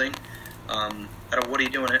out of the building. I don't know, what are you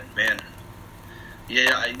doing it, man?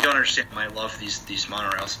 Yeah, you don't understand my love for these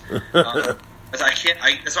monorails.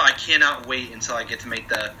 That's why I cannot wait until I get to make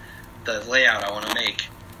the layout I want to make.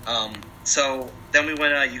 So then we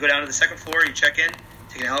went. You go down to the second floor. You check in.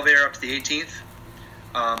 Take an elevator up to the 18th.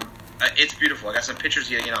 It's beautiful. I got some pictures.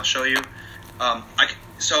 Again, I'll show you.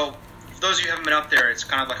 So for those of you who haven't been up there, it's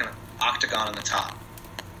kind of like an octagon on the top.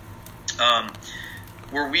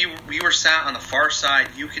 Where we were sat on the far side,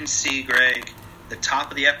 you can see, Greg, the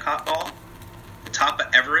top of the Epcot ball, the top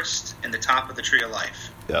of Everest, and the top of the Tree of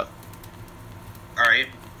Life. Yeah. All right,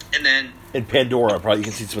 and then in Pandora, probably you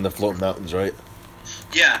can see some of the floating mountains, right?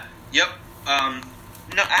 Yeah. Yep.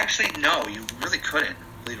 No, actually, no. You really couldn't,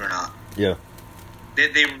 believe it or not. Yeah.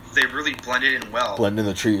 They really blended in well. Blend in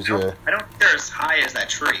the trees. Yeah. I don't think they're as high as that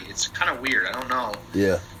tree. It's kind of weird. I don't know.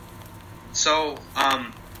 Yeah. So,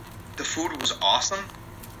 the food was awesome.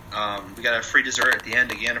 We got a free dessert at the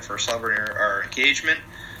end again for celebrating our engagement.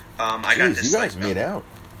 I got this. You guys made out.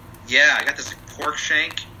 Yeah, I got this pork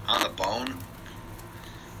shank on the bone.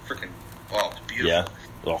 Freaking, it's beautiful. Yeah.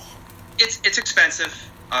 Oh. It's expensive.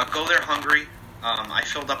 Go there hungry. I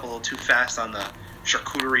filled up a little too fast on the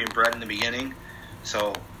charcuterie and bread in the beginning.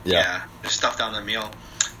 So, yeah there's stuff down the meal.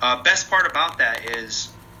 Best part about that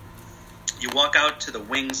is you walk out to the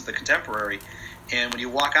wings of the Contemporary, and when you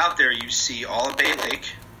walk out there, you see all of Bay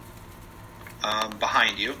Lake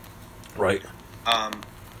behind you. Right.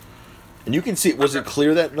 And you can see, was it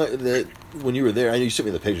clear that night that when you were there? I know you sent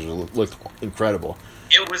me the pictures. It looked incredible.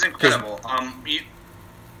 It was incredible.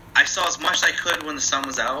 I saw as much as I could when the sun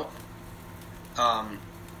was out,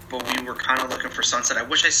 but we were kind of looking for sunset. I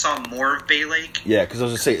wish I saw more of Bay Lake. Yeah, because I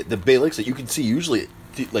was going to say, the Bay Lakes that you can see usually,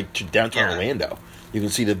 like to downtown Orlando. You can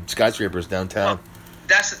see the skyscrapers downtown. Well,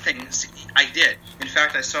 that's the thing. I did. In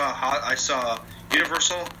fact, I saw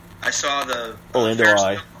Universal. I saw the Orlando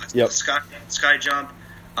Eye. Yep. The sky jump.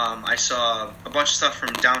 I saw a bunch of stuff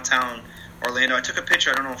from downtown Orlando. I took a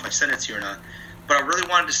picture. I don't know if I sent it to you or not. But I really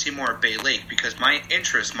wanted to see more of Bay Lake because my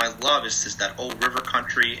interest, my love is that old river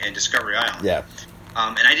country and Discovery Island. Yeah.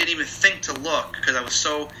 And I didn't even think to look because I was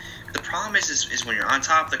so... The problem is when you're on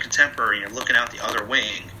top of the Contemporary and you're looking out the other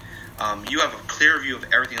wing, you have a clear view of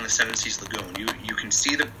everything in the Seven Seas Lagoon. You can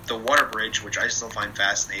see the water bridge, which I still find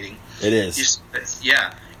fascinating. It is.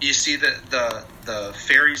 You see the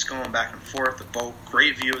ferries going back and forth, the boat,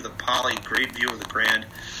 great view of the Poly, great view of the Grand.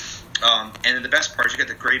 And then the best part is you get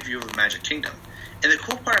the great view of the Magic Kingdom. And the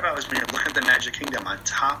cool part about it is when you're looking at the Magic Kingdom on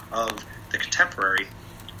top of the Contemporary,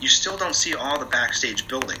 you still don't see all the backstage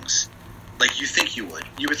buildings like you think you would.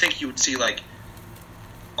 You would think you would see like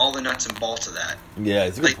all the nuts and bolts of that. Yeah,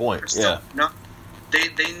 it's a good point. Yeah,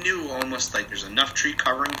 they knew almost like there's enough tree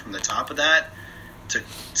covering from the top of that to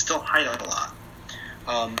still highlight a lot.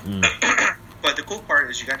 But the cool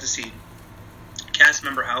part is you got to see cast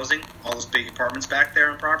member housing, all those big apartments back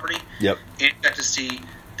there on property. Yep. And you got to see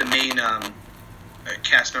the main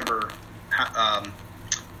cast member,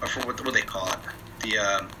 for what do they call it?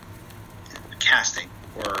 The casting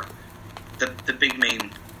or the big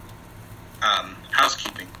main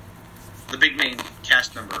housekeeping, the big main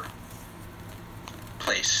cast member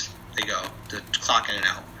place they go to clock in and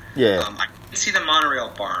out. Yeah. I can see the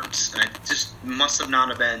monorail barns, and I just must have not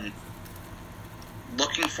have been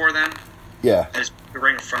looking for them. Yeah. And it's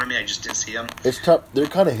right in front of me. I just didn't see them. It's tough. They're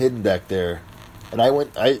kind of hidden back there. And I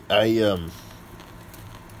went. I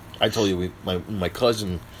told you my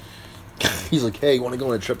cousin. He's like, "Hey, you want to go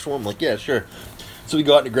on a trip for him?" I'm like, "Yeah, sure." So we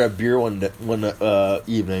go out to grab beer one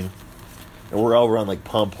evening, and we're over on like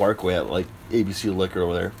Palm Parkway at like ABC Liquor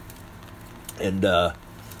over there, and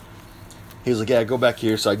he was like, "Yeah, go back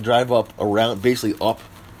here." So I drive up around, basically up.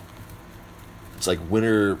 It's like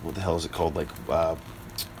Winter. What the hell is it called? Like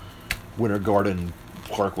Winter Garden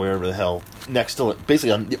Park, wherever the hell. Next to it,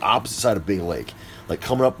 basically on the opposite side of Bay Lake, like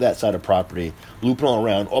coming up that side of property, looping all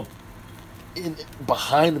around up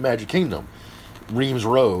behind the Magic Kingdom, Reams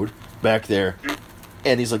Road back there.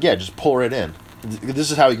 And he's like, "Yeah, just pull right in." This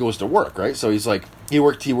is how he goes to work, right? So he's like, he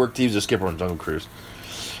was a skipper on Jungle Cruise.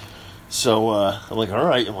 So I'm like, "All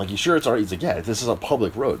right." I'm like, "You sure it's all right?" He's like, "Yeah, this is a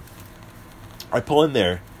public road." I pull in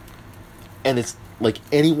there, and it's like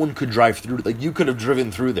anyone could drive through. Like you could have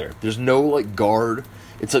driven through there. There's no like guard.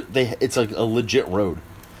 It's like a legit road.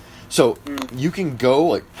 So you can go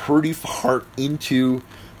like pretty far into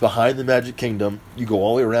behind the Magic Kingdom. You go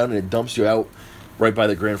all the way around, and it dumps you out right by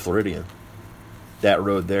the Grand Floridian. That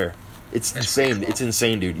road there, it's insane. Cool. It's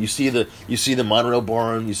insane, dude. You see the monorail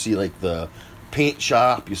barn. You see like the paint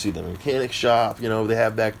shop. You see the mechanic shop. They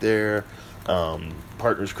have back there.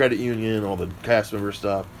 Partners Credit Union, all the cast member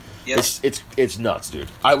stuff. Yep. It's nuts, dude.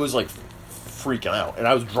 I was like freaking out, and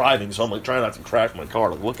I was driving, so I'm like trying not to crash my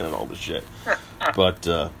car, like looking at all this shit. But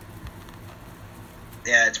yeah,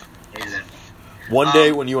 it's amazing. One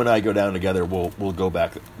day when you and I go down together, we'll go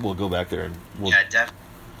back. We'll go back there and we'll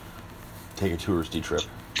take a touristy trip.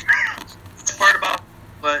 The part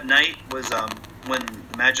about night was when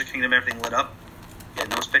Magic Kingdom everything lit up. Yeah,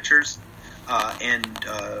 those pictures and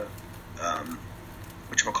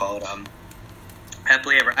whatchamacallit,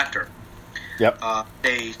 Happily Ever After. Yep.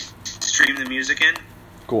 They stream the music in.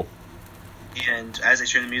 Cool. And as they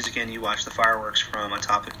stream the music in, you watch the fireworks from on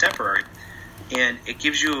top of Contemporary. And it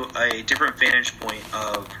gives you a different vantage point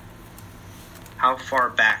of how far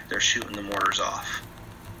back they're shooting the mortars off.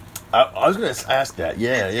 I was going to ask that.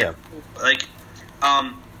 Yeah. Like,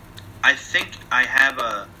 I think I have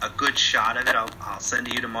a good shot of it. I'll send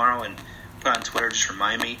to you tomorrow and put on Twitter. Just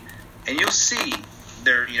remind me. And you'll see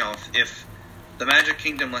there, if the Magic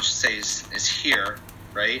Kingdom, let's just say, is here,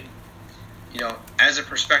 right? As a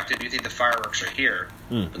perspective, you think the fireworks are here.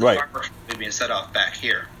 But the fireworks are being set off back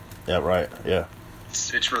here. Yeah, right. Yeah.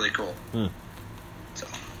 It's really cool.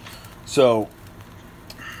 So,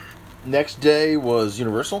 next day was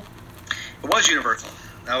Universal? It was Universal.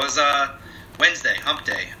 That was Wednesday, hump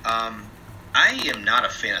day. I am not a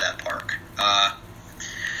fan of that park.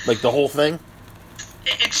 Like the whole thing?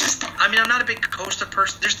 It's just, I'm not a big coaster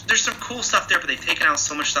person. There's some cool stuff there, but they've taken out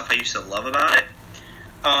so much stuff I used to love about it.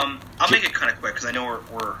 I'll make it kind of quick because I know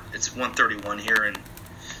it's 1:31 here and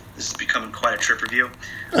this is becoming quite a trip review.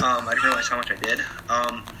 I didn't realize how much I did.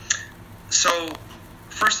 So,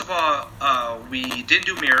 first of all, we didn't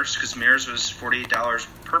do mirrors because mirrors was $48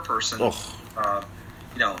 per person.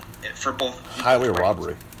 For both. Highway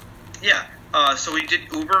robbery. Yeah. So we did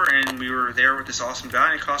Uber and we were there with this awesome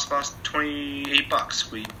guy. And it cost about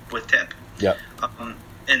 $28 with tip. Yep.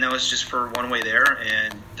 And that was just for one way there,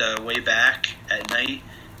 and the way back at night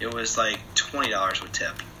it was like $20 with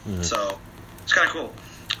tip. Mm-hmm. So it's kind of cool.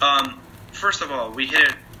 First of all, we hit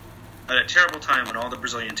it at a terrible time when all the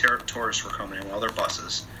Brazilian tourists were coming in with all their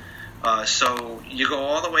buses. So you go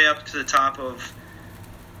all the way up to the top of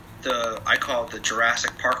I call it the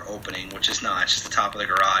Jurassic Park opening, which is not. It's just the top of the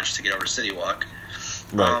garage to get over City Walk.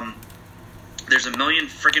 Right. There's a million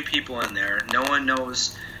freaking people in there. No one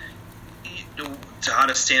knows how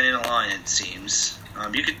to stand in a line, it seems.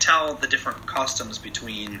 You could tell the different customs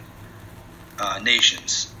between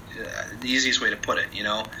nations. The easiest way to put it,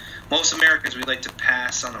 Most Americans, we like to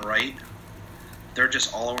pass on the right. They're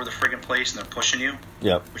just all over the friggin' place, and they're pushing you.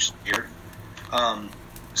 Yep. Which is weird.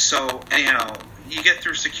 So, anyhow, you get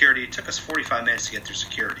through security. It took us 45 minutes to get through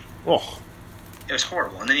security. Oh. It was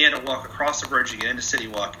horrible. And then you had to walk across the bridge to get into City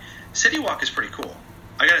Walk. City Walk is pretty cool.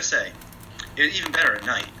 I gotta say. It's even better at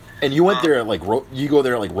night. And you went there at, you go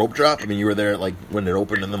there at, rope drop? I mean, you were there, when it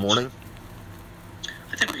opened in the morning?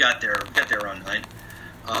 I think we got there around 9.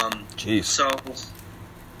 Jeez. So,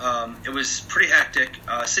 it was pretty hectic.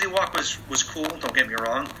 City Walk was cool, don't get me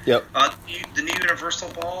wrong. Yep. The new Universal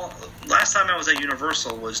Ball, last time I was at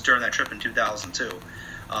Universal was during that trip in 2002.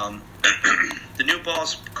 The new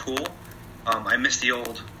ball's cool. I miss the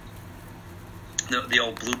old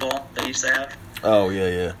blue ball they used to have. Oh,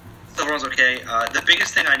 yeah. Silver one's okay. The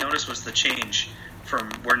biggest thing I noticed was the change from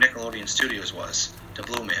where Nickelodeon Studios was to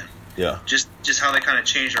Blue Man. Yeah. Just how they kind of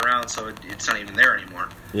changed around, so it's not even there anymore.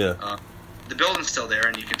 Yeah. The building's still there,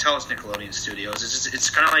 and you can tell it's Nickelodeon Studios. It's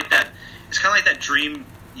kind of like that. It's kind of like that dream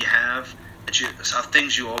you have of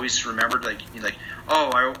things you always remembered. I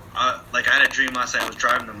had a dream last night. I was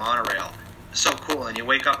driving the monorail. So cool, and you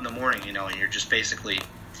wake up in the morning, and you're just basically,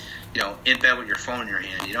 in bed with your phone in your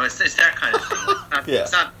hand. It's that kind of thing.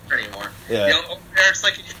 It's not there anymore. Yeah. It's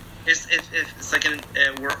like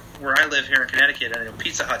where I live here in Connecticut. I know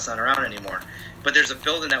Pizza Hut's not around anymore, but there's a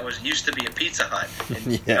building that used to be a Pizza Hut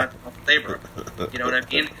in Claybrook. You know what I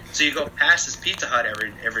mean? So you go past this Pizza Hut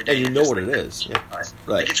every day. And you know what it is. Yeah.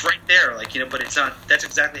 Right. It's right there. But it's not. That's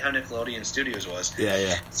exactly how Nickelodeon Studios was.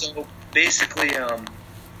 Yeah. So basically,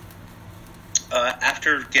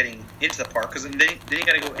 after getting into the park, because then you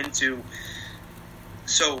got to go into.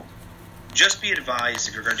 So, just be advised,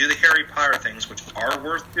 if you're going to do the Harry Potter things, which are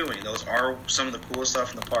worth doing, those are some of the coolest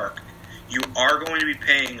stuff in the park, you are going to be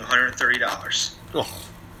paying $130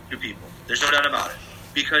 to people. There's no doubt about it,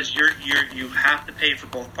 because you have to pay for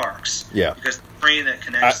both parks. Yeah. Because the train that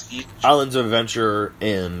connects each Islands of Adventure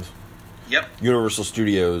and Universal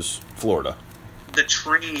Studios, Florida. The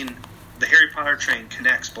Harry Potter train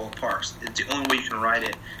connects both parks. The only way you can ride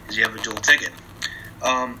it is you have a dual ticket.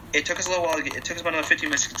 It took us a little while to get. It took us about another 15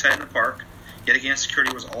 minutes to get inside in the park. Yet again,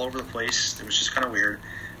 security was all over the place. It was just kind of weird.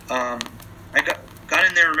 I got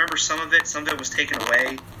in there. Remember some of it was taken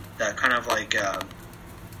away. That kind of like I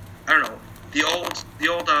don't know, the old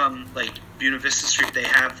like Buena Vista Street they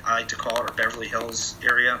have, I like to call it, or Beverly Hills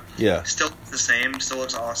area. Yeah. Still the same. Still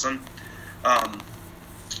looks awesome.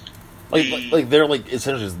 Like they're like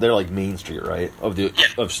essentially they're like Main Street, right?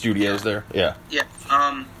 Of studios there. Yeah. Yeah.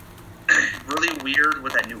 Really weird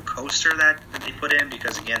with that new coaster that they put in,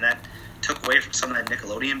 because again that took away from some of that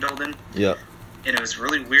Nickelodeon building. Yeah. And it was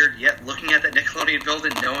really weird, yet looking at that Nickelodeon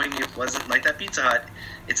building, knowing it wasn't like that Pizza Hut.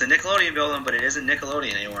 It's a Nickelodeon building, but it isn't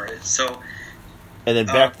Nickelodeon anymore. So. And then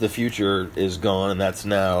Back to the Future is gone, and that's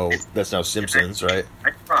now Simpsons, right?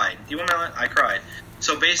 I cried. You want to know what? I cried.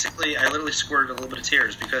 So basically, I literally squirted a little bit of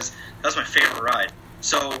tears because that was my favorite ride.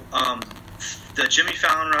 So the Jimmy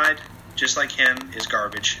Fallon ride, just like him, is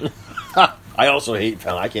garbage. I also hate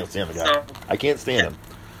Fallon. I can't stand the guy. So, I can't stand him.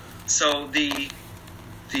 So the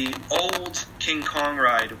old King Kong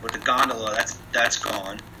ride with the gondola, that's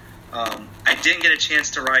gone. I didn't get a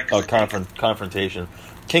chance to ride. Confrontation.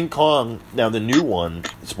 King Kong, now the new one,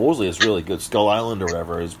 supposedly is really good. Skull Island or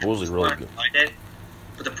whatever is supposedly really good. I did,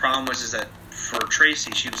 but the problem was that for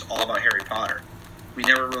Tracy, she was all about Harry Potter. We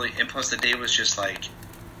never really, and plus the day was just like,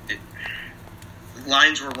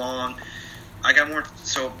 lines were long. I got more,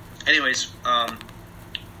 so anyways,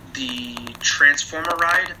 the Transformer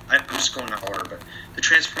ride, I'm just going out of order, but the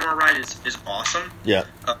Transformer ride is awesome. Yeah.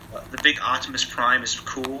 The big Optimus Prime is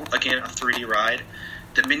cool. Again, a 3D ride.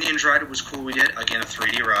 The Minions ride was cool. We did. Again, a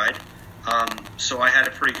 3D ride. So I had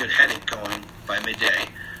a pretty good headache going by midday.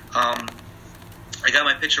 I got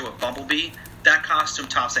my picture with Bumblebee. That costume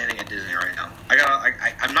tops anything at Disney right now.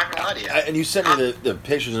 I'm not going to lie to you. And you sent me the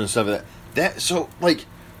pictures and stuff of that. So, like,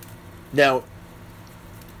 now,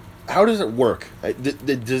 how does it work?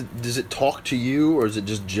 Does it talk to you, or is it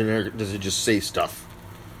just generic? Does it just say stuff?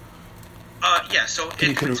 Yeah. So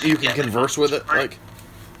you can converse with it, like.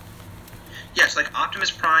 Yes, like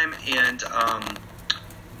Optimus Prime and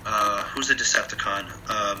who's the Decepticon?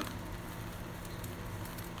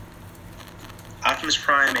 Optimus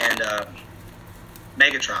Prime and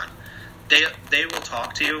Megatron. They will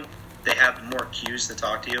talk to you. They have more cues to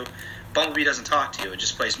talk to you. Bumblebee doesn't talk to you; it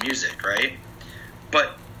just plays music, right?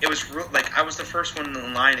 But it was like I was the first one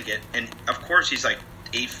in line to get, and of course he's like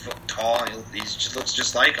 8 foot tall, and he just looks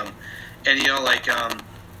just like him, and like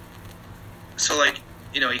so like.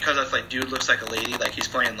 He comes up like, dude looks like a lady, like he's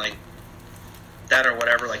playing like that or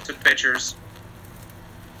whatever, like took pictures.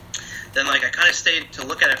 Then like I kind of stayed to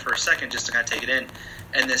look at it for a second just to kind of take it in.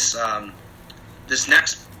 And this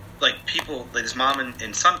next, like people, like this mom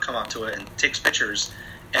and son come up to it and takes pictures.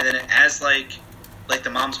 And then as like the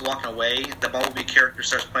mom's walking away, the Bumblebee character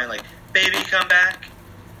starts playing like, baby come back.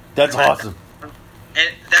 That's awesome. And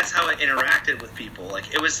that's how it interacted with people.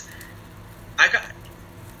 Like it was, I got,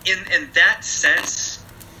 in that sense,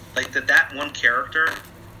 like that one character,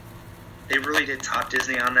 they really did top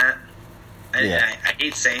Disney on that. I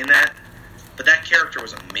hate saying that, but that character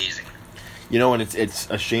was amazing. And it's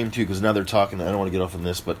a shame too, because now they're talking. I don't want to get off on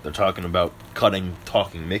this, but they're talking about cutting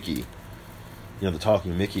Talking Mickey. The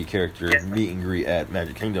Talking Mickey character meet and greet at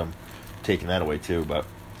Magic Kingdom, taking that away too. But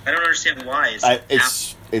I don't understand why.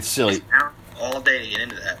 It's silly. It's out all day to get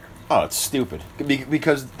into that. Oh, it's stupid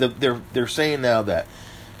because they're saying now that.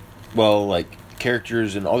 Well, like,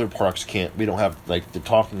 characters in other parks we don't have, like, the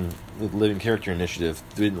Talking Living Character Initiative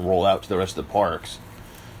didn't roll out to the rest of the parks.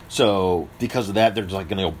 So, because of that, they're just, like,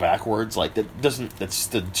 going to go backwards. Like, that's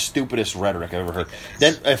the stupidest rhetoric I've ever heard.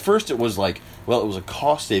 Then, at first, it was like, well, it was a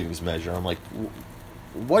cost savings measure. I'm like,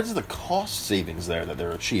 what is the cost savings there that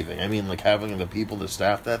they're achieving? I mean, like, having the people to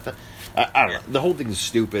staff that thing? I don't know. The whole thing is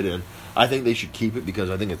stupid, and I think they should keep it because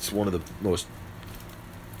I think it's one of the most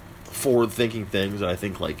forward-thinking things that I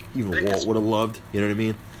think, like, even Walt would have loved. You know what I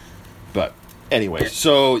mean? But anyway,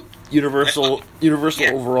 so Universal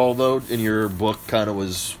overall, though, in your book, kind of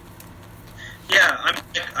was. Yeah,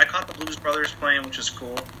 I caught the Blues Brothers playing, which is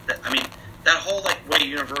cool. I mean, that whole like way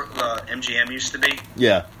MGM used to be.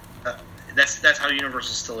 Yeah. That's how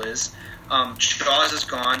Universal still is. Jaws is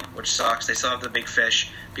gone, which sucks. They still have the big fish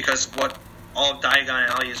because all of Diagon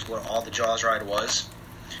Alley is what all the Jaws ride was.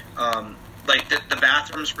 Like the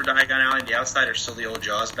bathrooms for Diagon Alley and the outside are still the old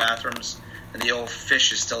Jaws bathrooms, and the old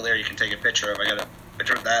fish is still there. You can take a picture of. I got a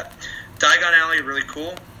picture of that. Diagon Alley really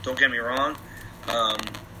cool. Don't get me wrong.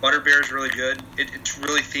 Butterbeer is really good. It's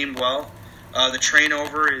really themed well. The train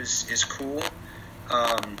over is cool.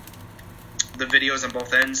 The videos on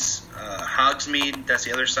both ends. Hogsmeade, that's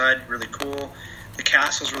the other side, really cool. The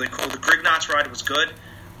castle's really cool. The Grignotts ride was good.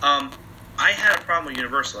 I had a problem with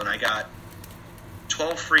Universal, and I got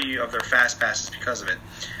 12 free of their fast passes because of it.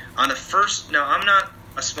 On the first, now I'm not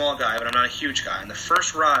a small guy, but I'm not a huge guy. On the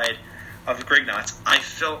first ride of the Grignauts, I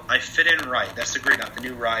fit in right. That's the Grignaut, the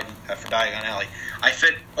new ride for Diagon Alley. I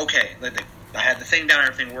fit okay. I had the thing down,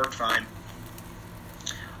 everything worked fine.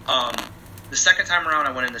 The second time around,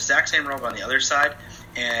 I went in the exact same row on the other side,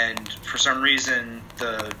 and for some reason,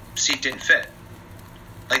 the seat didn't fit.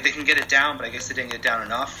 Like, they can get it down, but I guess they didn't get it down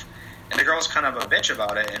enough. And the girl was kind of a bitch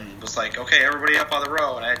about it and was like, okay, everybody up on the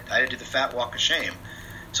row, and I had to do the fat walk of shame.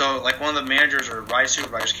 So, like, one of the managers or ride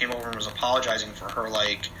supervisors came over and was apologizing for her,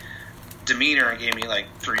 like, demeanor and gave me, like,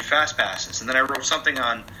 3 fast passes. And then I wrote something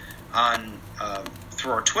on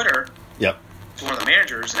through our Twitter Yep. to one of the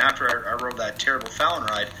managers, and after I rode that terrible Fallon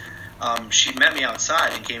ride, she met me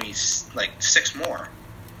outside and gave me, like, 6 more.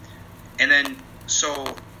 And then,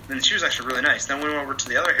 then she was actually really nice. Then we went over to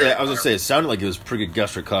the other area. Yeah, I was going to say, it sounded like it was pretty good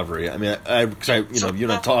guest recovery. I mean, you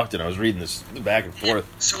and I talked, and I was reading this back and forth.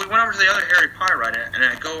 Yeah, so we went over to the other Harry Potter ride, and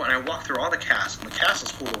I go and I walk through all the castle. And the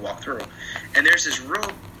castle's cool to walk through. And there's this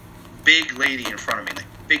real big lady in front of me,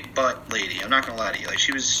 like, big butt lady. I'm not going to lie to you. Like,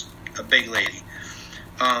 she was a big lady.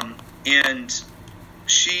 And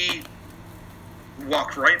she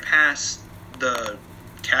walked right past the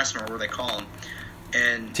cast member, what they call them,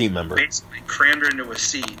 and team member basically crammed her into a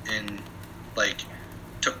seat and, like,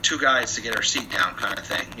 took 2 guys to get her seat down kind of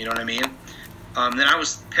thing. You know what I mean? Then I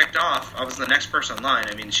was picked off. I was the next person in line.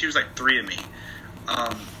 I mean, she was like 3 of me.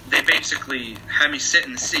 They basically had me sit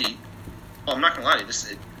in the seat. Oh, I'm not going to lie to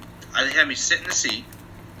you. They had me sit in the seat,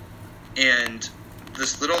 and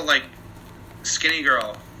this little, like, skinny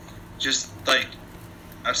girl just, like,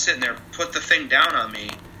 I was sitting there, put the thing down on me,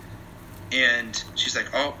 and she's like,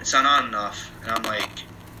 oh, it's not on enough. And I'm like,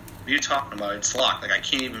 what are you talking about? It's locked. Like, I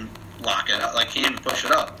can't even lock it up. Like, I can't even push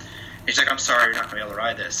it up. And she's like, I'm sorry, you're not going to be able to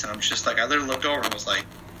ride this. And I'm just like, I literally looked over and was like,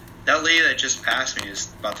 that lady that just passed me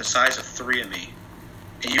is about the size of 3 of me,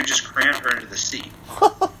 and you just crammed her into the seat.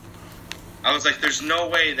 I was like, there's no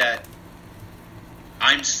way that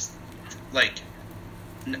I'm, like,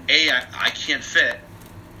 A, I can't fit,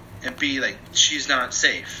 and B, like, she's not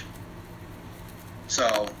safe.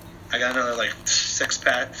 So I got another, like, 6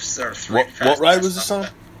 packs or 3. What ride was this on?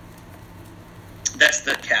 That's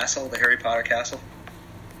the castle, the Harry Potter castle.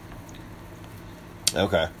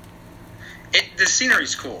 Okay. The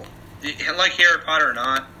scenery's cool. Like Harry Potter or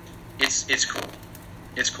not, it's cool.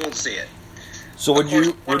 It's cool to see it. So one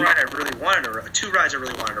ride I really wanted to ride, 2 rides I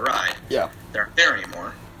really wanted to ride. Yeah. They aren't there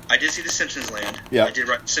anymore. I did see the Simpsons Land. Yeah. I did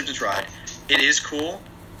ride the Simpsons ride. It is cool.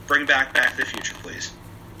 Bring back Back to the Future, please.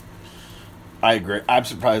 I agree. I'm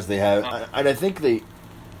surprised they have, and I think they.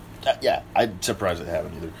 Yeah, I'm surprised they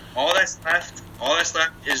haven't either. All that's left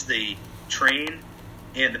is the train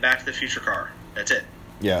and the Back to the Future car. That's it.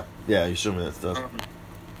 Yeah, you showed me that stuff.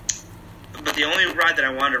 But the only ride that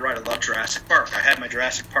I wanted to ride, I love Jurassic Park. I had my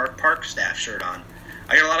Jurassic Park staff shirt on.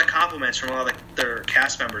 I got a lot of compliments from all their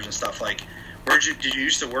cast members and stuff. Like, did you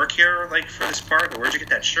used to work here, like, for this park, or where'd you get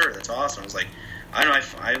that shirt? That's awesome. I was like, I don't know.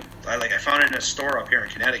 I found it in a store up here in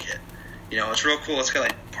Connecticut. You know, it's real cool. It's got,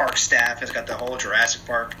 like, park staff. It's got the whole Jurassic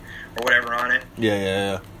Park or whatever on it.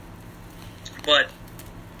 Yeah. But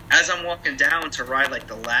as I'm walking down to ride, like,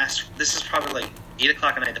 this is probably, like, 8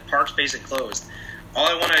 o'clock at night. The park's basically closed. All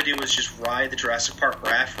I wanted to do was just ride the Jurassic Park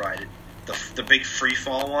raft ride, the big free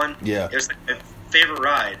fall one. Yeah. It was, like, my favorite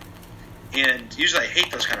ride. And usually I hate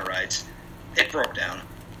those kind of rides. It broke down.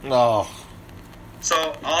 Oh. So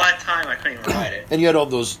all that time I couldn't even ride it. And you had all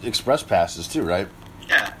those express passes too, right?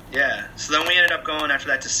 Yeah. So then we ended up going after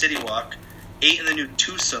that to City Walk, ate in the new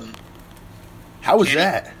Twosome. How was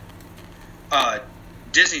that?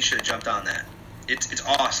 Disney should have jumped on that. It's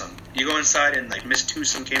awesome. You go inside and, like, Miss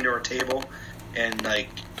Twosome came to our table and, like,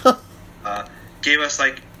 gave us,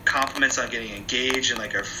 like, compliments on getting engaged and,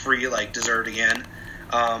 like, a free, like, dessert again.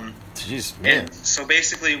 Jeez, man. And so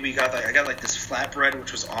basically I got this flatbread,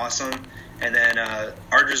 which was awesome, and then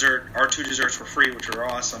our 2 desserts were free, which were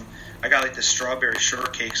awesome. I got, like, this strawberry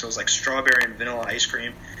shortcake, so it was like strawberry and vanilla ice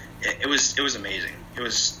cream. It was amazing. It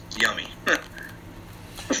was yummy.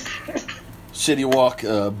 City Walk,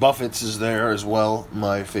 Buffett's is there as well.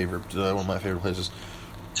 My favorite, one of my favorite places.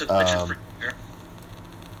 Took pictures for there.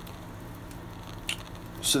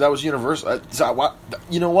 So that was Universal.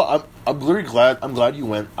 You know what? I'm really glad. I'm glad you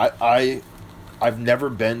went. I've never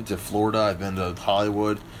been to Florida. I've been to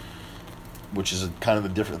Hollywood, which is kind of a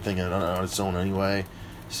different thing on its own anyway.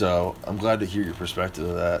 So I'm glad to hear your perspective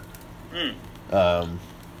of that.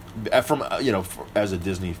 From as a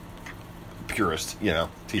Disney purist, to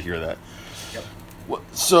hear that. Yep.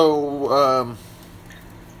 So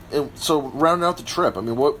so rounding out the trip, I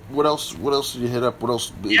mean, what else did you hit up? What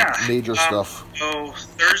else major stuff? So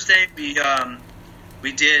Thursday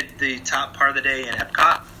we did the top part of the day in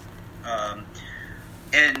Epcot,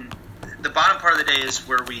 and the bottom part of the day is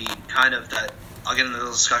where we kind of I'll get into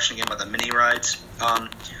the discussion again about the mini rides.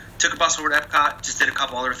 Took a bus over to Epcot, just did a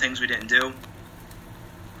couple other things we didn't do.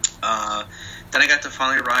 Then I got to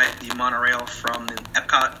finally ride the monorail from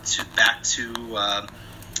Epcot back to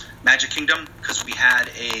Magic Kingdom, because we had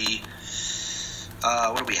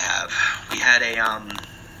what do we have? We had a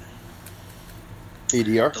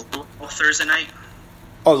ADR? The luau Thursday night.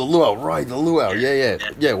 Oh, the luau, right? The luau, yeah.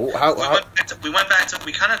 Well, we went back to.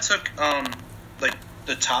 We kind of took like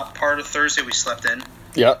the top part of Thursday. We slept in.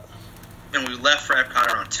 Yeah. And we left for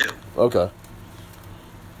Epcot around 2. Okay.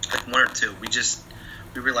 Like 1 or 2.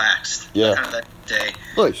 We relaxed. Yeah. Kind of that day.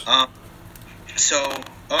 Nice.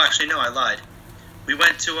 Actually, no, I lied. We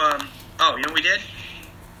went to, you know what we did?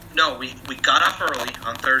 No, we got up early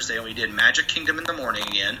on Thursday and we did Magic Kingdom in the morning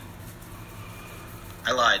again.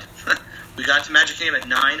 I lied. We got to Magic Kingdom at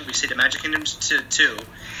 9. We stayed at Magic Kingdom to 2.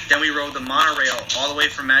 Then we rode the monorail all the way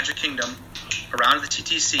from Magic Kingdom around to the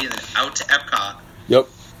TTC and then out to Epcot. Yep.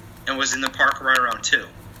 And was in the park right around 2.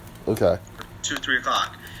 Okay. 2, 3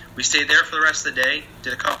 o'clock. We stayed there for the rest of the day,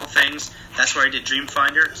 did a couple things. That's where I did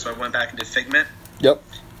Dreamfinder, so I went back and did Figment. Yep.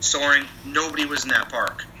 Soaring, nobody was in that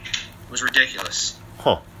park. It was ridiculous.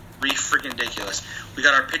 Huh. Freaking ridiculous. We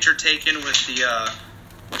got our picture taken with the,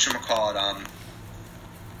 whatchamacallit,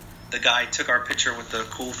 the guy took our picture with the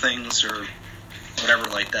cool things or whatever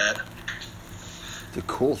like that. The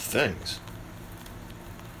cool things?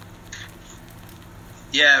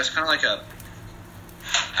 Yeah, it was kind of like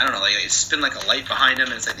I don't know, like it spin like a light behind him,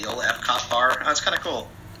 and it's like the old Epcot bar. Oh, it's kind of cool.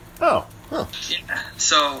 Oh, huh. Yeah.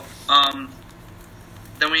 So,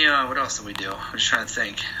 then we, what else did we do? I'm just trying to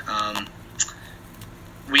think.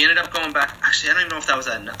 We ended up going back. Actually, I don't even know if that was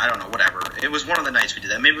that. I don't know. Whatever. It was one of the nights we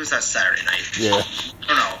did that. Maybe it was that Saturday night. Yeah. I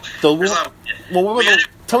don't know. Tell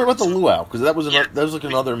me about the luau, because that was like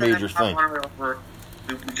another major thing.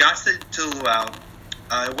 We got to the luau.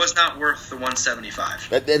 It was not worth the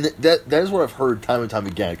 $175. And that is what I've heard time and time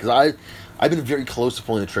again. Because I've been very close to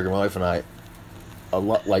pulling the trigger. My wife and I, a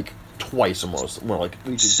lot, like twice almost. We're like,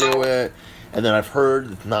 we should do it, and then I've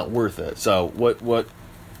heard it's not worth it. So what?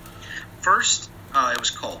 First, it was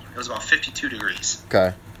cold. It was about 52 degrees.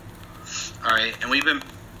 Okay. All right, and we've been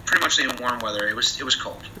pretty much in warm weather. It was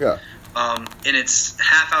cold. Yeah. And it's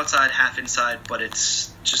half outside, half inside, but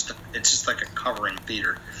it's just like a covering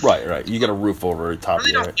theater. Right. You got a roof over the top.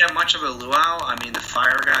 Really don't get much of a luau. I mean, the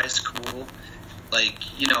fire guy's cool.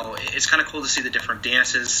 Like, you know, it's kind of cool to see the different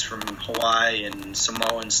dances from Hawaii and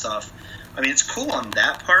Samoa and stuff. I mean, it's cool on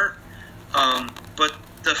that part. But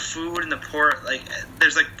the food and the pork, like,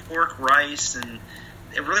 there's like pork, rice, and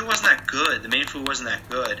it really wasn't that good. The main food wasn't that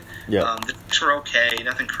good. Yeah. The drinks were okay,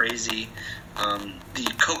 nothing crazy.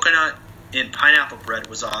 The coconut and pineapple bread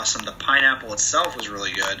was awesome. The pineapple itself was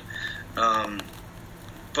really good. And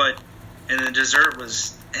the dessert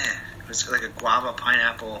was, it was like a guava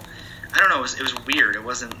pineapple. I don't know, it was weird. It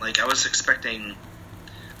wasn't like, I was expecting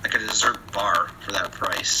like a dessert bar for that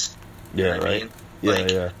price. Yeah, you know right. I mean?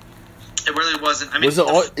 Yeah. It really wasn't. I mean, is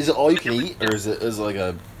it all you can eat, or is it like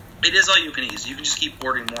a? It is all you can eat. You can just keep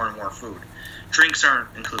ordering more and more food. Drinks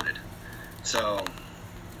aren't included. So.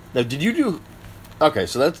 Now, did you do? Okay,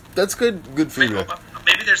 so that's good feedback.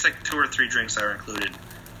 Maybe there's like 2 or 3 drinks that are included,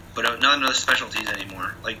 but none of the specialties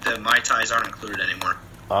anymore. Like the Mai Tais aren't included anymore.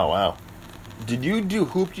 Oh wow! Did you do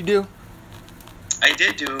Hoop-de-Doo? I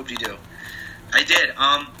did do Hoop-de-Doo. I did.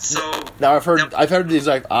 So now I've heard the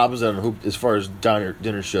exact opposite on Hoop as far as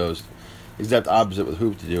dinner shows. Exact opposite with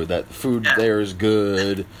Hoop-de-Doo. That food there is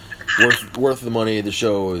good, worth the money. The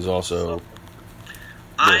show is also.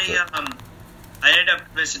 I ended up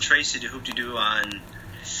convincing Tracy to Hoop-de-Doo on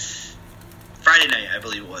Friday night, I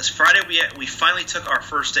believe it was. Friday, we finally took our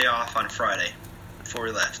first day off on Friday before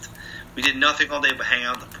we left. We did nothing all day but hang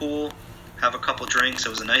out in the pool, have a couple drinks. It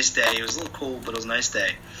was a nice day. It was a little cold, but it was a nice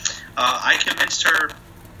day. I convinced her.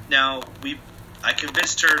 I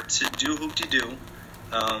convinced her to do Hoop-de-Doo.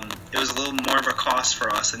 It was a little more of a cost for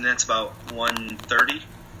us, and that's about $130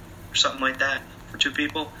 or something like that for 2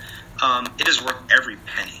 people. It is worth every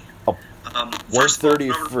penny.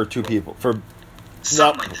 $130 for 2 people for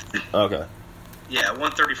something like that. Okay. Yeah,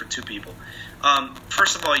 $130 for 2 people.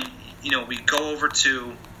 First of all, you know, we go over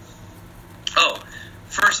to.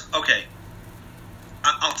 Okay.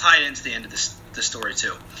 I'll tie it into the end of this story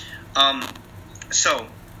too. So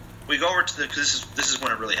we go over to because this is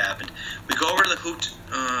when it really happened. We go over to the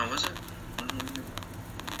was it?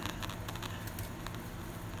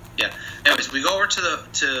 Yeah. Anyways, we go over to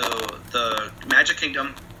the Magic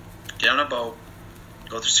Kingdom, get on a boat,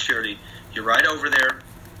 go through security. You ride over there.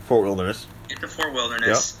 Fort Wilderness. Get to Fort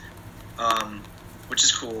Wilderness, which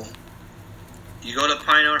is cool. You go to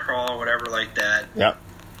Pioneer Hall or whatever like that. Yep.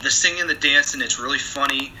 The singing, the dancing, it's really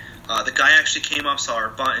funny. The guy actually came up, saw our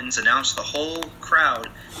buttons, announced to the whole crowd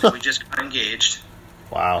that we just got engaged.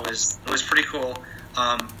 Wow. It was pretty cool.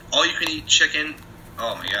 All you can eat chicken.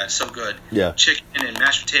 Oh my god, so good. Yeah. Chicken and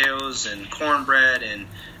mashed potatoes and cornbread and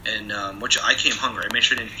which I came hungry. I made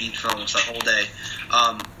sure I didn't eat for almost the whole day.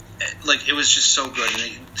 Like it was just so good.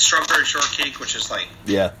 And the strawberry shortcake, which is like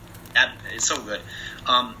it's so good.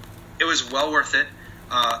 It was well worth it.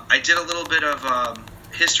 I did a little bit of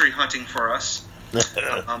history hunting for us.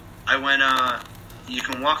 I went. You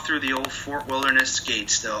can walk through the old Fort Wilderness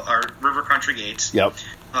gates still, or River Country gates. Yep.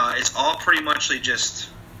 It's all pretty much just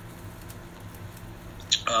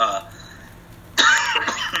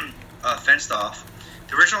fenced off.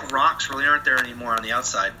 The original rocks really aren't there anymore on the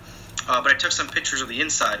outside, but I took some pictures of the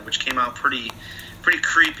inside, which came out pretty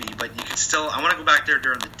creepy. But you can still. I want to go back there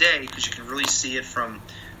during the day because you can really see it from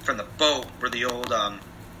the boat where the old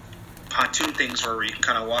pontoon things were, where you can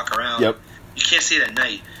kind of walk around. Yep. You can't see it at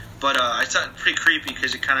night, but I thought it pretty creepy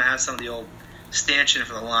because it kind of has some of the old stanchion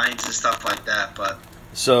for the lines and stuff like that. But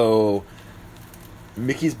so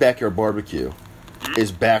Mickey's Backyard Barbecue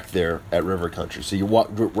is back there at River Country. So you walk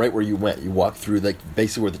right where you went. You walk through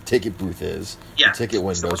basically where the ticket booth is. Yeah. The ticket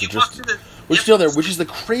windows. So we're still there, which is the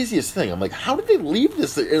craziest thing. I'm like, how did they leave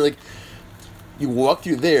this there? Like, you walk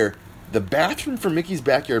through there. The bathroom for Mickey's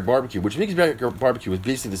Backyard Barbecue, which Mickey's Backyard Barbecue is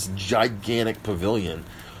basically this gigantic pavilion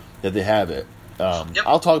that they have it.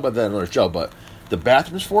 I'll talk about that in another show, but the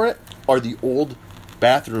bathrooms for it are the old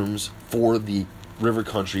bathrooms for the River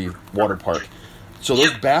Country Water Park. So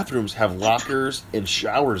those bathrooms have lockers and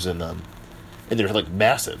showers in them, and they're like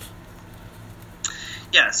massive.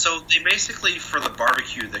 Yeah, so they basically, for the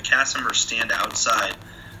barbecue, the cast members stand outside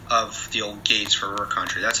of the old gates for River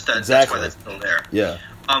Country. That's why that's still there. Yeah.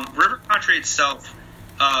 River Country itself,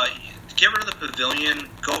 get rid of the pavilion,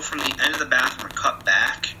 go from the end of the bathroom and cut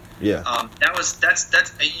back. Yeah.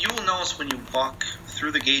 That's you will notice when you walk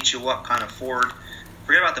through the gates, you'll walk kind of forward.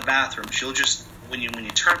 Forget about the bathrooms. You'll just when you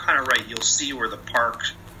turn kind of right, you'll see where the park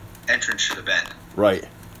entrance should have been. Right.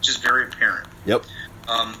 Just very apparent. Yep.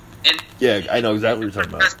 And yeah, I know exactly what you're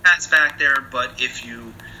talking about. That's back there, but if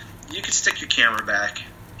you could stick your camera back,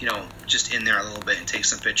 just in there a little bit and take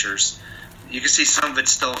some pictures. You can see some of it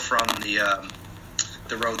still from the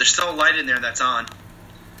road. There's still a light in there that's on.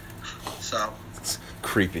 So it's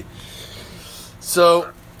creepy.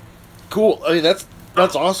 So cool. I mean, that's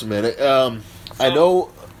awesome, man. I know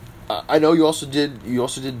you also did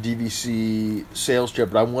DVC sales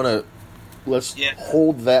trip, but let's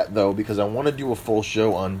hold that though because I want to do a full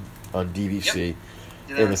show on DVC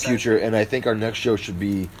in the future, and I think our next show should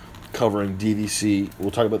be covering DVC.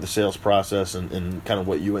 We'll talk about the sales process and kind of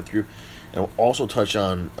what you went through. And we'll also touch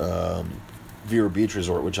on Vero Beach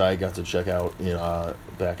Resort, which I got to check out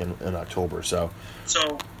back in October. So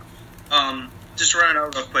just to run it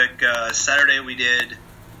out real quick, Saturday we did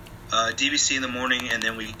DVC in the morning, and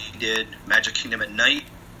then we did Magic Kingdom at night.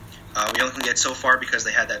 We only could get so far because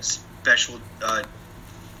they had that special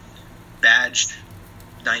badge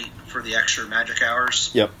night for the extra magic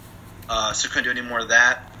hours. Yep. So couldn't do any more of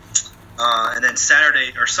that. And then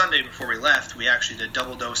Sunday before we left, we actually did a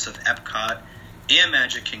double dose of Epcot and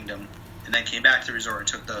Magic Kingdom, and then came back to the resort and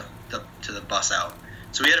took the bus out.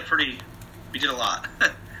 So we did a lot.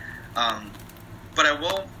 But I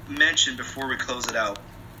will mention before we close it out.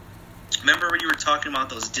 Remember when you were talking about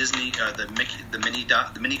those Disney,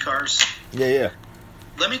 the mini cars? Yeah.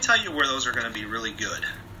 Let me tell you where those are going to be really good,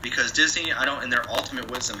 because Disney, in their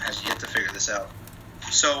ultimate wisdom, has yet to figure this out.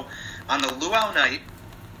 So on the Luau night.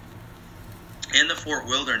 And the Fort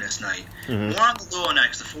Wilderness night. Mm-hmm. More on the Luau night,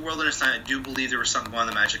 because the Fort Wilderness night, I do believe there was something going on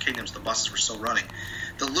in the Magic Kingdom, so the buses were still running.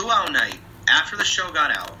 The Luau night, after the show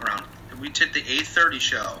got out, we did the 8:30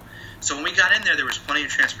 show. So when we got in there was plenty of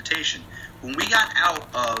transportation. When we got out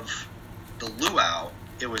of the Luau,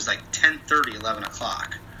 it was like 10:30, 11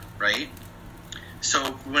 o'clock, right?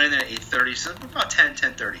 So we went in there at 8:30, so about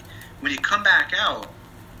 10:30. When you come back out,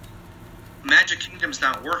 Magic Kingdom's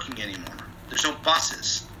not working anymore. There's no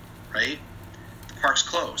buses, right? Park's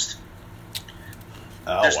closed.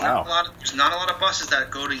 Oh, there's wow. There's not a lot of buses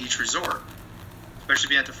that go to each resort, especially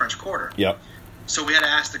being at the French Quarter. Yep. So we had to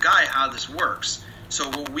ask the guy how this works. So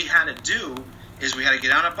what we had to do is we had to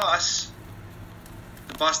get on a bus.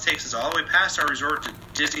 The bus takes us all the way past our resort to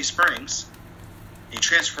Disney Springs. You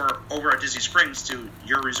transfer over at Disney Springs to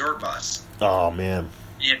your resort bus. Oh, man.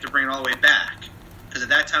 You have to bring it all the way back. because at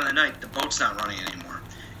that time of the night the boat's not running anymore.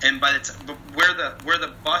 And by where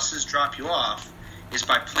the buses drop you off is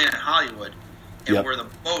by Planet Hollywood, and where the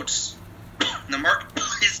boats, the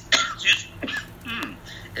marketplace,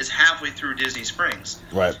 is halfway through Disney Springs.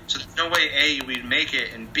 Right. So there's no way A, we'd make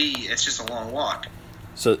it, and B, it's just a long walk.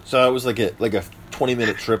 So it was like a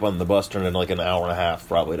 20-minute trip on the bus turned into like an hour and a half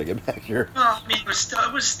probably to get back here. Well, I mean, it was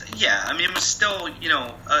still, you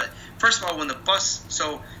know, first of all, when the bus,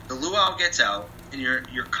 so the luau gets out, and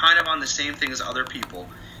you're kind of on the same thing as other people.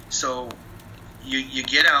 So you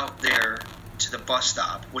get out there to the bus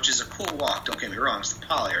stop, which is a cool walk, don't get me wrong, it's the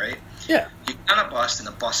Poly, right? Yeah. You get on a bus, and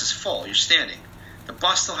the bus is full, you're standing. The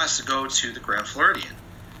bus still has to go to the Grand Floridian.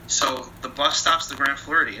 So the bus stops at the Grand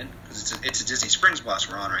Floridian, because it's a Disney Springs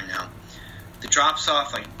bus we're on right now. It drops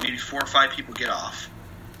off, like maybe 4 or 5 people get off,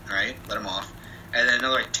 all right, let them off, and then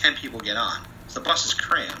another like 10 people get on. So the bus is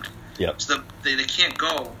crammed. Yep. So they can't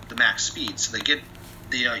go the max speed. So they get,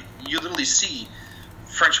 you know, you literally see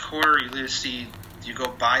French Quarter, you literally see, you go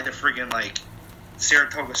by the friggin' like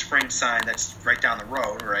Saratoga Springs sign that's right down the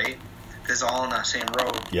road, right? Because all on that same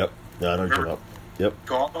road. Yep. Yeah, I know you're up. Yep.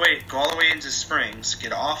 Go all the way into Springs,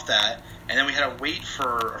 get off that, and then we had to wait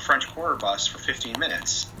for a French Quarter bus for 15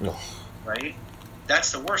 minutes. Oh. Right?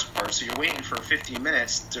 That's the worst part. So you're waiting for 15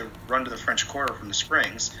 minutes to run to the French Quarter from the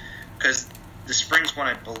Springs, because the Springs one,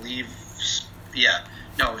 I believe,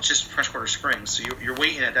 no, it's just French Quarter Springs. So you're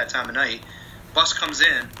waiting at that time of night. Bus comes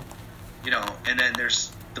in, you know, and then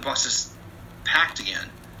the bus is packed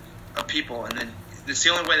again of people, and then it's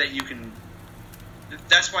the only way that you can.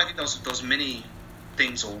 That's why I think those mini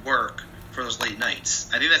things will work for those late nights.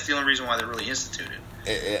 I think that's the only reason why they're really instituted.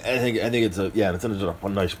 I think it's a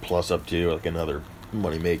nice plus up too, like another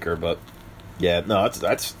money maker. But yeah, no,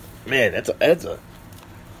 that's a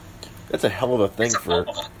hell of a thing for.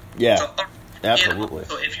 Yeah, absolutely.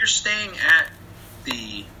 So if you're staying at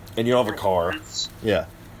the and you don't have a car, yeah.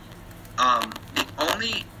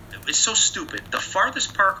 It's so stupid. The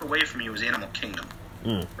farthest park away from you is Animal Kingdom,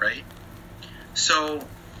 right? So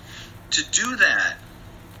to do that,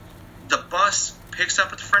 the bus picks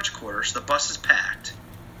up at the French Quarter, so the bus is packed,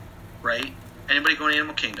 right? Anybody going to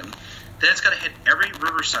Animal Kingdom. Then it's got to hit every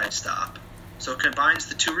Riverside stop, so it combines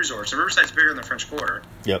the two resorts. So Riverside's bigger than the French Quarter.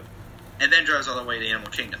 Yep. And then drives all the way to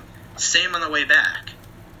Animal Kingdom. Same on the way back.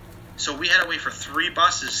 So we had to wait for 3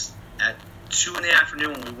 buses at 2 in the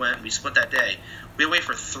afternoon when we went. We split that day. We had to wait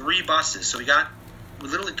for 3 buses. So we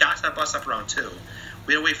literally got to that bus up around 2.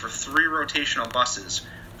 We had to wait for 3 rotational buses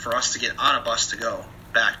for us to get on a bus to go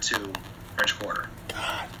back to French Quarter.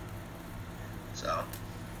 God. So.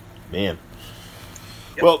 Man.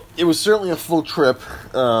 Yep. Well, it was certainly a full trip.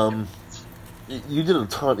 You did a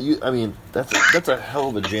ton. I mean, that's a hell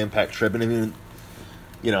of a jam-packed trip. And I mean,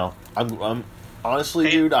 you know, I'm honestly,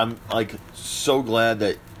 dude, I'm like so glad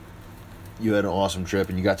that you had an awesome trip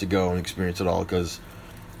and you got to go and experience it all, because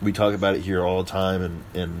we talk about it here all the time,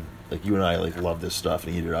 and like you and I like love this stuff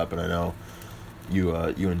and eat it up, and I know you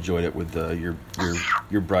enjoyed it with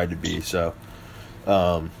your bride to be. So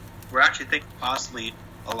we're actually thinking possibly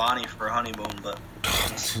Alani for a honeymoon, but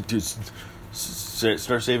dude,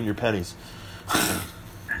 start saving your pennies.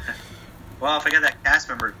 Well, if I get that cast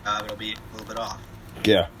member job, it'll be a little bit off.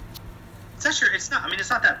 Yeah. It's not sure. It's not. I mean, it's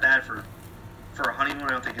not that bad for a honeymoon. I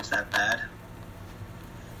don't think it's that bad.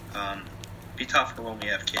 Be tough for when we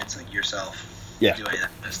have kids like yourself. Yeah. Do any of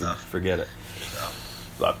that kind of stuff. Forget it. So.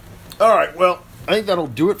 But, all right. Well, I think that'll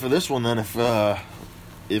do it for this one then.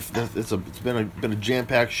 It's been a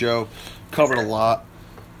jam-packed show, covered a lot.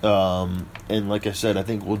 And like I said, I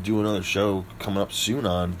think we'll do another show coming up soon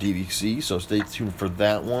on DVC, so stay tuned for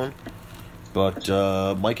that one. But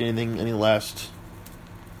Mike, any last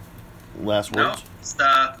words? No,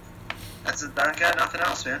 that's it. I got nothing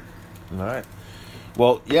else, man. All right.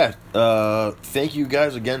 Well, yeah. Thank you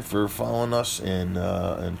guys again for following us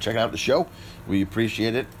and checking out the show. We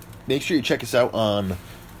appreciate it. Make sure you check us out on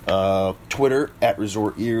Twitter at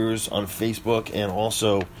ResortEars, on Facebook, and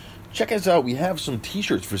also check us out. We have some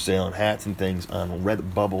t-shirts for sale and hats and things on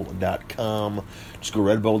redbubble.com. Just go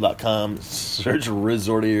to redbubble.com, search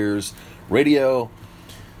ResortEars Radio,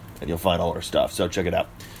 and you'll find all our stuff. So check it out.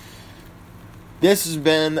 This has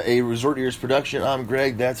been a ResortEars production. I'm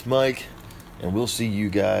Greg. That's Mike. And we'll see you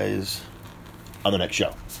guys on the next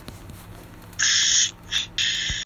show.